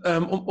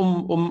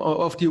 um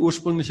auf die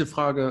ursprüngliche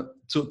Frage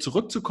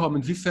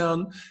zurückzukommen,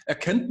 inwiefern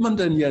erkennt man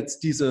denn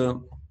jetzt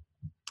diese,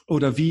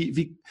 oder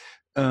inwieweit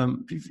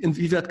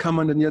kann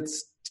man denn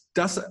jetzt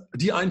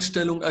die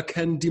Einstellung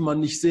erkennen, die man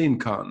nicht sehen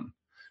kann?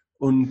 Ja,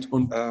 Und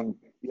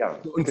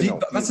genau.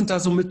 Was sind da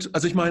so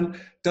also ich meine,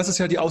 das ist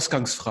ja die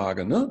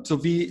Ausgangsfrage, ne?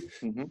 So wie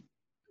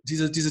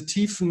diese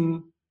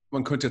tiefen,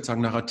 man könnte jetzt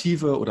sagen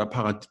Narrative oder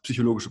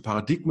psychologische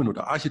Paradigmen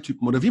oder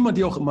Archetypen oder wie man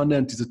die auch immer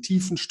nennt, diese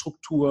tiefen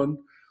Strukturen,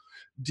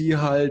 die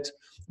halt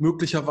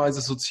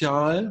möglicherweise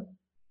sozial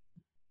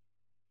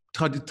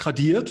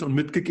tradiert und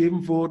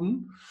mitgegeben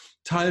wurden,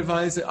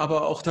 teilweise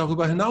aber auch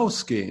darüber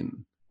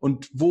hinausgehen.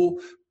 Und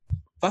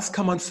was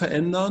kann man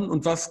verändern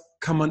und was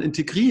kann man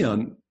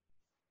integrieren?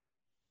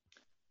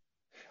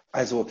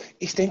 Also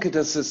ich denke,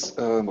 dass es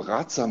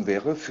ratsam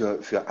wäre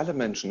für alle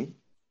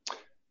Menschen,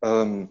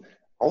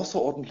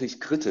 außerordentlich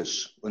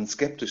kritisch und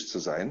skeptisch zu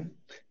sein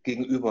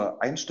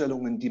gegenüber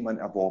Einstellungen, die man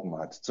erworben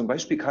hat. Zum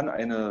Beispiel kann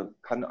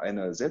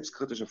eine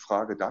selbstkritische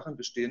Frage darin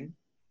bestehen,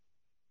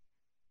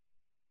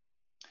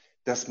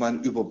 dass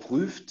man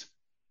überprüft,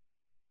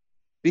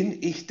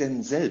 bin ich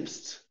denn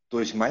selbst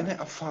durch meine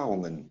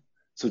Erfahrungen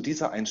zu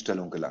dieser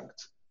Einstellung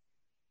gelangt?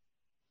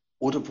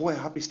 Oder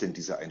woher habe ich denn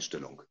diese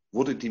Einstellung?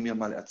 Wurde die mir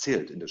mal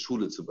erzählt, in der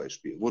Schule zum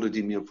Beispiel? Wurde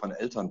die mir von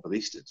Eltern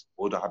berichtet?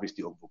 Oder habe ich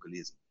die irgendwo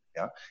gelesen?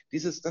 Ja,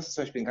 das ist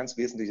zum Beispiel ein ganz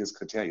wesentliches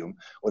Kriterium.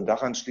 Und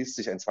daran schließt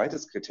sich ein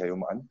zweites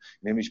Kriterium an,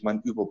 nämlich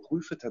man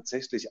überprüfe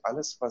tatsächlich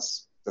alles,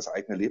 was das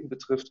eigene Leben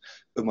betrifft,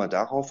 immer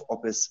darauf,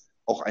 ob es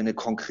auch eine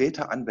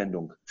konkrete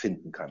Anwendung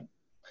finden kann.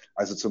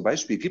 Also zum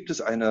Beispiel gibt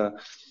es eine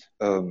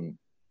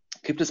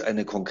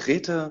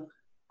konkrete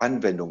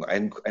Anwendung,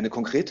 eine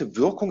konkrete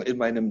Wirkung in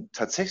meinem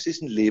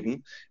tatsächlichen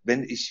Leben,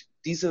 wenn ich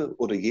diese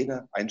oder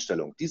jene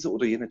Einstellung, diese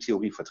oder jene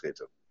Theorie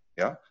vertrete.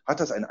 Ja? Hat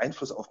das einen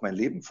Einfluss auf mein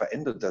Leben?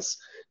 Verändert das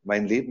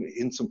mein Leben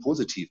hin zum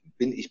Positiven?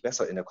 Bin ich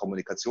besser in der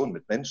Kommunikation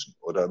mit Menschen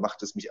oder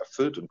macht es mich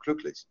erfüllt und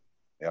glücklich?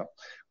 Ja?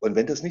 Und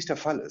wenn das nicht der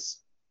Fall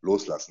ist,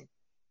 loslassen.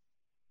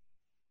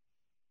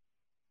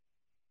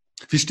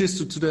 Wie stehst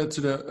du zu der,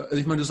 also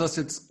ich meine, du sagst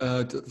jetzt,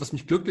 was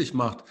mich glücklich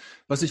macht.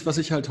 Was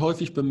ich halt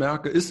häufig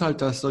bemerke, ist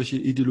halt, dass solche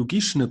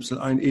Ideologieschnipsel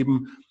einen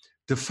eben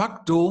de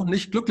facto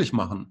nicht glücklich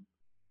machen.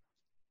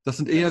 Das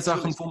sind eher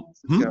Sachen, wo...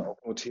 Das ist ja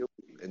auch nur Theorie.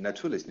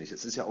 Natürlich nicht.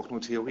 Es ist ja auch nur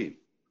Theorie.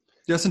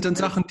 Das sind dann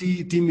Sachen,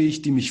 die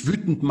mich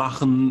wütend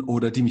machen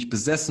oder die mich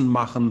besessen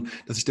machen,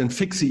 dass ich dann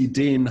fixe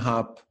Ideen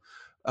habe.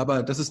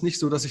 Aber das ist nicht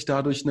so, dass ich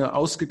dadurch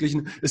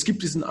es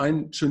gibt diesen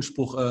einen schönen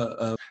Spruch,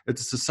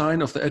 it's a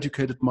sign of the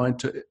educated mind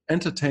to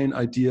entertain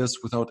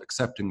ideas without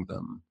accepting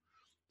them.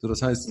 So,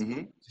 das heißt,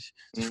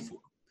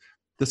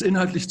 das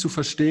inhaltlich zu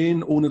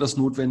verstehen, ohne das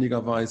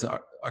notwendigerweise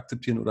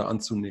akzeptieren oder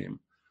anzunehmen.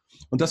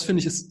 Und das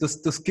finde ich,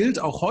 das gilt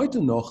auch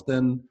heute noch,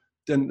 denn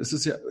es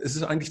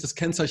ist eigentlich das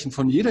Kennzeichen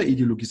von jeder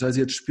Ideologie, sei sie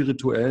jetzt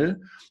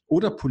spirituell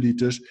oder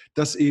politisch,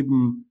 dass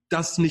eben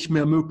das nicht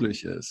mehr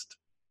möglich ist.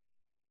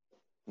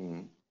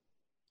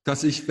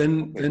 Dass ich,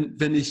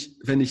 wenn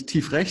ich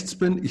tief rechts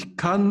bin, ich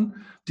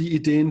kann die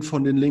Ideen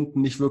von den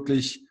Linken nicht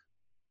wirklich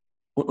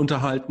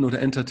unterhalten oder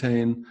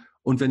entertainen.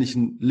 Und wenn ich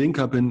ein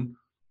Linker bin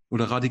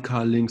oder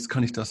radikal links,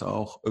 kann ich das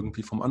auch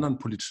irgendwie vom anderen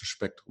politischen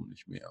Spektrum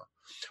nicht mehr.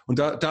 Und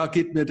da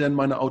geht mir dann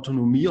meine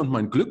Autonomie und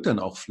mein Glück dann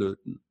auch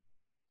flöten.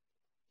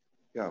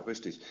 Ja,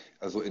 richtig.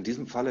 Also in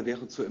diesem Falle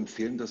wäre zu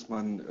empfehlen, dass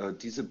man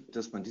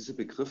diese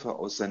Begriffe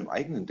aus seinem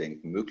eigenen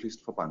Denken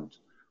möglichst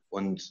verbannt.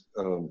 Und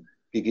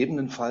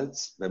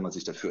gegebenenfalls, wenn man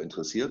sich dafür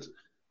interessiert,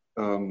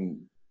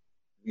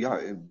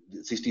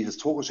 sich die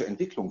historische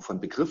Entwicklung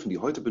von Begriffen, die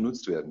heute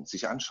benutzt werden,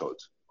 sich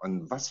anschaut.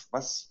 Und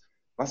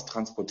was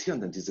transportieren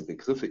denn diese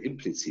Begriffe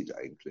implizit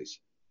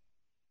eigentlich?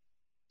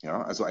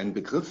 Ja, also ein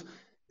Begriff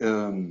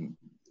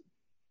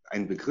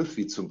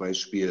wie zum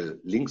Beispiel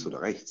links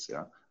oder rechts,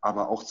 ja,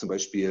 aber auch zum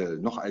Beispiel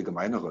noch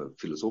allgemeinere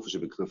philosophische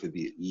Begriffe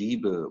wie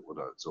Liebe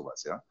oder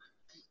sowas, ja,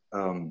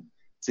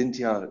 sind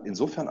ja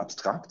insofern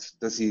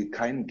abstrakt, dass sie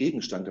keinen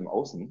Gegenstand im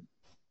Außen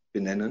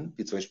benennen,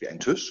 wie zum Beispiel ein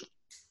Tisch,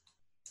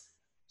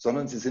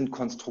 sondern sie sind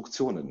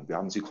Konstruktionen. Wir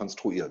haben sie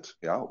konstruiert,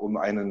 ja, um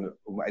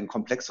einen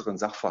komplexeren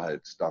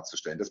Sachverhalt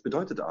darzustellen. Das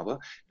bedeutet aber,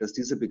 dass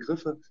diese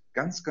Begriffe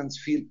ganz, ganz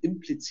viel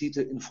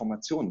implizite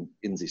Informationen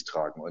in sich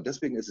tragen. Und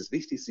deswegen ist es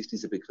wichtig, sich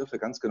diese Begriffe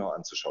ganz genau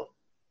anzuschauen.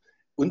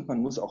 Und man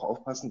muss auch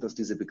aufpassen, dass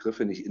diese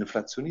Begriffe nicht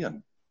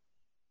inflationieren.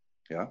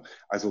 Ja,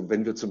 also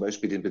wenn wir zum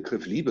Beispiel den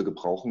Begriff Liebe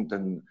gebrauchen,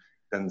 dann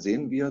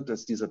sehen wir,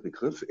 dass dieser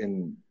Begriff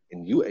in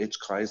New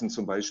Age-Kreisen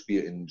zum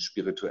Beispiel, in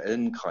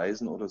spirituellen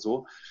Kreisen oder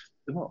so,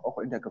 immer auch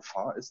in der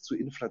Gefahr ist, zu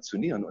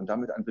inflationieren und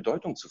damit an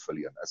Bedeutung zu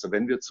verlieren. Also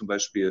wenn wir zum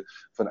Beispiel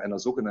von einer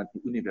sogenannten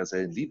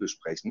universellen Liebe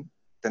sprechen,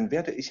 dann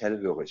werde ich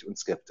hellhörig und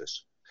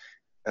skeptisch.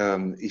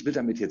 Ich will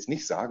damit jetzt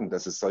nicht sagen,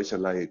 dass es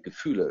solcherlei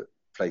Gefühle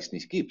vielleicht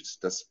nicht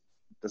gibt. Das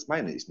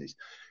meine ich nicht.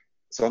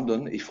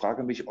 Sondern ich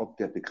frage mich, ob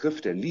der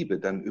Begriff der Liebe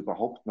dann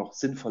überhaupt noch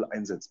sinnvoll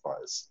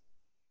einsetzbar ist.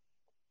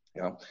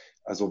 Ja,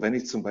 also wenn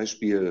ich zum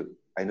Beispiel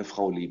eine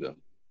Frau liebe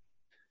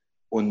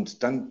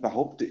und dann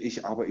behaupte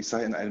ich aber, ich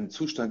sei in einem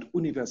Zustand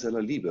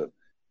universeller Liebe,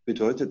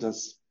 bedeutet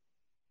das,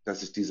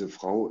 dass ich diese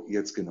Frau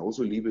jetzt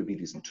genauso liebe wie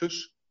diesen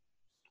Tisch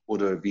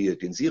oder wie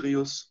den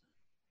Sirius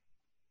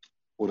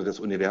oder das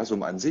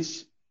Universum an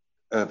sich?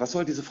 Was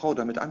soll diese Frau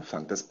damit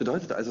anfangen? Das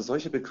bedeutet also,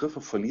 solche Begriffe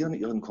verlieren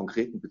ihren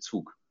konkreten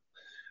Bezug.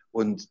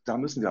 Und da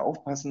müssen wir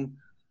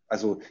aufpassen.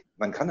 Also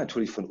man kann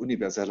natürlich von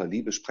universeller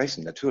Liebe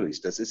sprechen,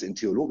 natürlich. Das ist in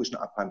theologischen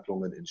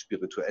Abhandlungen, in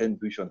spirituellen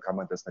Büchern kann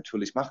man das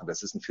natürlich machen.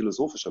 Das ist ein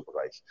philosophischer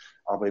Bereich.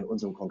 Aber in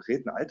unserem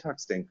konkreten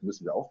Alltagsdenken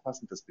müssen wir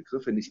aufpassen, dass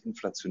Begriffe nicht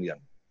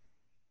inflationieren.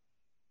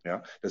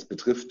 Ja, das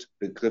betrifft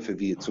Begriffe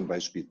wie zum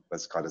Beispiel,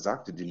 was ich gerade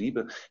sagte, die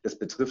Liebe. Das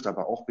betrifft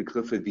aber auch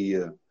Begriffe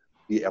wie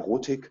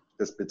Erotik.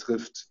 Das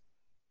betrifft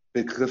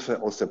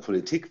Begriffe aus der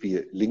Politik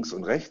wie links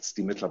und rechts,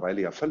 die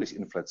mittlerweile ja völlig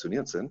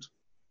inflationiert sind.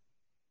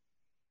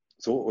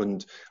 So,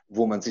 und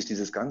wo man sich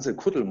dieses ganze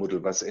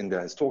Kuddelmuddel, was in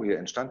der Historie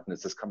entstanden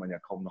ist, das kann man ja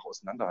kaum noch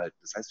auseinanderhalten.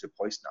 Das heißt, wir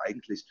bräuchten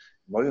eigentlich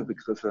neue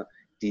Begriffe,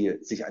 die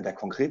sich an der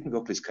konkreten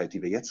Wirklichkeit,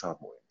 die wir jetzt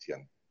haben,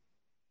 orientieren.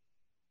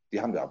 Die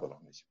haben wir aber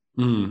noch nicht.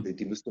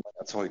 Die müsste man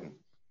erzeugen.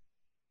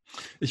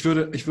 Ich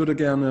würde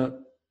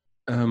gerne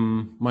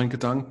meinen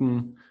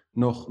Gedanken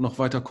noch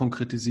weiter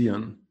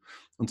konkretisieren.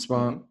 Und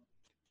zwar,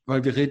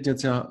 weil wir reden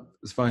jetzt ja,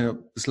 es war ja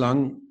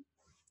bislang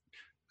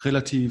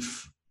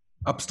relativ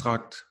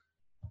abstrakt.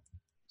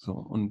 So,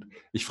 und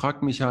ich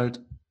frage mich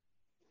halt,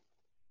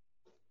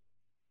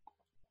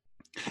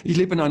 ich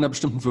lebe in einer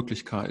bestimmten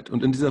Wirklichkeit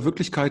und in dieser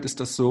Wirklichkeit ist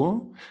das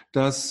so,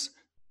 dass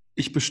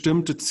ich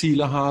bestimmte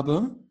Ziele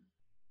habe,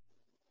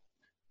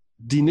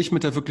 die nicht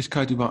mit der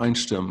Wirklichkeit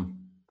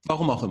übereinstimmen.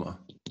 Warum auch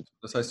immer.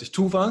 Das heißt, ich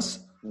tue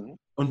was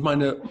und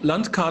meine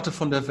Landkarte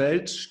von der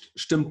Welt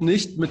stimmt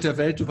nicht mit der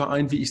Welt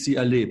überein, wie ich sie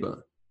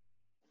erlebe.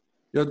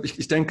 Ja,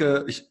 ich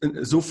denke,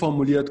 so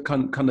formuliert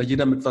kann da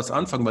jeder mit was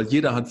anfangen, weil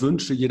jeder hat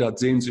Wünsche, jeder hat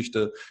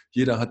Sehnsüchte,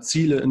 jeder hat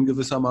Ziele in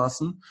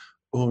gewissermaßen.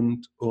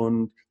 Und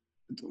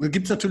da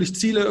gibt es natürlich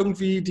Ziele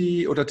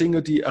irgendwie, oder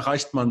Dinge, die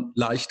erreicht man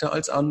leichter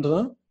als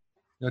andere.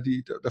 Ja,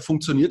 da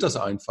funktioniert das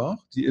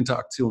einfach, die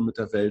Interaktion mit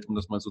der Welt, um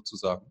das mal so zu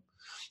sagen.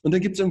 Und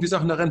dann gibt es irgendwie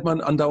Sachen, da rennt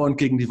man andauernd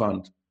gegen die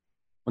Wand.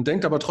 Und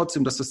denkt aber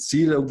trotzdem, dass das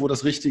Ziel irgendwo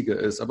das Richtige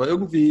ist. Aber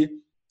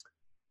irgendwie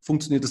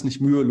funktioniert es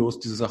nicht mühelos,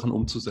 diese Sachen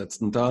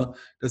umzusetzen. Da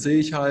sehe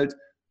ich halt,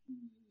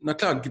 na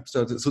klar, gibt es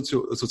da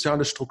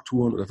soziale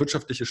Strukturen oder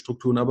wirtschaftliche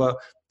Strukturen, aber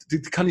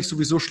die kann ich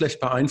sowieso schlecht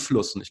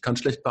beeinflussen. Ich kann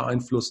schlecht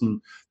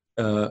beeinflussen,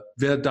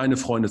 wer deine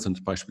Freunde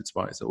sind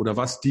beispielsweise oder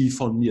was die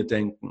von mir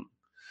denken.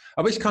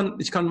 Aber ich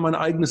kann mein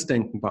eigenes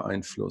Denken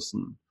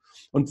beeinflussen.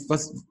 Und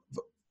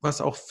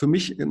was auch für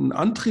mich ein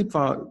Antrieb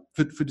war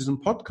für diesen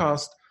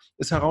Podcast,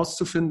 ist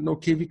herauszufinden,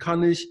 okay, wie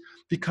kann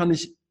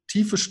ich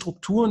tiefe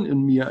Strukturen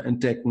in mir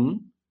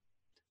entdecken,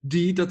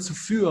 die dazu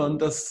führen,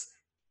 dass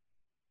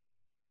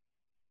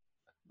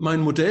mein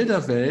Modell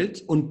der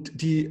Welt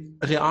und die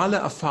reale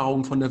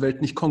Erfahrung von der Welt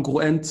nicht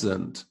kongruent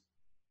sind.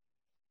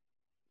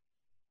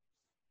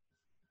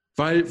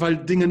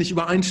 Weil Dinge nicht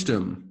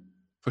übereinstimmen.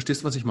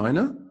 Verstehst du, was ich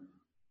meine?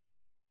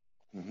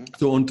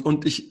 So,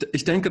 und ich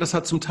denke, das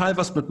hat zum Teil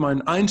was mit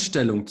meinen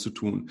Einstellungen zu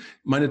tun.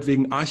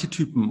 Meinetwegen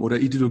Archetypen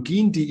oder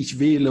Ideologien, die ich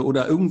wähle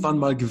oder irgendwann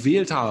mal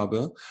gewählt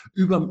habe,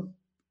 über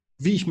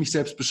wie ich mich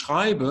selbst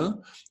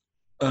beschreibe,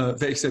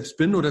 wer ich selbst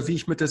bin oder wie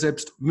ich mit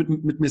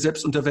mir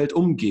selbst und der Welt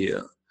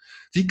umgehe.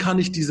 Wie kann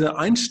ich diese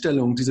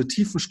Einstellungen, diese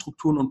tiefen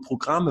Strukturen und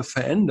Programme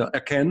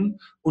erkennen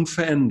und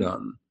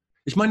verändern?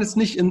 Ich meine jetzt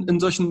nicht in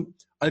solchen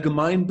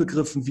allgemeinen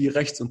Begriffen wie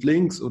rechts und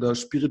links oder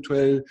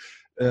spirituell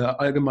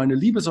allgemeine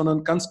Liebe,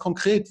 sondern ganz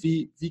konkret,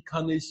 wie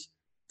kann ich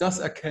das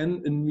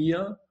erkennen in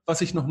mir,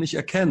 was ich noch nicht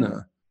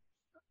erkenne?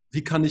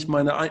 Wie kann ich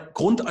meine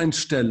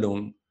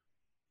Grundeinstellung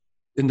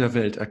in der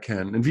Welt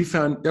erkennen?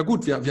 Inwiefern, ja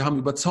gut, wir haben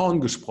über Zorn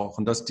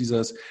gesprochen, dass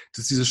dieses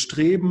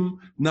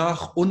Streben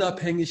nach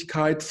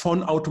Unabhängigkeit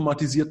von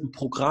automatisierten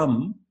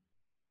Programmen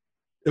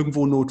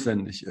irgendwo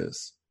notwendig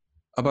ist.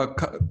 Aber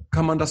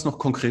kann man das noch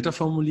konkreter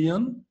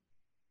formulieren?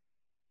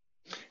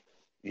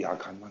 Ja,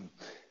 kann man.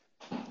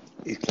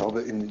 Ich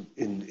glaube,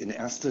 in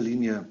erster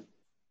Linie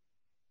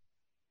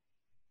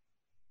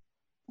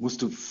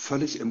musst du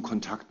völlig im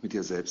Kontakt mit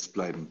dir selbst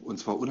bleiben. Und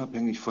zwar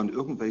unabhängig von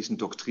irgendwelchen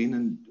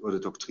Doktrinen,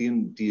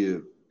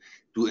 die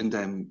du in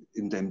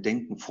deinem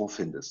Denken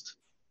vorfindest.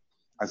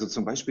 Also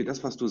zum Beispiel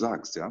das, was du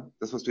sagst, ja,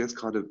 das, was du jetzt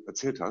gerade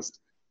erzählt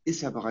hast,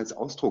 ist ja bereits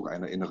Ausdruck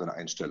einer inneren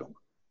Einstellung.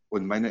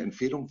 Und meine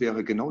Empfehlung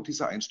wäre, genau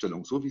diese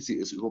Einstellung, so wie sie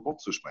ist, über Bord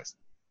zu schmeißen.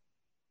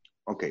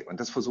 Okay, und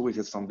das versuche ich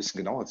jetzt noch ein bisschen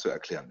genauer zu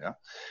erklären. Ja?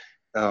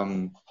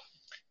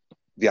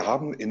 Wir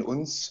haben in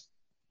uns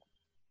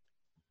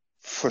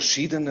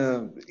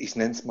verschiedene, ich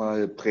nenne es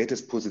mal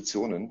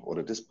Prädispositionen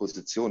oder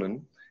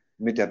Dispositionen,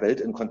 mit der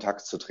Welt in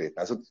Kontakt zu treten.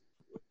 Also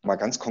mal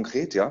ganz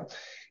konkret, ja,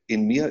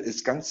 in mir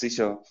ist ganz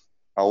sicher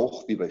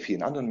auch, wie bei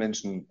vielen anderen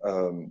Menschen,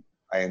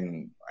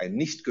 ein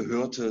nicht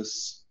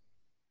gehörtes,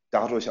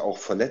 dadurch auch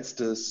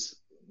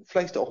verletztes,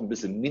 vielleicht auch ein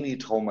bisschen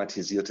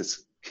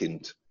mini-traumatisiertes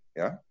Kind.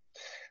 Ja?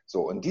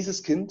 So, und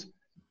dieses Kind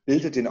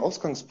bildet den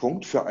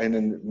Ausgangspunkt für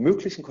einen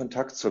möglichen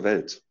Kontakt zur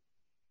Welt.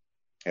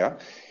 Ja?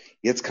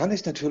 Jetzt kann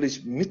ich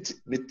natürlich mit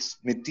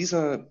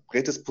dieser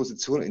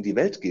Prädisposition in die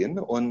Welt gehen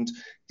und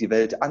die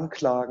Welt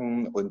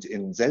anklagen und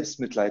in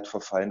Selbstmitleid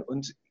verfallen.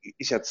 Und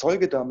ich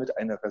erzeuge damit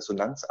eine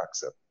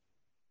Resonanzachse.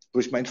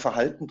 Durch mein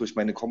Verhalten, durch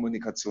meine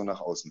Kommunikation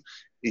nach außen.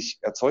 Ich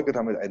erzeuge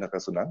damit eine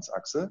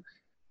Resonanzachse,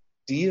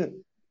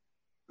 die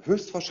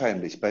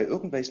höchstwahrscheinlich bei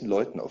irgendwelchen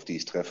Leuten, auf die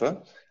ich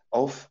treffe,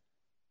 auf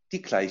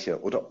die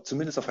gleiche oder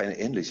zumindest auf eine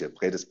ähnliche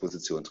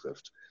Prädisposition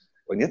trifft.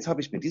 Und jetzt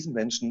habe ich mit diesen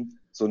Menschen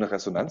so eine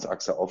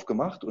Resonanzachse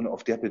aufgemacht und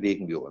auf der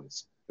bewegen wir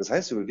uns. Das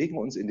heißt, wir bewegen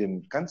uns in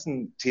dem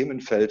ganzen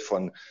Themenfeld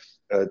von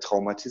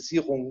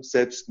Traumatisierung,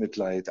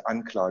 Selbstmitleid,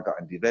 Anklage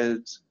an die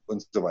Welt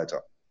und so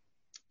weiter.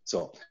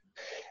 So,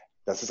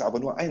 das ist aber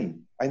nur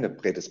eine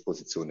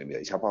Prädisposition in mir.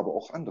 Ich habe aber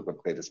auch andere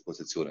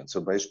Prädispositionen,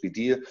 zum Beispiel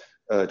die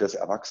des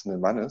erwachsenen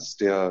Mannes,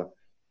 der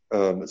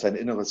sein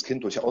inneres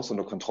Kind durchaus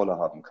unter Kontrolle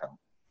haben kann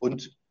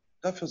und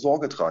dafür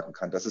Sorge tragen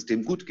kann, dass es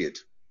dem gut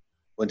geht.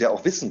 Und der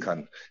auch wissen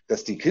kann,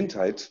 dass die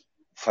Kindheit,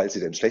 falls sie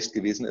denn schlecht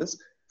gewesen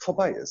ist,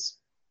 vorbei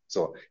ist.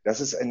 So, das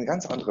ist eine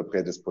ganz andere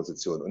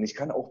Prädisposition. Und ich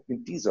kann auch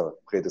mit dieser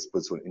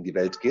Prädisposition in die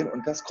Welt gehen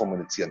und das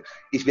kommunizieren.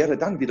 Ich werde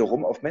dann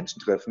wiederum auf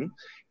Menschen treffen,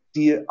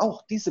 die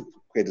auch diese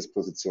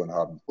Prädisposition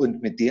haben.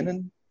 Und mit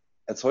denen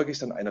erzeuge ich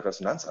dann eine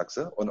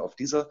Resonanzachse und auf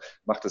dieser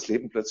macht das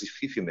Leben plötzlich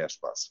viel, viel mehr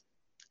Spaß.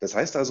 Das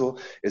heißt also,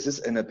 es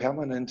ist eine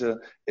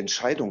permanente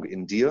Entscheidung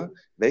in dir,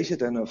 welche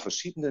deiner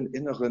verschiedenen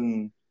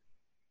inneren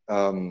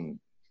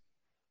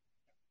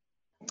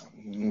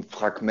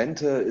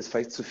Fragmente ist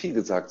vielleicht zu viel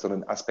gesagt,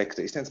 sondern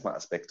Aspekte. Ich nenne es mal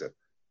Aspekte,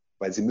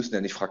 weil sie müssen ja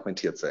nicht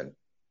fragmentiert sein.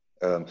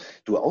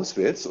 Du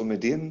auswählst, um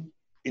mit denen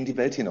in die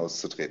Welt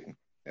hinauszutreten.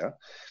 Ja?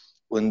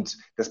 Und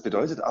das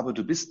bedeutet aber,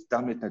 du bist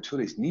damit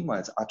natürlich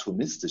niemals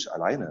atomistisch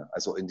alleine,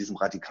 also in diesem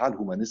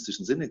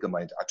radikal-humanistischen Sinne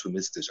gemeint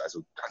atomistisch,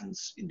 also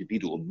ganz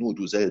Individuum, nur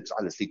du selbst,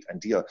 alles liegt an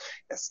dir.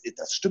 Das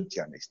stimmt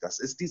ja nicht. Das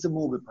ist diese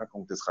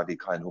Mogelpackung des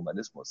radikalen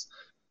Humanismus.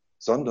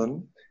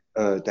 Sondern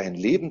dein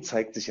Leben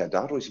zeigt sich ja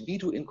dadurch, wie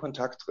du in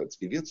Kontakt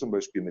trittst, wie wir zum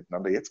Beispiel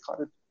miteinander jetzt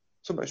gerade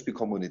zum Beispiel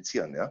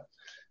kommunizieren. Ja?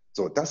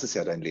 So, das ist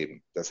ja dein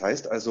Leben. Das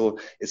heißt also,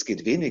 es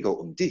geht weniger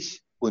um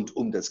dich und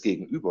um das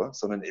Gegenüber,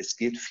 sondern es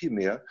geht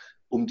vielmehr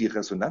um die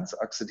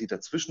Resonanzachse, die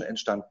dazwischen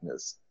entstanden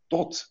ist.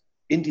 Dort,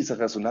 in dieser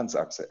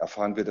Resonanzachse,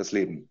 erfahren wir das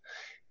Leben.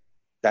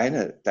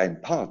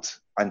 Dein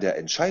Part an der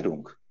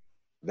Entscheidung,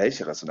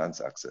 welche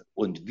Resonanzachse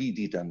und wie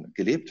die dann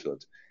gelebt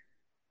wird,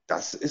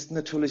 das ist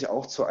natürlich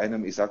auch zu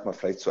einem, ich sag mal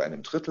vielleicht zu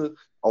einem Drittel,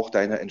 auch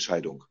deine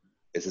Entscheidung.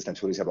 Es ist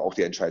natürlich aber auch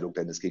die Entscheidung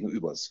deines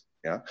Gegenübers.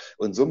 Ja?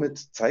 Und somit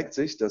zeigt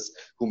sich, dass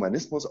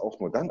Humanismus auch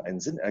nur dann einen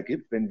Sinn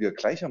ergibt, wenn wir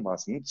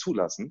gleichermaßen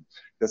zulassen,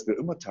 dass wir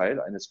immer Teil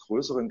eines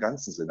größeren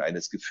Ganzen sind,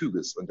 eines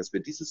Gefüges und dass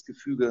wir dieses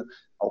Gefüge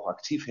auch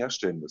aktiv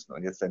herstellen müssen.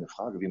 Und jetzt deine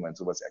Frage, wie man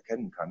sowas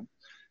erkennen kann.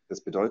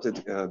 Das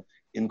bedeutet,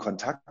 in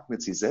Kontakt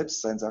mit sich selbst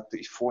sein, sagte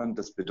ich vorhin,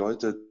 das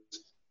bedeutet,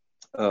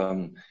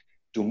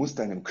 du musst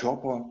deinem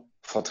Körper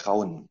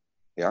vertrauen.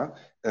 Ja,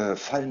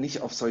 fall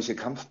nicht auf solche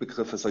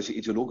Kampfbegriffe, solche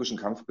ideologischen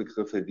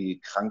Kampfbegriffe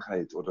wie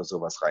Krankheit oder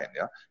sowas rein.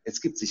 Ja,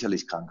 es gibt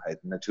sicherlich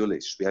Krankheiten,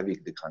 natürlich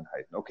schwerwiegende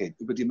Krankheiten. Okay,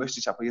 über die möchte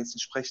ich aber jetzt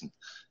nicht sprechen.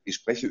 Ich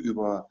spreche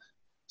über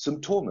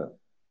Symptome,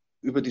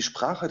 über die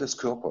Sprache des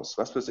Körpers.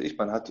 Was weiß ich,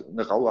 man hat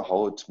eine raue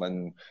Haut,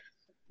 man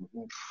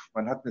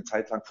hat eine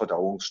Zeit lang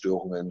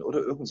Verdauungsstörungen oder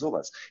irgend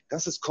sowas.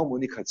 Das ist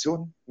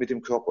Kommunikation mit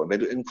dem Körper. Und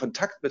wenn du in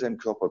Kontakt mit deinem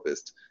Körper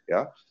bist,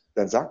 ja,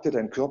 dann sagt dir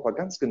dein Körper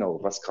ganz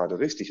genau, was gerade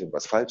richtig und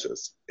was falsch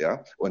ist.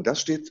 Ja? Und das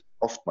steht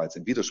oftmals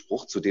im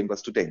Widerspruch zu dem,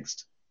 was du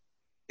denkst.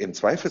 Im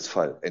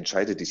Zweifelsfall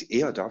entscheide dich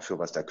eher dafür,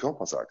 was der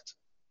Körper sagt.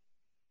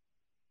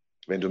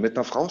 Wenn du mit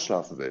einer Frau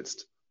schlafen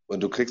willst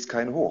und du kriegst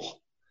keinen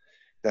hoch,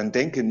 dann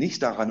denke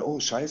nicht daran,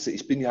 oh Scheiße,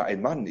 ich bin ja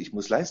ein Mann, ich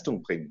muss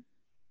Leistung bringen.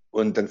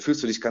 Und dann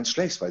fühlst du dich ganz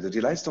schlecht, weil du die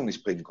Leistung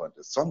nicht bringen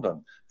konntest,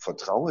 sondern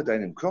vertraue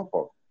deinem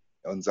Körper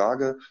und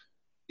sage,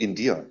 in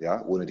dir,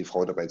 ja, ohne die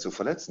Frau dabei zu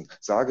verletzen.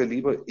 Sage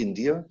lieber in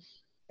dir,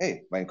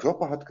 hey, mein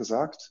Körper hat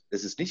gesagt,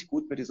 es ist nicht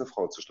gut, mit dieser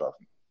Frau zu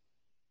schlafen.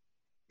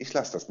 Ich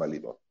lasse das mal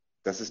lieber.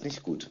 Das ist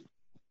nicht gut.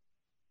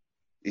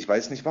 Ich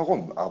weiß nicht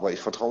warum, aber ich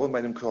vertraue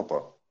meinem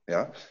Körper.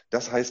 Ja,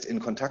 das heißt in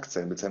Kontakt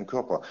sein mit seinem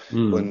Körper.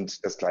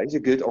 Und das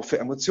Gleiche gilt auch für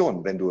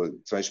Emotionen. Wenn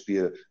du zum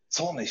Beispiel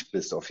zornig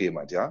bist auf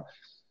jemand, ja,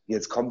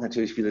 jetzt kommt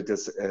natürlich wieder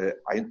das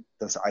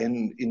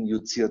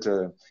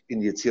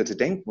injizierte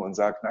Denken und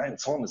sagt, nein,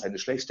 Zorn ist eine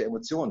schlechte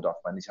Emotion,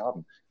 darf man nicht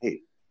haben.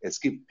 Hey, es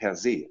gibt per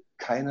se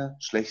keine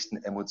schlechten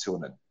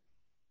Emotionen.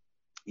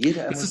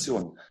 Jede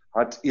Emotion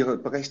hat ihre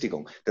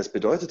Berechtigung. Das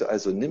bedeutet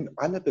also, nimm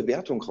alle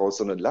Bewertung raus,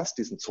 sondern lass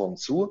diesen Zorn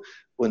zu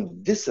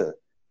und wisse,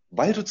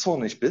 weil du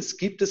zornig bist,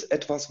 gibt es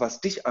etwas, was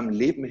dich am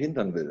Leben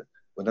hindern will.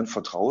 Und dann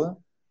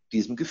vertraue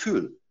diesem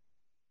Gefühl.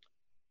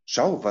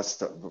 Schau, was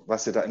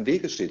dir da im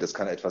Wege steht. Das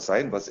kann etwas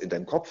sein, was in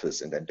deinem Kopf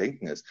ist, in deinem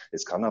Denken ist.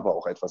 Es kann aber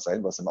auch etwas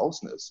sein, was im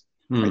Außen ist.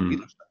 Ein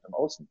Widerstand im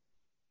Außen.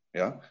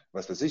 Ja,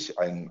 was weiß ich,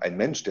 ein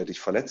Mensch, der dich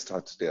verletzt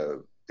hat,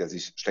 der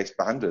sich schlecht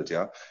behandelt,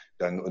 ja,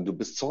 und du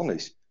bist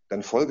zornig,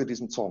 dann folge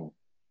diesem Zorn.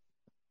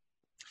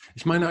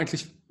 Ich meine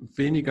eigentlich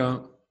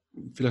weniger,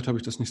 vielleicht habe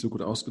ich das nicht so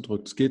gut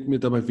ausgedrückt, es geht mir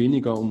dabei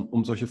weniger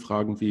um solche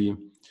Fragen wie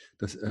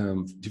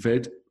die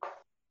Welt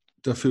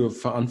dafür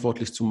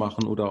verantwortlich zu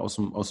machen oder aus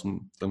dem,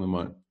 sagen wir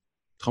mal,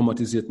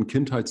 traumatisierten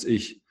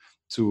Kindheits-Ich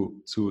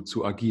zu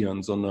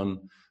agieren,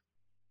 sondern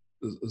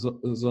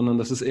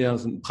das ist eher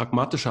so ein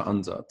pragmatischer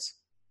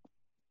Ansatz.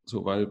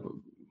 So, weil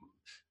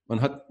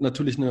man hat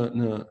natürlich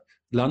eine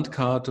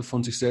Landkarte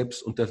von sich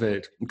selbst und der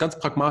Welt. Und ganz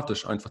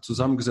pragmatisch einfach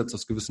zusammengesetzt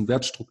aus gewissen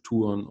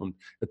Wertstrukturen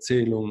und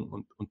Erzählungen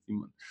und wie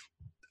man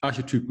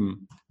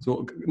Archetypen.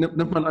 So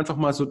nimmt man einfach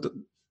mal so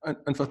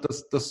einfach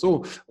das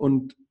so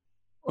und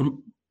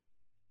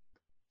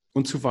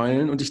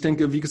zuweilen, und ich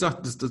denke, wie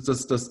gesagt,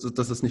 dass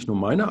das nicht nur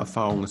meine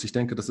Erfahrung ist, ich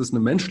denke, das ist eine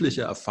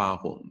menschliche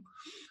Erfahrung,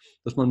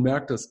 dass man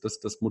merkt, dass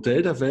das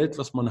Modell der Welt,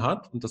 was man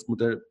hat und das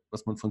Modell,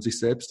 was man von sich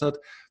selbst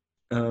hat,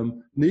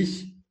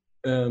 nicht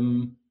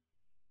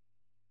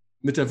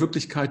mit der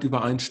Wirklichkeit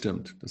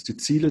übereinstimmt. Dass die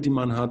Ziele, die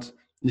man hat,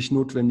 nicht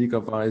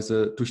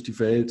notwendigerweise durch die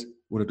Welt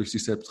oder durch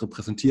sich selbst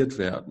repräsentiert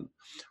werden.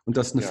 Und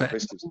dass eine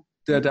Veränderung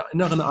der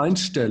inneren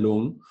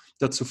Einstellung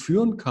dazu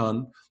führen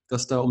kann,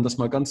 dass da, um das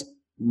mal ganz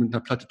mit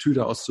einer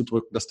Plattitüde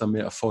auszudrücken, dass da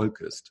mehr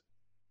Erfolg ist.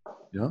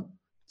 Ja,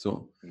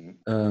 so.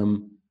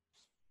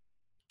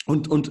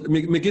 Und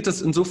mir geht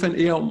es insofern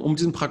eher um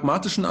diesen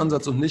pragmatischen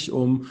Ansatz und nicht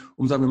um,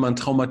 sagen wir mal, einen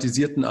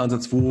traumatisierten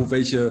Ansatz,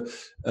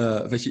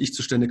 welche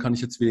Ich-Zustände kann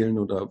ich jetzt wählen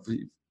oder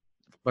wie,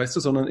 weißt du,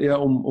 sondern eher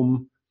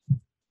um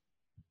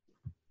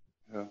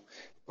Ja.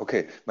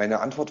 Okay, meine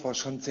Antwort war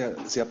schon sehr,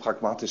 sehr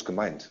pragmatisch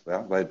gemeint,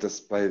 ja, weil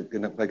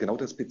genau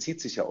das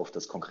bezieht sich ja auf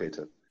das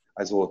Konkrete.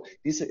 Also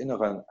diese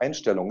inneren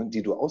Einstellungen,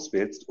 die du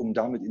auswählst, um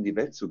damit in die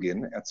Welt zu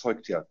gehen,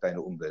 erzeugt ja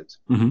deine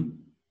Umwelt.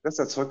 Das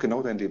erzeugt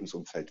genau dein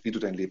Lebensumfeld, wie du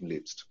dein Leben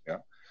lebst.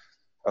 Ja?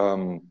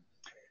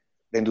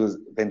 Wenn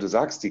du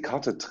sagst, die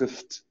Karte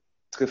trifft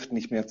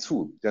nicht mehr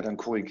zu, ja, dann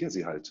korrigier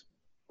sie halt.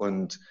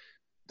 Und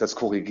das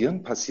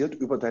Korrigieren passiert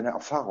über deine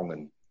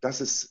Erfahrungen. Das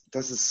ist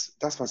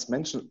das, was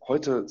Menschen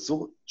heute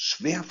so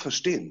schwer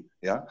verstehen,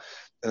 ja,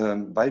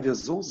 weil wir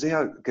so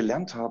sehr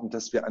gelernt haben,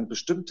 dass wir an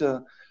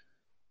bestimmte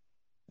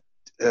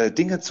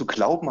Dinge zu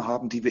glauben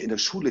haben, die wir in der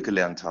Schule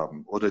gelernt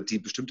haben oder die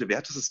bestimmte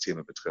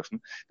Wertesysteme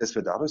betreffen, dass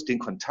wir dadurch den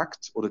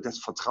Kontakt oder das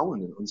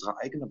Vertrauen in unsere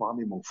eigene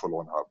Wahrnehmung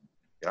verloren haben.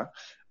 Ja?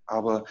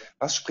 Aber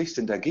was spricht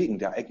denn dagegen,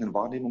 der eigenen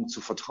Wahrnehmung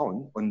zu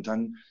vertrauen und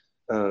dann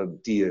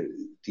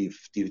die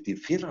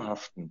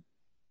fehlerhaften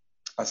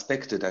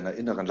Aspekte deiner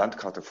inneren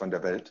Landkarte von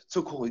der Welt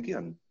zu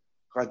korrigieren?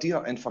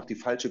 Radier einfach die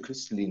falsche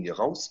Küstenlinie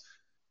raus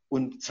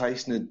und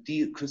zeichne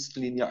die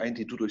Küstenlinie ein,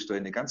 die du durch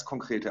deine ganz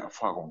konkrete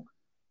Erfahrung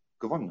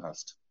gewonnen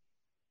hast.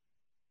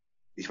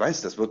 Ich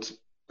weiß, das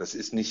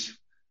ist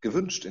nicht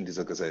gewünscht in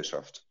dieser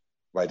Gesellschaft,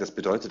 weil das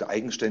bedeutet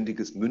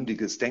eigenständiges,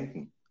 mündiges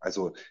Denken.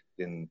 Also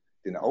den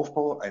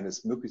Aufbau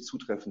eines möglichst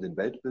zutreffenden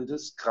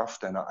Weltbildes,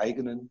 Kraft deiner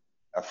eigenen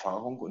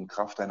Erfahrung und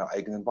Kraft deiner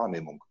eigenen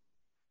Wahrnehmung.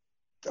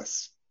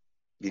 Das,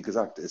 wie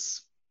gesagt,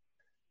 ist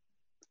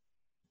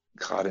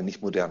gerade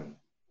nicht modern.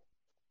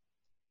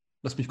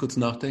 Lass mich kurz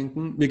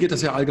nachdenken. Mir geht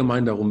das ja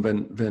allgemein darum,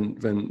 wenn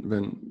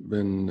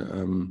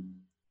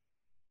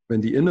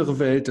die innere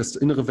Welt, das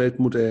innere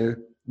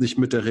Weltmodell nicht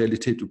mit der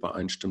Realität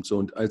übereinstimmt. So,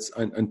 und als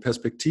ein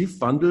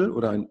Perspektivwandel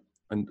oder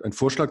ein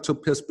Vorschlag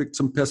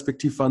zum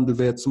Perspektivwandel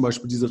wäre jetzt zum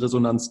Beispiel diese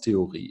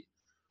Resonanztheorie.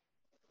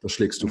 Das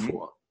schlägst du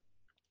vor.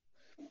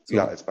 So.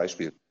 Ja, als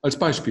Beispiel. Als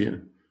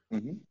Beispiel.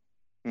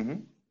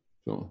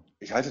 So.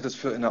 Ich halte das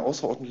für eine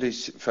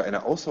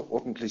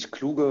außerordentlich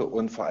kluge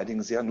und vor allen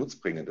Dingen sehr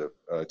nutzbringende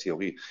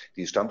Theorie.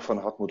 Die stammt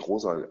von Hartmut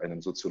Rosa,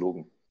 einem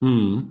Soziologen.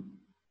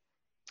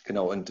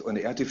 Genau, und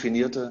er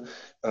definierte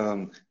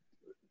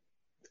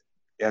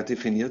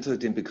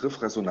den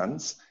Begriff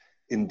Resonanz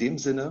in dem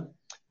Sinne,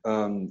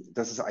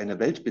 dass es eine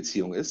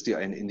Weltbeziehung ist, die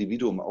ein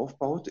Individuum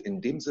aufbaut. In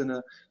dem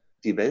Sinne,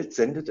 die Welt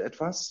sendet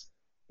etwas,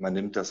 man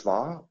nimmt das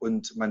wahr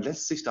und man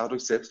lässt sich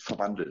dadurch selbst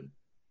verwandeln.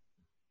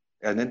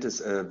 Er nennt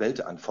es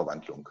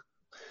Weltanverwandlung.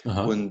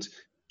 Aha. Und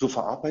du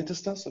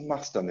verarbeitest das und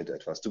machst damit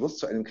etwas. Du wirst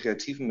zu einem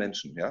kreativen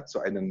Menschen, ja, zu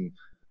einem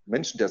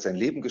Menschen, der sein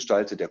Leben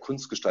gestaltet, der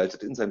Kunst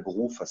gestaltet, in seinem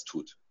Beruf was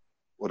tut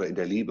oder in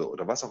der Liebe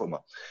oder was auch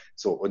immer.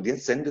 So, und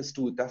jetzt sendest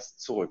du das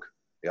zurück.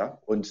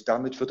 Ja, und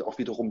damit wird auch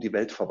wiederum die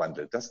Welt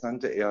verwandelt. Das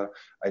nannte er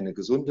eine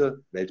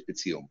gesunde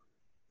Weltbeziehung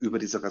über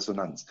diese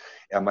Resonanz.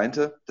 Er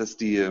meinte, dass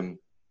die im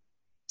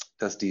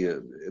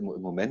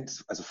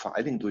Moment, also vor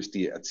allen Dingen durch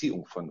die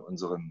Erziehung von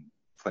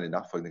den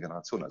nachfolgenden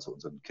Generationen, also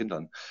unseren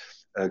Kindern,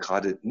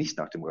 gerade nicht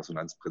nach dem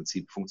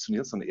Resonanzprinzip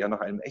funktioniert, sondern eher nach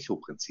einem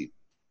Echo-Prinzip.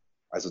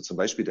 Also zum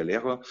Beispiel der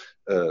Lehrer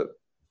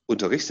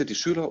unterrichtet die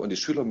Schüler und die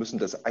Schüler müssen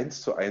das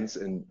 1:1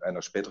 in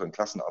einer späteren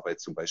Klassenarbeit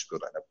zum Beispiel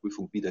oder einer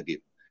Prüfung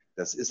wiedergeben.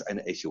 Das ist ein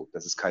Echo,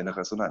 das ist keine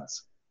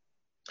Resonanz.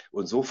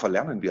 Und so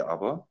verlernen wir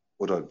aber,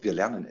 oder wir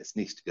lernen es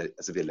nicht.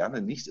 Wir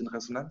lernen nicht in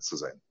Resonanz zu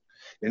sein.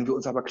 Wenn wir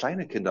uns aber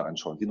kleine Kinder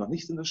anschauen, die noch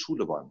nicht in der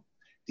Schule waren,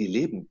 die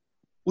leben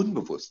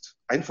unbewusst,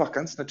 einfach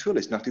ganz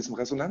natürlich nach diesem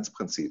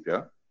Resonanzprinzip,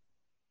 ja.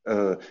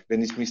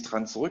 Wenn ich mich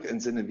dran zurück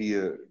entsinne,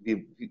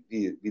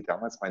 wie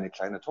damals meine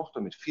kleine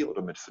Tochter mit 4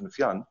 oder mit 5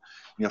 Jahren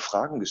mir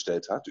Fragen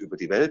gestellt hat über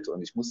die Welt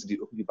und ich musste die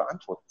irgendwie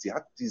beantworten. Sie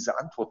hat diese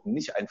Antworten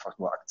nicht einfach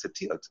nur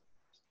akzeptiert,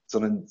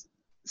 sondern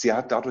sie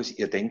hat dadurch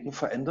ihr Denken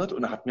verändert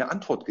und hat mir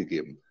Antwort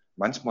gegeben.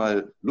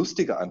 Manchmal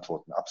lustige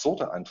Antworten,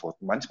 absurde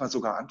Antworten, manchmal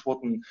sogar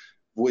Antworten,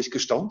 wo ich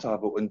gestaunt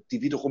habe und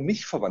die wiederum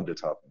mich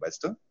verwandelt haben,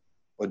 weißt du?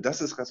 Und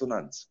das ist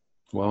Resonanz.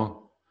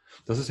 Wow.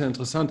 Das ist ja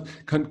interessant.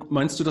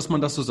 Meinst du, dass man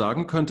das so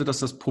sagen könnte, dass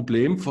das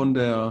Problem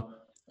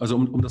also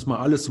um das mal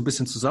alles so ein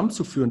bisschen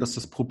zusammenzuführen, dass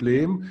das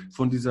Problem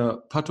von dieser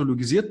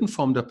pathologisierten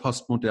Form der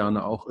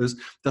Postmoderne auch ist,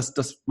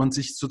 dass man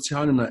sich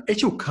sozial in einer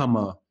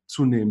Echokammer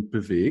zunehmend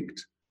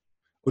bewegt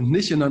und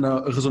nicht in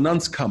einer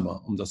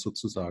Resonanzkammer, um das so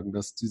zu sagen,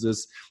 dass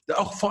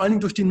auch vor allen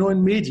Dingen durch die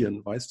neuen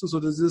Medien, weißt du, so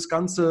dieses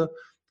ganze,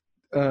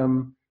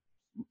 man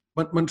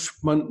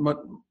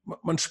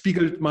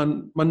spiegelt,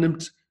 man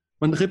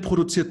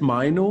reproduziert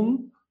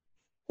Meinungen,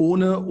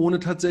 ohne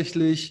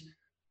tatsächlich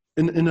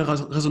in eine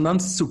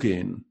Resonanz zu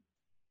gehen.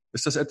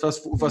 Ist das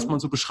etwas, was man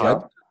so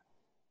beschreibt?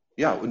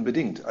 Ja,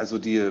 unbedingt. Also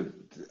die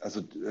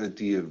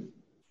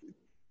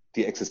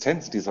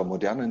Existenz dieser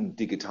modernen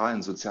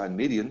digitalen sozialen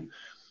Medien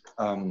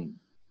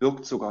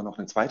birgt sogar noch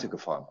eine zweite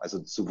Gefahr.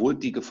 Also sowohl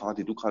die Gefahr,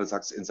 die du gerade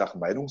sagst, in Sachen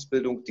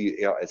Meinungsbildung, die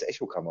eher als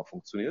Echokammer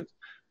funktioniert,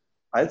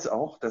 als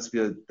auch, dass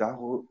wir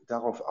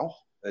darüber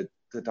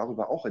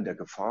auch in der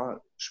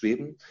Gefahr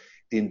schweben,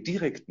 den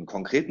direkten,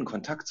 konkreten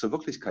Kontakt zur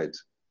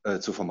Wirklichkeit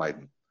zu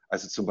vermeiden.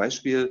 Also zum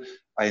Beispiel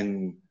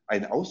ein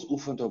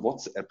ausufernder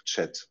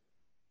WhatsApp-Chat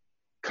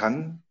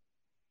kann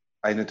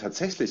eine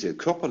tatsächliche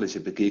körperliche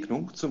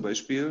Begegnung zum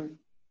Beispiel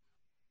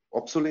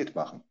obsolet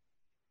machen.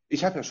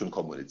 Ich habe ja schon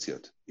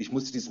kommuniziert. Ich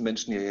muss diesen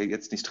Menschen ja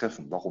jetzt nicht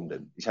treffen. Warum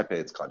denn? Ich habe ja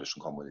jetzt gerade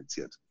schon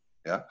kommuniziert.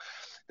 Ja?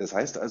 Das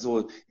heißt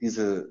also,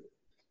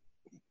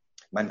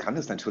 man kann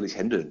es natürlich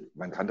handeln,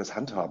 man kann das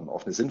handhaben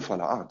auf eine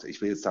sinnvolle Art. Ich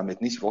will jetzt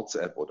damit nicht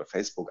WhatsApp oder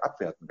Facebook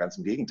abwerten, ganz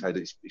im Gegenteil.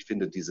 Ich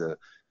finde diese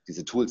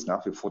Tools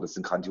nach wie vor, das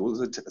sind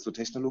grandiose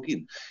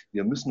Technologien.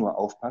 Wir müssen nur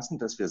aufpassen,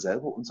 dass wir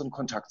selber unseren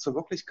Kontakt zur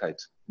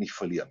Wirklichkeit nicht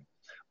verlieren.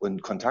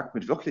 Und Kontakt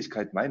mit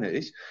Wirklichkeit meine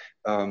ich,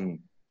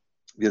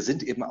 wir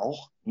sind eben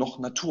auch noch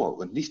Natur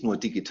und nicht nur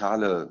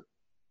digital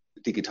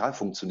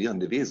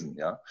funktionierende Wesen,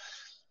 ja.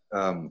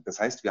 Das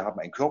heißt, wir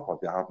haben einen Körper,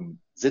 wir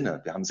haben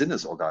Sinne, wir haben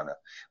Sinnesorgane.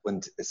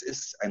 Und es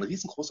ist ein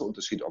riesengroßer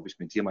Unterschied, ob ich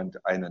mit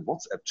jemand einen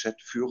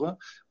WhatsApp-Chat führe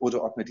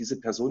oder ob mir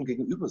diese Person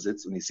gegenüber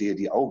sitzt und ich sehe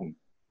die Augen.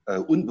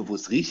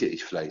 Unbewusst rieche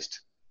ich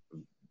vielleicht,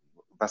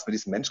 was mit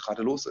diesem Mensch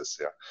gerade los ist.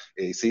 Ja.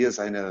 Ich sehe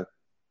seine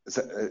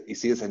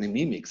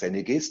Mimik,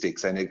 seine Gestik,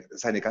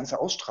 seine ganze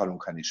Ausstrahlung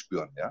kann ich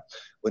spüren. Ja.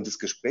 Und das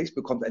Gespräch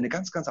bekommt eine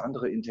ganz, ganz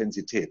andere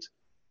Intensität.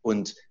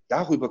 Und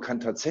darüber kann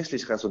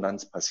tatsächlich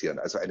Resonanz passieren.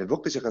 Also eine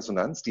wirkliche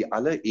Resonanz, die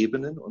alle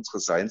Ebenen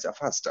unseres Seins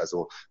erfasst.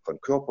 Also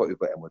von Körper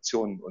über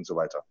Emotionen und so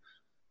weiter.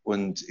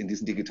 Und in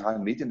diesen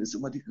digitalen Medien ist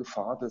immer die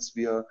Gefahr, dass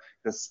wir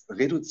das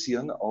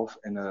reduzieren auf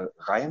eine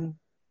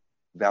rein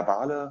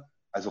verbale,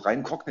 also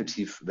rein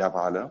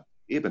kognitiv-verbale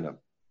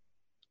Ebene.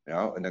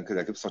 Ja, und dann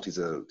da gibt es noch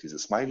diese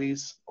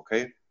Smileys,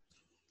 okay.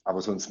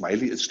 Aber so ein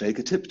Smiley ist schnell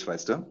getippt,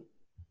 weißt du?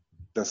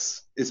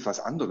 Das ist was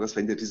anderes,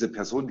 wenn dir diese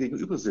Person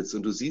gegenüber sitzt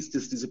und du siehst,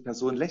 dass diese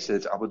Person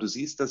lächelt, aber du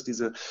siehst, dass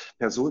diese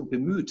Person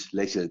bemüht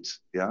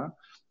lächelt, ja,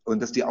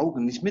 und dass die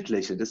Augen nicht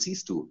mitlächeln, das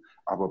siehst du.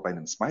 Aber bei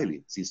einem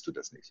Smiley siehst du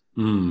das nicht.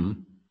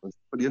 Mhm. Und so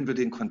verlieren wir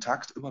den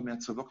Kontakt immer mehr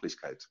zur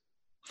Wirklichkeit.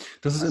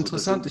 Das ist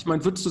interessant. Ich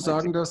meine, würdest du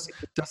sagen, dass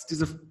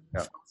diese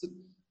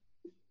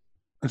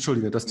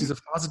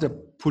Phase der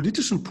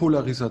politischen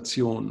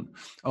Polarisation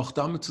auch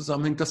damit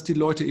zusammenhängt, dass die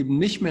Leute eben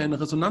nicht mehr in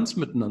Resonanz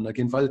miteinander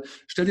gehen? Weil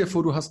stell dir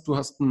vor, du hast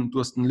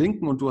einen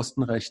Linken und du hast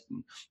einen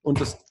Rechten.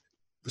 Und das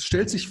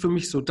stellt sich für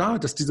mich so dar,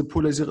 dass diese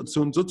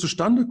Polarisation so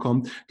zustande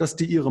kommt, dass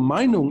die ihre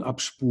Meinung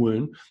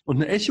abspulen und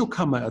eine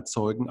Echokammer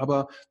erzeugen,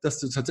 aber dass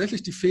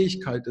tatsächlich die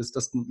Fähigkeit ist,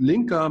 dass ein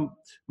Linker,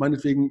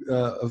 meinetwegen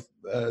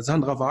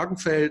Sandra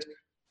Wagenknecht,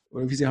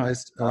 oder wie sie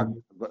heißt,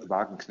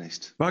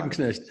 Wagenknecht,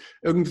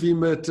 irgendwie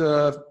mit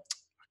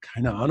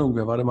keine Ahnung,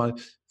 wer war da mal?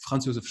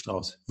 Franz Josef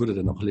Strauß würde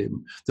denn noch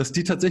leben. Dass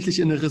die tatsächlich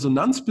in eine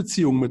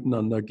Resonanzbeziehung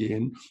miteinander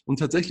gehen und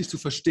tatsächlich zu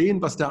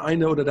verstehen, was der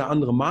eine oder der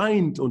andere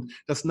meint und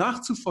das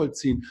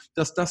nachzuvollziehen,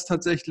 dass das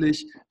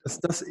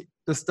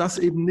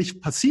eben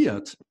nicht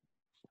passiert.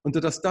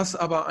 Und dass das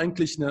aber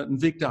eigentlich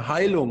ein Weg der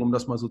Heilung, um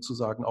das mal so zu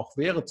sagen, auch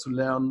wäre, zu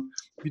lernen,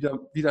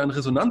 wieder in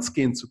Resonanz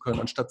gehen zu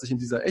können, anstatt sich in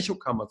dieser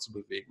Echokammer zu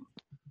bewegen.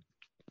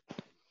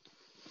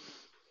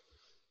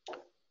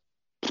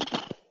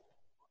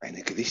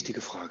 Eine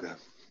gewichtige Frage.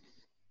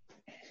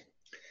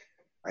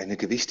 Eine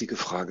gewichtige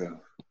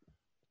Frage.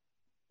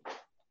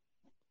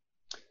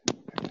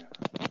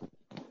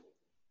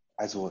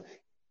 Also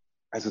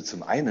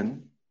zum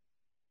einen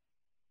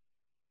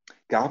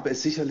gab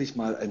es sicherlich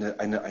mal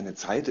eine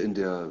Zeit in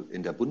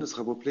der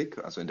Bundesrepublik,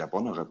 also in der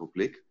Bonner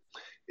Republik,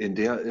 in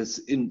der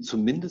es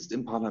zumindest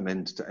im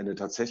Parlament eine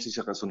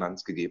tatsächliche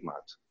Resonanz gegeben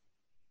hat.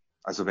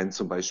 Also wenn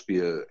zum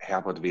Beispiel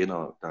Herbert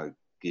Wehner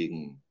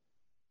dagegen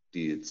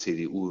die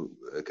CDU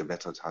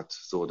gewettert hat,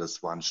 so,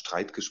 das waren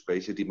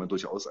Streitgespräche, die man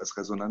durchaus als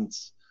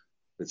Resonanz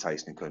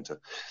bezeichnen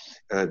könnte.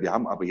 Wir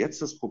haben aber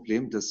jetzt das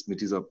Problem, dass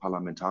mit dieser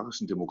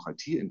parlamentarischen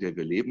Demokratie, in der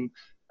wir leben,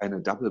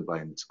 eine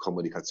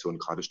Double-Bind-Kommunikation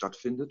gerade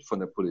stattfindet von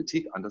der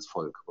Politik an das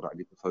Volk oder an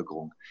die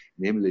Bevölkerung.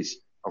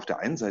 Nämlich auf der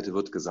einen Seite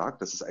wird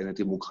gesagt, das ist eine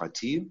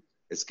Demokratie,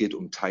 es geht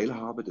um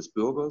Teilhabe des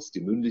Bürgers,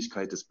 die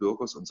Mündigkeit des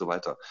Bürgers und so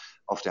weiter.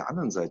 Auf der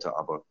anderen Seite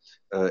aber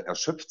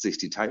erschöpft sich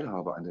die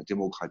Teilhabe an der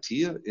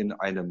Demokratie in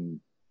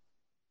einem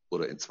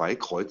oder in 2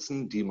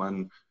 Kreuzen, die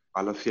man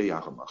alle 4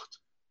 Jahre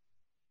macht.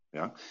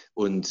 Ja?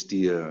 Und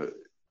die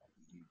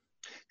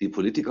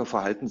Politiker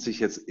verhalten sich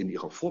jetzt in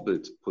ihrer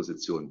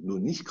Vorbildposition nur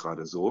nicht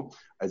gerade so,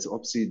 als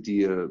ob sie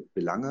die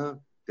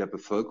Belange der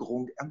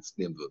Bevölkerung ernst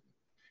nehmen würden.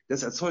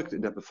 Das erzeugt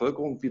in der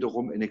Bevölkerung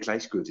wiederum eine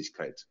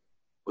Gleichgültigkeit.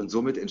 Und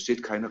somit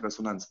entsteht keine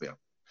Resonanz mehr.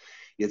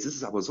 Jetzt ist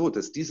es aber so,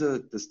 dass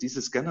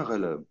dieses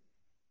generelle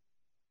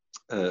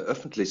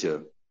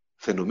öffentliche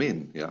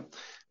Phänomen, ja,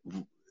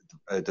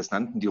 das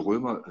nannten die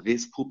Römer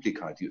res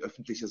publica, die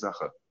öffentliche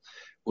Sache.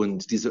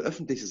 Und diese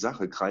öffentliche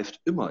Sache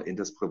greift immer in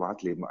das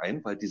Privatleben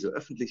ein, weil diese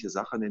öffentliche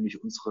Sache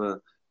nämlich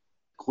unsere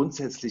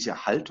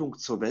grundsätzliche Haltung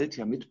zur Welt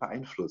ja mit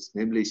beeinflusst.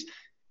 Nämlich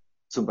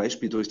zum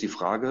Beispiel durch die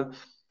Frage,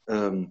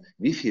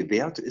 wie viel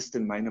wert ist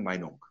denn meine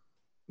Meinung?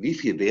 Wie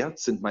viel wert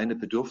sind meine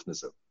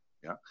Bedürfnisse?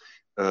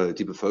 Ja?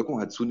 Die Bevölkerung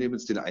hat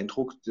zunehmend den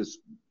Eindruck, dass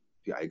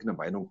die eigene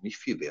Meinung nicht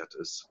viel wert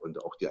ist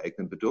und auch die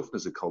eigenen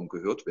Bedürfnisse kaum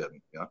gehört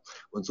werden. Ja?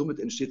 Und somit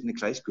entsteht eine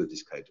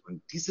Gleichgültigkeit.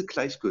 Und diese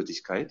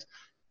Gleichgültigkeit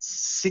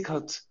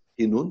sickert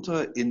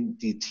hinunter in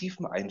die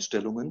tiefen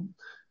Einstellungen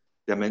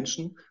der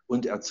Menschen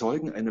und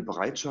erzeugen eine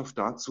Bereitschaft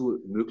dazu,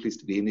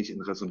 möglichst wenig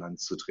in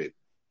Resonanz zu treten.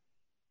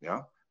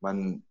 Ja?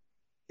 Man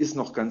ist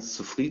noch ganz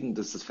zufrieden,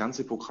 dass das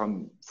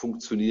Fernsehprogramm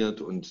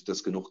funktioniert und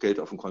dass genug Geld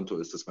auf dem Konto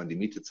ist, dass man die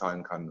Miete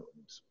zahlen kann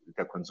und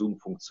der Konsum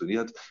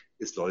funktioniert.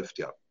 Es läuft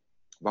ja.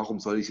 Warum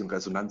soll ich in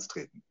Resonanz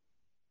treten?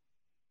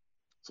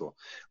 So.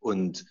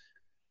 Und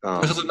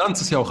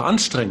Resonanz ist ja auch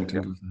anstrengend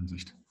in gewisser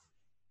Hinsicht.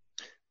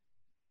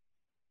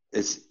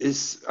 Es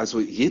ist,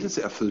 also jedes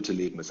erfüllte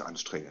Leben ist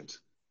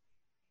anstrengend.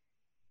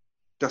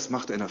 Das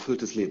macht ein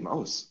erfülltes Leben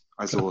aus.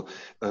 Also,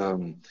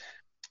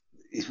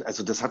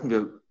 das hatten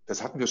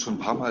wir schon ein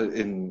paar Mal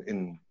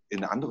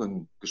in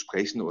anderen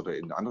Gesprächen oder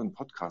in anderen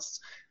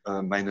Podcasts.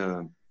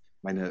 Meine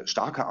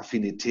starke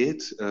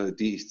Affinität,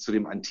 die ich zu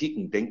dem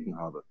antiken Denken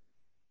habe,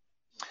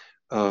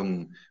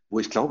 wo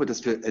ich glaube,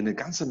 dass wir eine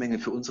ganze Menge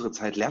für unsere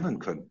Zeit lernen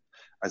können.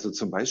 Also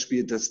zum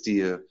Beispiel, dass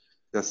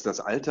das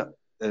alte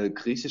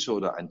griechische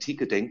oder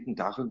antike Denken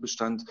darin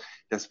bestand,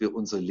 dass wir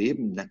unser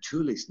Leben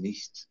natürlich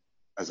nicht,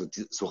 also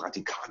so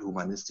radikal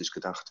humanistisch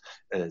gedacht,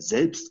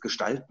 selbst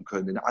gestalten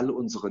können in all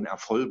unseren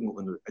Erfolgen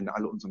und in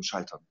all unserem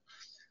Scheitern,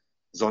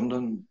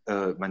 sondern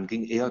man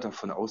ging eher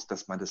davon aus,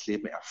 dass man das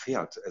Leben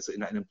erfährt, also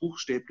in einem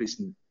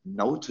buchstäblichen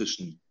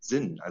nautischen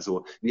Sinn,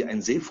 also wie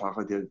ein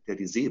Seefahrer, der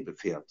die See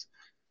befährt.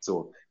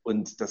 So.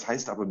 Und das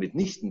heißt aber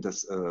mitnichten,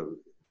 dass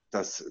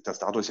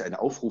dadurch ein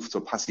Aufruf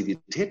zur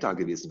Passivität da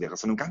gewesen wäre,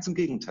 sondern ganz im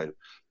Gegenteil.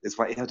 Es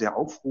war eher der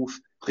Aufruf,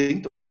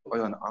 bringt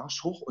euren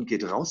Arsch hoch und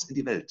geht raus in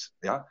die Welt.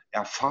 Ja?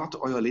 Erfahrt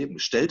euer Leben,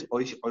 stellt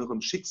euch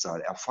eurem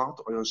Schicksal, erfahrt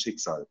euer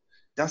Schicksal.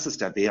 Das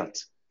ist der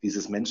Wert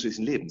dieses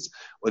menschlichen Lebens.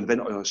 Und wenn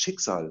euer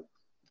Schicksal,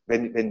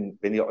 wenn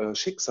ihr euer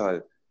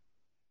Schicksal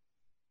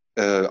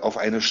auf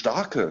eine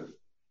starke,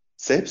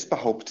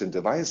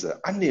 selbstbehauptende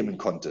Weise annehmen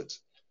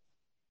konntet,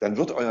 dann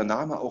wird euer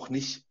Name auch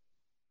nicht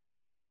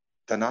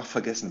danach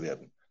vergessen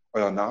werden.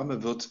 Euer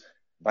Name wird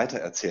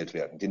weitererzählt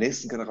werden. Die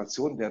nächsten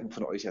Generationen werden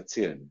von euch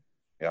erzählen.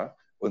 Ja?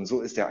 Und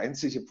so ist der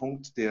einzige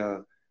Punkt,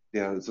 der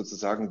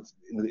sozusagen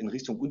in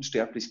Richtung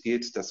unsterblich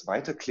geht, das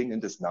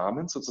Weiterklingen des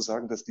Namens,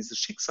 sozusagen, dass dieses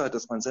Schicksal,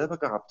 das man selber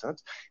gehabt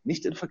hat,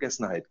 nicht in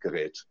Vergessenheit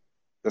gerät.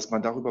 Dass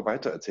man darüber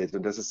weitererzählt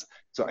und dass es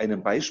zu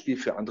einem Beispiel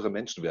für andere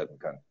Menschen werden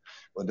kann.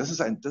 Und das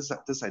ist ein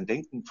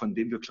Denken, von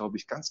dem wir, glaube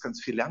ich, ganz,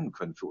 ganz viel lernen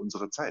können für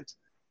unsere Zeit.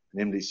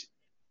 Nämlich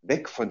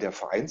weg von der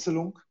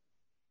Vereinzelung,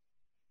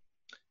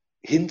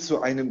 hin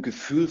zu einem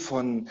Gefühl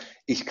von,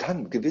 ich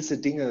kann gewisse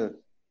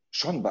Dinge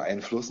schon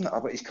beeinflussen,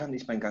 aber ich kann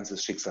nicht mein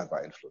ganzes Schicksal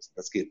beeinflussen.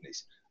 Das geht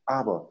nicht.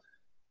 Aber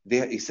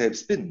wer ich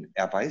selbst bin,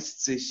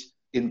 erweist sich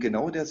in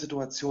genau der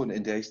Situation,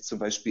 in der ich zum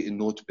Beispiel in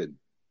Not bin.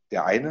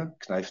 Der eine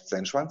kneift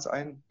seinen Schwanz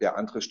ein, der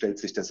andere stellt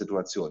sich der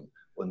Situation.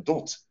 Und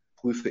dort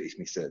prüfe ich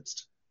mich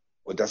selbst.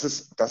 Und das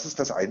ist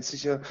das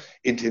einzige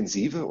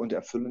intensive und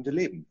erfüllende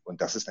Leben.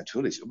 Und das ist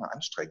natürlich immer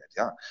anstrengend,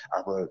 ja.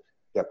 Aber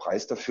der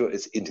Preis dafür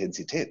ist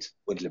Intensität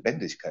und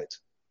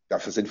Lebendigkeit.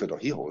 Dafür sind wir doch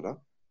hier,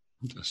 oder?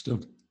 Das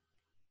stimmt.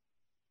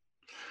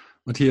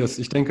 Matthias,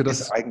 ich denke,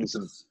 das ist ein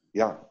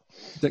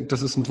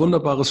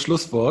wunderbares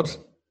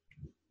Schlusswort.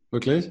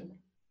 Wirklich.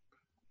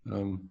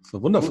 Das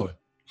war wundervoll.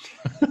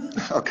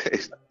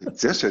 Okay,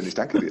 sehr schön. Ich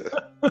danke dir.